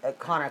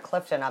Connor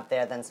Clifton up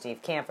there than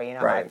Steve Kampfer. You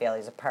know how I feel.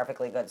 He's a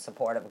perfectly good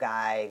supportive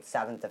guy,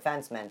 seventh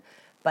defenseman.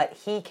 But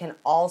he can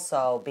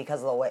also, because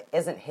of the way,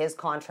 isn't his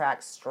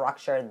contract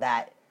structured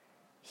that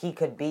he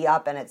could be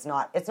up, and it's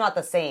not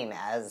the same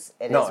as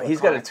it is with he's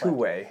Connor got a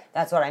two-way.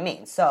 That's what I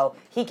mean. So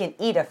he can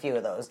eat a few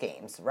of those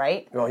games,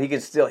 right? Well, he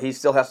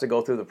still has to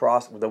go through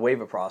the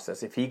waiver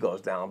process if he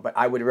goes down. But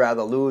I would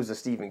rather lose a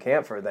Stephen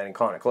Kampfer than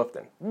Connor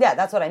Clifton. Yeah,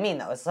 that's what I mean,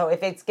 though. So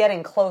if it's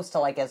getting close to,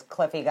 like, is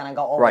Cliffy going to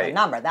go over the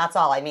number? That's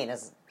all I mean.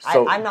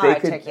 I'm not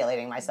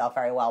articulating myself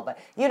very well, but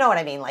you know what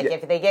I mean. Like,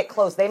 if they get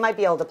close, they might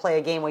be able to play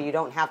a game where you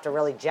don't have to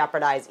really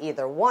jeopardize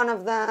either one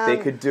of them.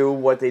 They could do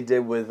what they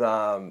did with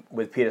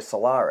Peter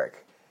Cehlarik.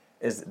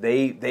 Is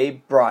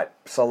they brought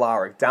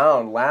Cehlarik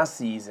down last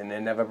season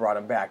and never brought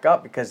him back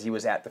up because he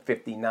was at the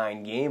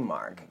 59 game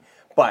mark.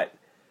 But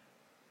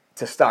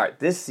to start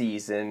this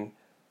season,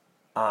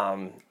 he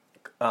had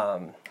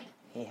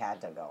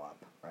to go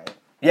up, right?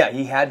 Yeah,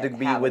 he had to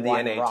be with the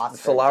NHL.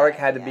 Cehlarik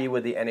had to be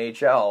with the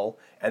NHL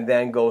and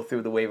then go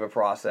through the waiver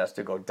process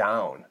to go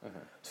down.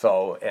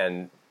 So,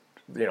 and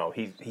you know,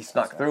 he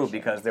snuck through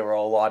because there were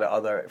a lot of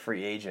other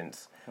free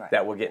agents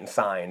that were getting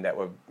signed that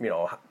were, you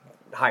know,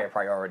 higher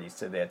priorities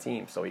to their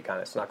team, so he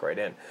kind of snuck right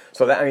in.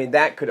 So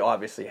that could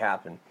obviously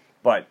happen,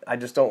 but I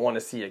just don't want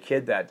to see a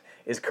kid that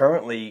is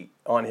currently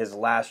on his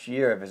last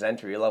year of his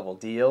entry-level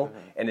deal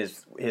and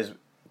his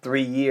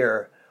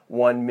 3-year,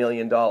 $1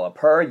 million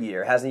per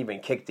year hasn't even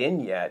kicked in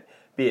yet,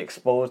 be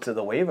exposed to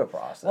the waiver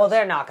process. Well,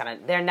 they're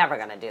never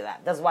gonna do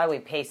that. That's why we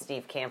pay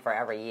Steve Kampfer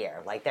every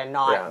year. Like, they're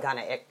not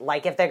gonna,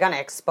 like, if they're gonna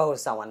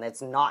expose someone,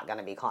 it's not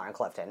gonna be Connor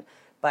Clifton.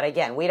 But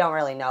again, we don't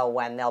really know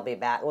when they'll be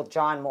back. Well,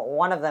 John Moore,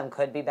 one of them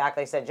could be back.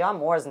 They said John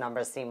Moore's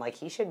numbers seem like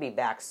he should be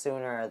back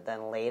sooner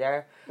than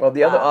later. Well,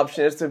 the other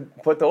option is to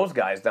put those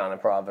guys down in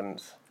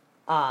Providence.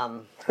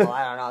 Well,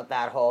 I don't know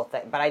that whole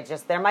thing, but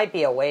there might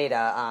be a way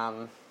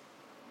to,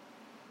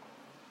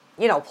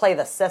 play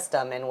the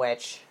system in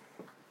which,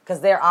 because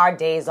there are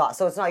days off.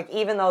 So it's not like,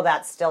 even though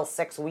that's still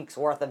 6 weeks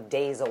worth of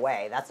days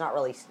away, that's not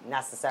really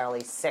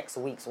necessarily 6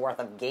 weeks worth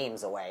of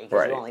games away,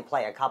 because you only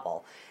play a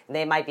couple. And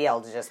they might be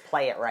able to just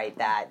play it right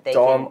that they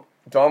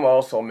Dom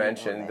also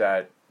mentioned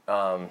that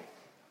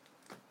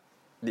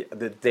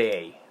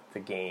the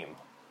game.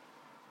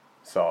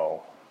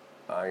 So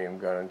I am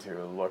going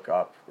to look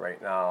up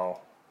right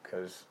now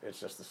because it's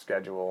just the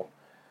schedule.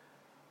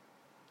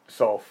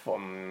 So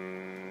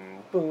from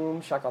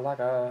boom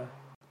shakalaka.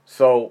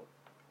 So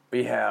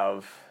we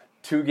have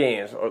 2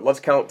 games. Let's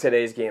count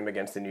today's game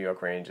against the New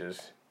York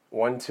Rangers.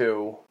 1,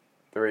 2,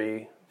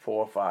 3,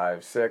 4,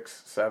 5,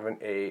 6, 7,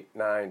 8,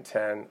 9,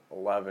 10,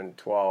 11,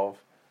 12,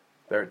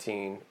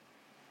 13,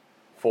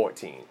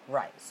 14.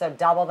 Right. So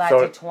double that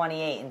to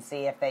 28 and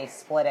see if they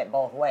split it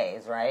both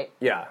ways, right?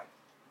 Yeah.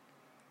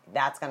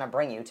 That's going to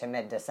bring you to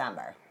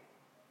mid-December.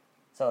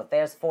 So if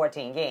there's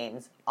 14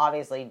 games,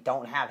 obviously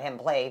don't have him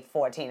play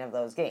 14 of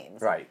those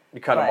games. Right. You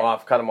cut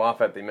him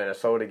off at the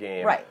Minnesota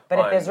game. Right. But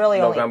if there's really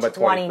November only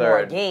 20 23rd.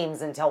 more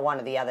games until one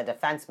of the other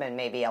defensemen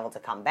may be able to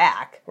come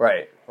back.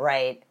 Right.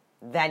 Right.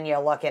 Then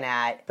you're looking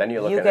at doing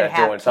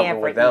have something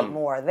with them. eat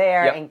more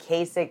there in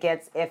case it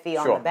gets iffy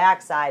on the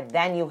backside.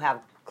 Then you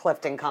have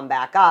Clifton come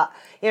back up.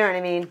 You know what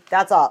I mean?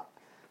 That's all.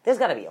 There's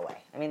got to be a way.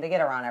 I mean, they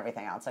get around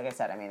everything else. Like I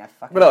said, I mean, if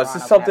fucking. But no, it's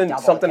just something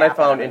I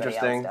found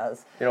interesting. You know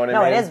what I mean?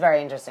 No, it is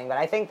very interesting. But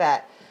I think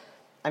that,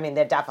 I mean,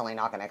 they're definitely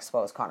not going to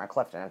expose Connor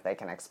Clifton if they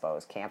can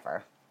expose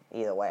Kampfer.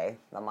 Either way,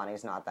 the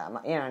money's not that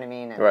much. You know what I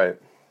mean? And, right.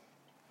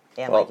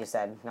 And like you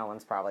said, no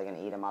one's probably going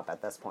to eat him up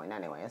at this point,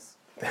 anyways.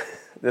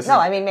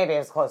 I mean, maybe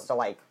it's close to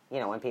like,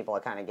 when people are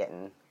kind of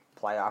getting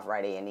playoff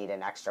ready and need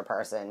an extra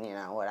person,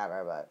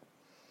 whatever. But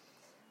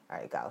all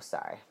right, go.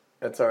 Sorry.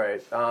 That's all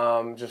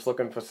right. Just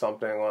looking for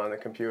something on the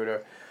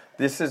computer.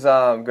 This is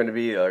going to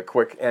be a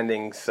quick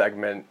ending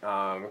segment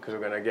because we're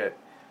going to get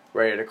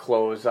ready to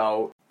close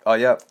out. Oh,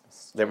 yep.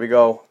 There we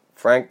go.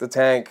 Frank the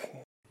Tank.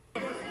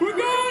 We're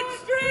going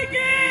streaky!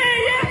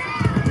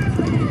 Yeah!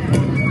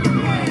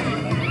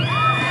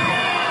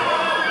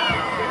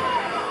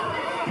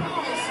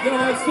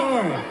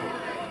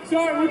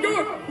 Sorry, we're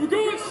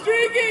going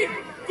streaking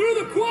through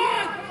the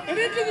quad and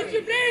into the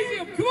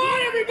gymnasium. Come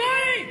on,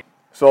 everybody!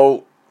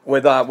 So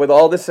with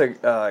all this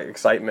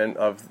excitement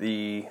of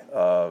the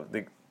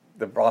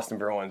Boston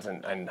Bruins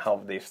and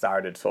how they've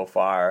started so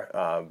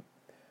far,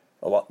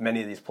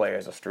 many of these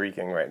players are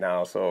streaking right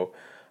now. So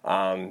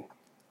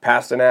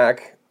Pasternak,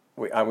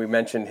 we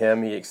mentioned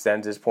him. He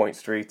extends his point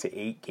streak to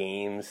 8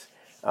 games,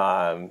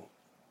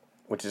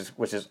 which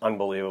is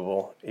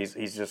unbelievable.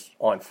 He's just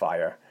on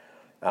fire.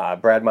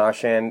 Brad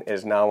Marchand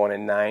is now on a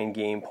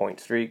 9-game point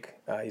streak.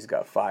 He's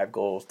got 5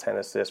 goals, 10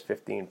 assists,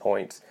 15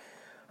 points.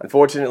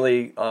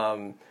 Unfortunately,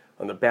 on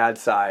the bad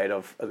side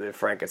of the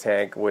Frank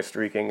Tank, we're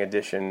streaking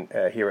edition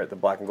here at the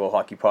Black and Gold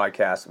Hockey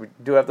Podcast. We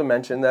do have to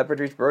mention that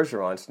Patrice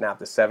Bergeron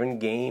snapped a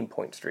 7-game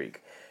point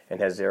streak and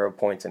has 0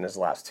 points in his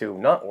last 2.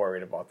 Not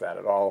worried about that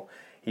at all.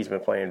 He's been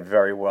playing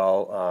very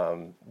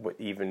well,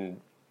 even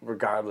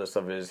regardless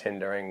of his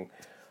hindering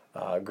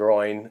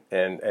groin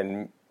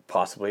and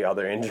possibly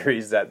other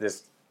injuries that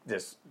this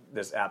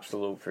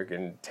absolute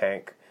freaking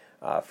tank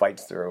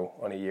fights through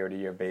on a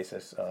year-to-year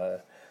basis.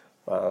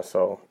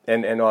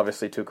 And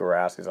obviously Tuukka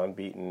Rask is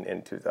unbeaten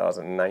in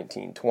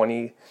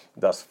 2019-20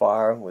 thus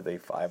far with a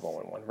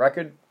 5-0-1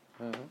 record.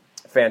 Mm-hmm.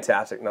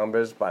 Fantastic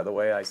numbers, by the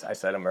way. I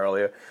said them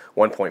earlier.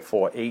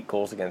 1.48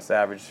 goals against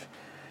average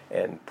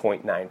and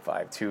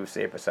 .952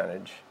 save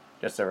percentage.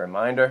 Just a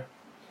reminder.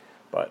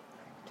 But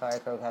Torrey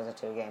Krug has a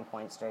 2-game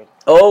point streak.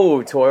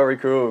 Oh, Torrey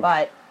Krug.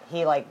 But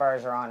he, like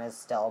Bergeron, is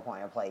still a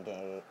point a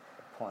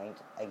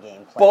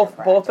game player.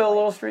 Both are a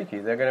little streaky.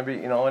 They're going to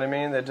be, you know what I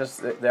mean?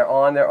 They're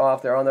on, they're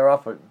off, they're on, they're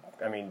off. But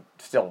I mean,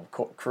 still,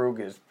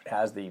 Krug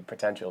has the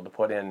potential to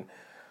put in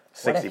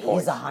 60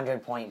 points. He's a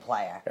 100-point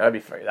player? That'd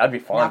be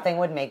fun. Nothing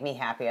would make me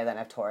happier than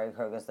if Torrey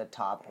Krug is the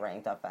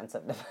top-ranked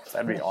offensive defenseman.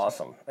 That'd be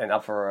awesome. And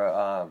up for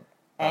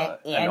a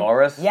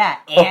Norris. Yeah,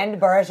 and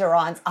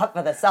Bergeron's up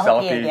for the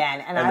Selkie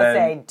again. And I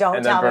say,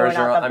 don't tell me we're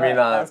not the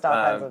best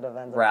offensive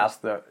defensive.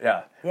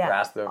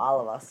 Rasta, all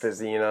of us.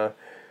 Pizina.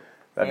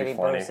 That'd Maybe be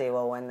funny. Brucey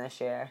will win this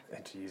year.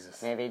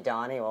 Jesus. Maybe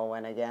Donnie will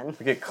win again.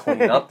 We get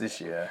cleaned up this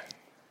year.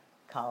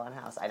 Colin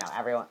House. I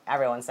know,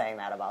 everyone's saying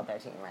that about their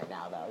team right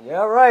now, though.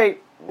 Yeah,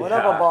 right.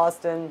 Whatever,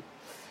 Boston.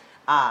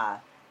 No,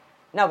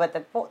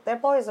 but their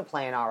boys are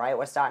playing all right.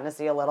 We're starting to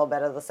see a little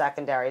bit of the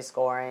secondary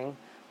scoring.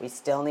 We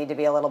still need to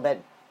be a little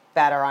bit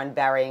better on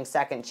burying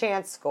second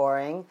chance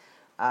scoring.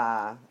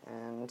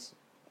 And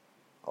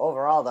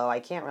overall, though, I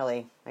can't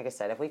really, like I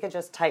said, if we could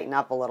just tighten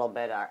up a little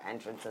bit our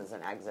entrances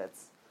and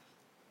exits,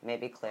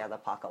 maybe clear the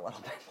puck a little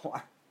bit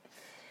more.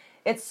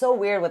 It's so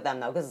weird with them,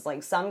 though, because it's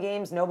like some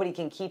games, nobody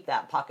can keep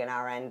that puck in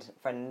our end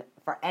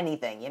for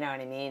anything, you know what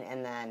I mean?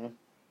 And then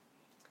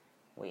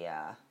we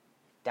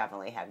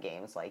definitely have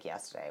games like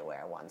yesterday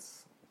where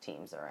once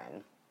teams are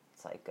in,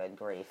 it's like, good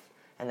grief.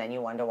 And then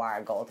you wonder why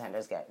our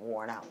goaltenders get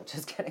worn out.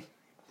 Just kidding.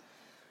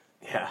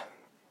 Yeah.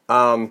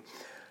 I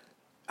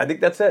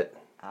think that's it.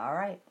 All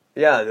right.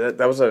 Yeah,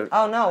 that was a...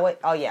 Oh, no. Wait.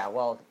 Oh, yeah.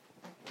 Well,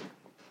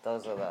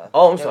 those are the...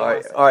 Oh, I'm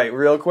sorry. All right,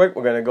 real quick,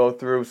 we're going to go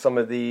through some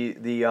of the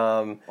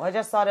Well, I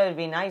just thought it would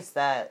be nice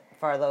that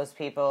for those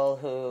people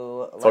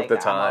who, took the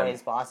I'm time.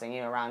 always bossing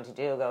you around to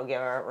do, go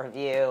give a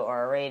review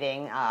or a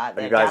rating.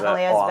 There guys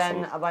definitely are has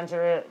awesome. been a bunch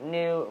of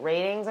new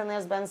ratings, and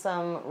there's been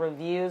some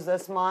reviews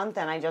this month,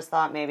 and I just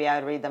thought maybe I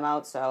would read them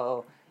out,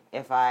 so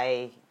if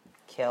I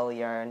kill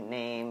your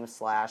name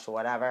 /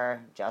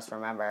 whatever, just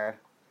remember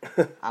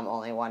I'm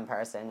only one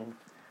person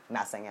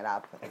messing it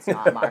up. It's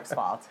not Mark's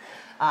fault.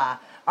 All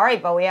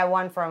right, but we have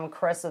one from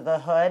Chris of the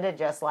Hood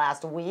just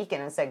last week,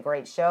 and it said,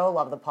 great show,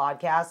 love the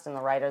podcast and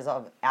the writers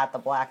of At the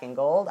Black and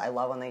Gold. I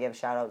love when they give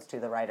shout-outs to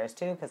the writers,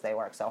 too, because they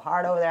work so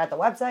hard over there at the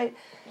website.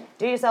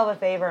 Do yourself a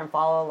favor and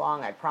follow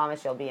along. I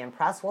promise you'll be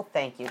impressed. Well,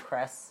 thank you,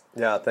 Chris.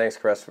 Yeah, thanks,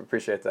 Chris.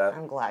 Appreciate that.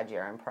 I'm glad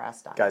you're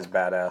impressed. Guy's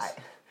badass.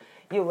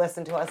 You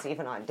listen to us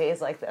even on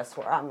days like this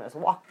where I'm just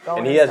going.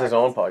 And he has his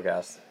own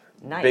podcast.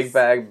 Nice. Big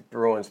Bag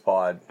Bruins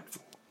Pod.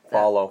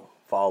 Follow.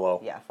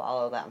 Yeah,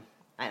 follow them.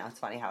 I know, it's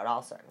funny how it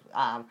all started.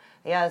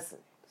 He has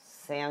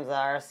Sam's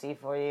RC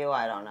for you.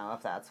 I don't know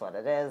if that's what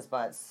it is,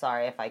 but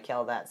sorry if I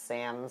killed that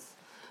Sam's.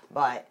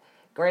 But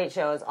great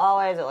show as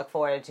always. I look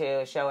forward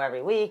to a show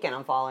every week, and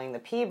I'm following the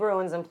P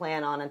Bruins and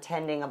plan on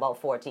attending about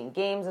 14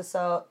 games or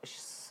so.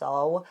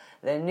 So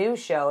the new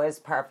show is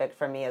perfect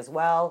for me as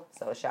well.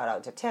 So shout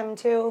out to Tim,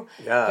 too.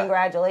 Yeah.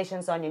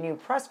 Congratulations on your new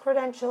press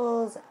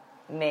credentials.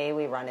 May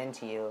we run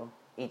into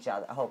each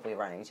other. I hope we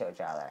run into each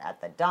other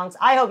at the dunks.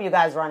 I hope you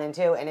guys run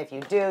into, and if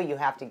you do, you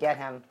have to get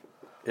him.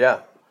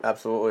 Yeah,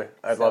 absolutely.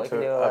 I'd love to.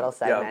 We can do a little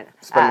segment.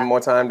 Spend more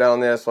time down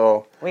there,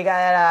 so. We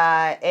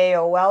got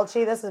A.O.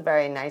 Welchie. This is a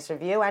very nice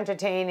review.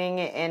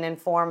 Entertaining and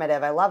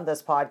informative. I love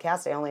this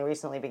podcast. I only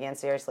recently began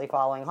seriously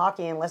following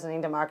hockey, and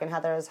listening to Mark and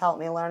Heather has helped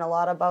me learn a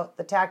lot about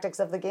the tactics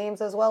of the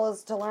games as well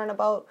as to learn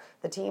about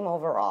the team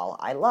overall.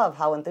 I love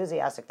how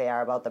enthusiastic they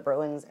are about the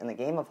Bruins and the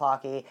game of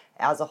hockey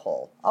as a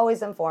whole.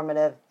 Always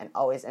informative and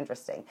always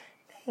interesting.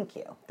 Thank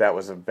you. That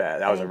was a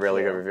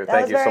really good review.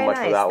 That Thank you so much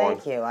nice. for that one.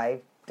 Thank you. I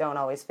don't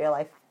always feel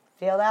I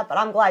feel that, but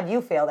I'm glad you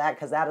feel that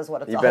because that is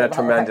what it's all about. You've been a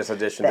tremendous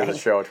addition to the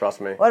show,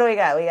 trust me. What do we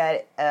got? We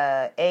got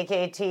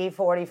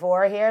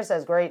AKT44 here,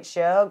 says great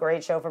show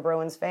for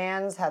Bruins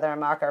fans. Heather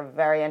and Mark are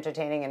very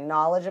entertaining and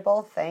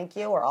knowledgeable. Thank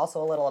you. We're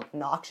also a little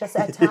obnoxious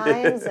at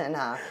times. And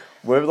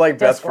we're like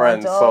best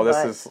friends, so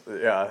this is,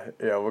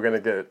 we're going to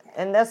get it.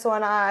 And this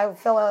one, I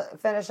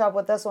finish up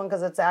with this one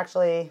because it's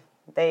actually,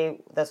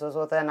 this was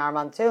within our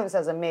month too. It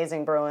says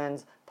Amazing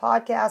Bruins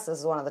podcast. This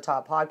is one of the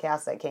top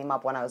podcasts that came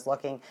up when I was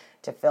looking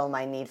to fill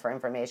my need for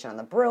information on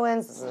the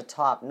Bruins. This is a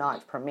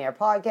top-notch premier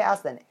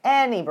podcast that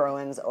any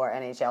Bruins or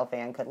NHL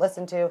fan could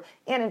listen to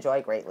and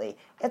enjoy greatly.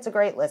 It's a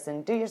great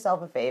listen. Do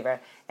yourself a favor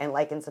and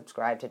like and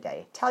subscribe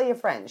today. Tell your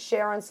friends.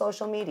 Share on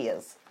social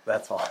medias.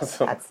 That's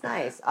awesome. That's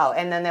nice. Oh,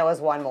 and then there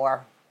was one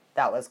more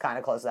that was kind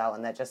of close to that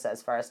one that just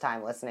says first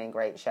time listening,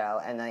 great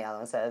show. And then the other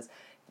one says,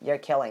 you're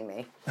killing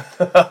me.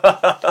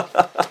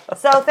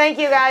 So thank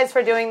you guys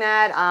for doing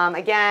that.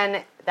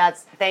 Again,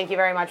 thank you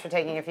very much for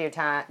taking a few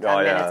minutes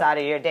out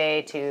of your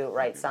day to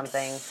write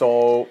something.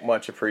 So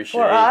much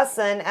appreciated. For us.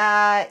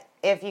 And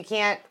if you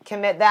can't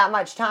commit that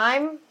much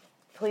time,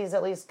 please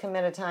at least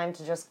commit a time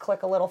to just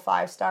click a little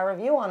 5-star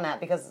review on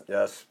that because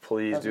yes,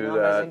 please do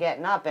numbers that. Are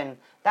getting up, and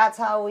that's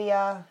how we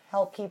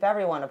help keep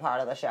everyone a part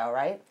of the show,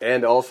 right?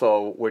 And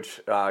also, which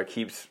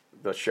keeps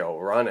the show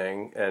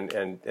running,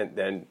 and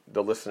then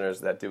the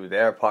listeners that do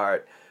their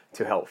part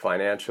to help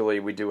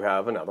financially. We do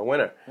have another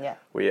winner. Yeah.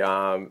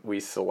 We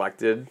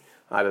selected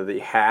out of the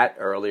hat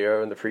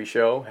earlier in the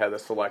pre-show. Heather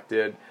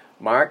selected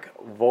Mark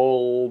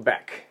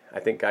Volbeck. I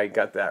think I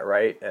got that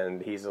right,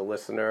 and he's a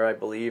listener, I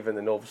believe, in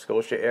the Nova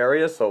Scotia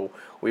area, so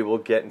we will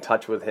get in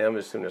touch with him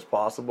as soon as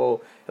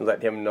possible and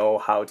let him know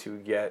how to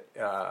get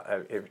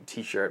a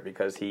T-shirt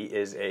because he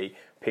is a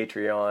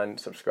Patreon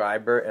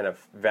subscriber and a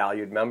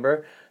valued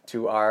member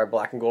to our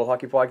Black and Gold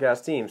Hockey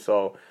Podcast team.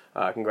 So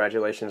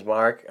congratulations,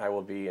 Mark. I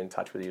will be in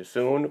touch with you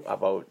soon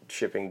about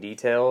shipping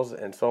details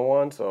and so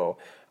on. So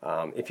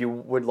if you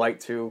would like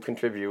to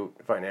contribute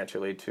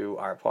financially to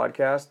our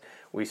podcast,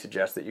 we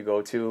suggest that you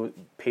go to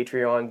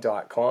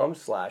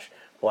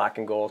patreon.com/Black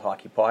and Gold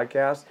Hockey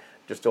Podcast.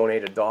 Just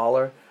donate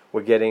 $1.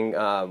 We're getting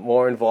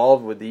more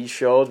involved with these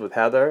shows with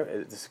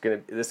Heather.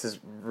 This is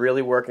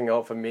really working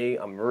out for me.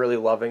 I'm really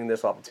loving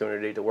this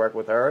opportunity to work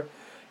with her.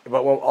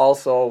 But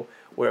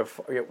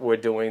we're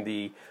doing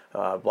the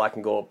Black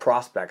and Gold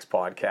Prospects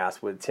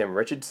podcast with Tim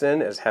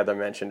Richardson, as Heather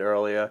mentioned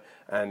earlier,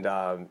 and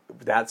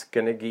that's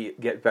going to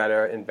get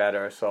better and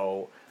better.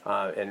 So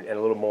and a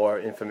little more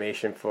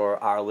information for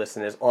our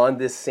listeners on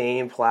this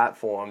same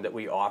platform that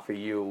we offer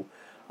you.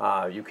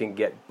 You can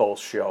get both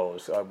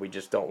shows. We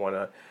just don't want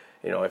to.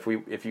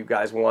 If you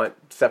guys want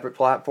separate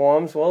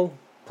platforms, well,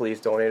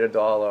 please donate $1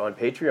 on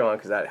Patreon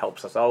because that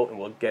helps us out and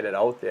we'll get it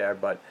out there.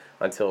 But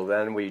until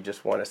then, we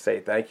just want to say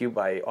thank you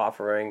by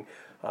offering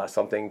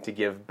something to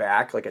give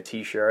back, like a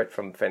T-shirt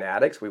from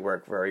Fanatics. We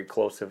work very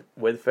close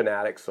with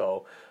Fanatics,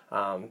 so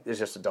it's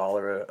just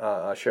 $1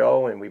 a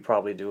show, and we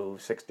probably do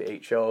 6 to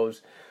 8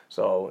 shows.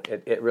 So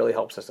it really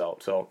helps us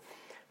out. So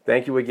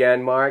thank you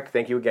again, Mark.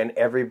 Thank you again,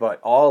 everybody,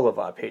 all of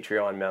our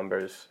Patreon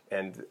members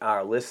and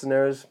our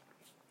listeners,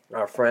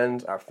 our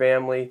friends, our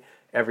family,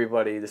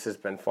 everybody. This has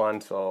been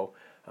fun. So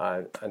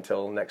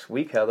until next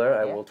week, Heather,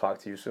 I will talk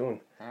to you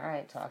soon. All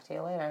right, talk to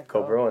you later.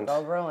 Go Bruins.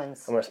 Go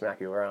Bruins. I'm going to smack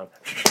you around.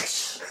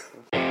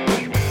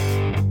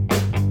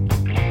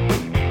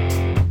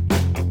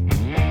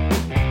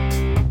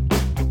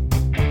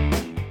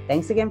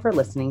 Thanks again for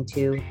listening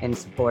to and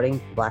supporting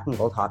the Black and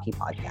Gold Hockey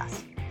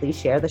Podcast. Please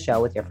share the show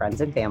with your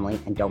friends and family,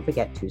 and don't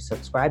forget to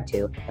subscribe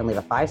to and leave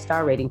a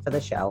 5-star rating for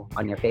the show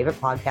on your favorite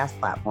podcast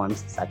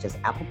platforms such as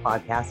Apple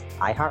Podcasts,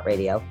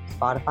 iHeartRadio,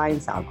 Spotify,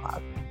 and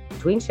SoundCloud.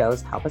 Between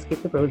shows, help us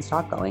keep the Bruins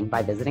talk going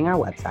by visiting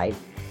our website,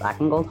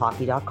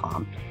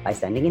 blackandgoldhockey.com, by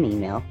sending an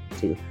email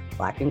to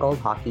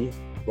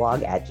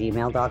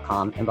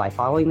blackandgoldhockeyblog@gmail.com, and by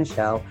following the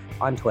show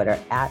on Twitter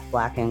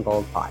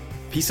 @blackandgoldpod.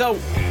 Peace out.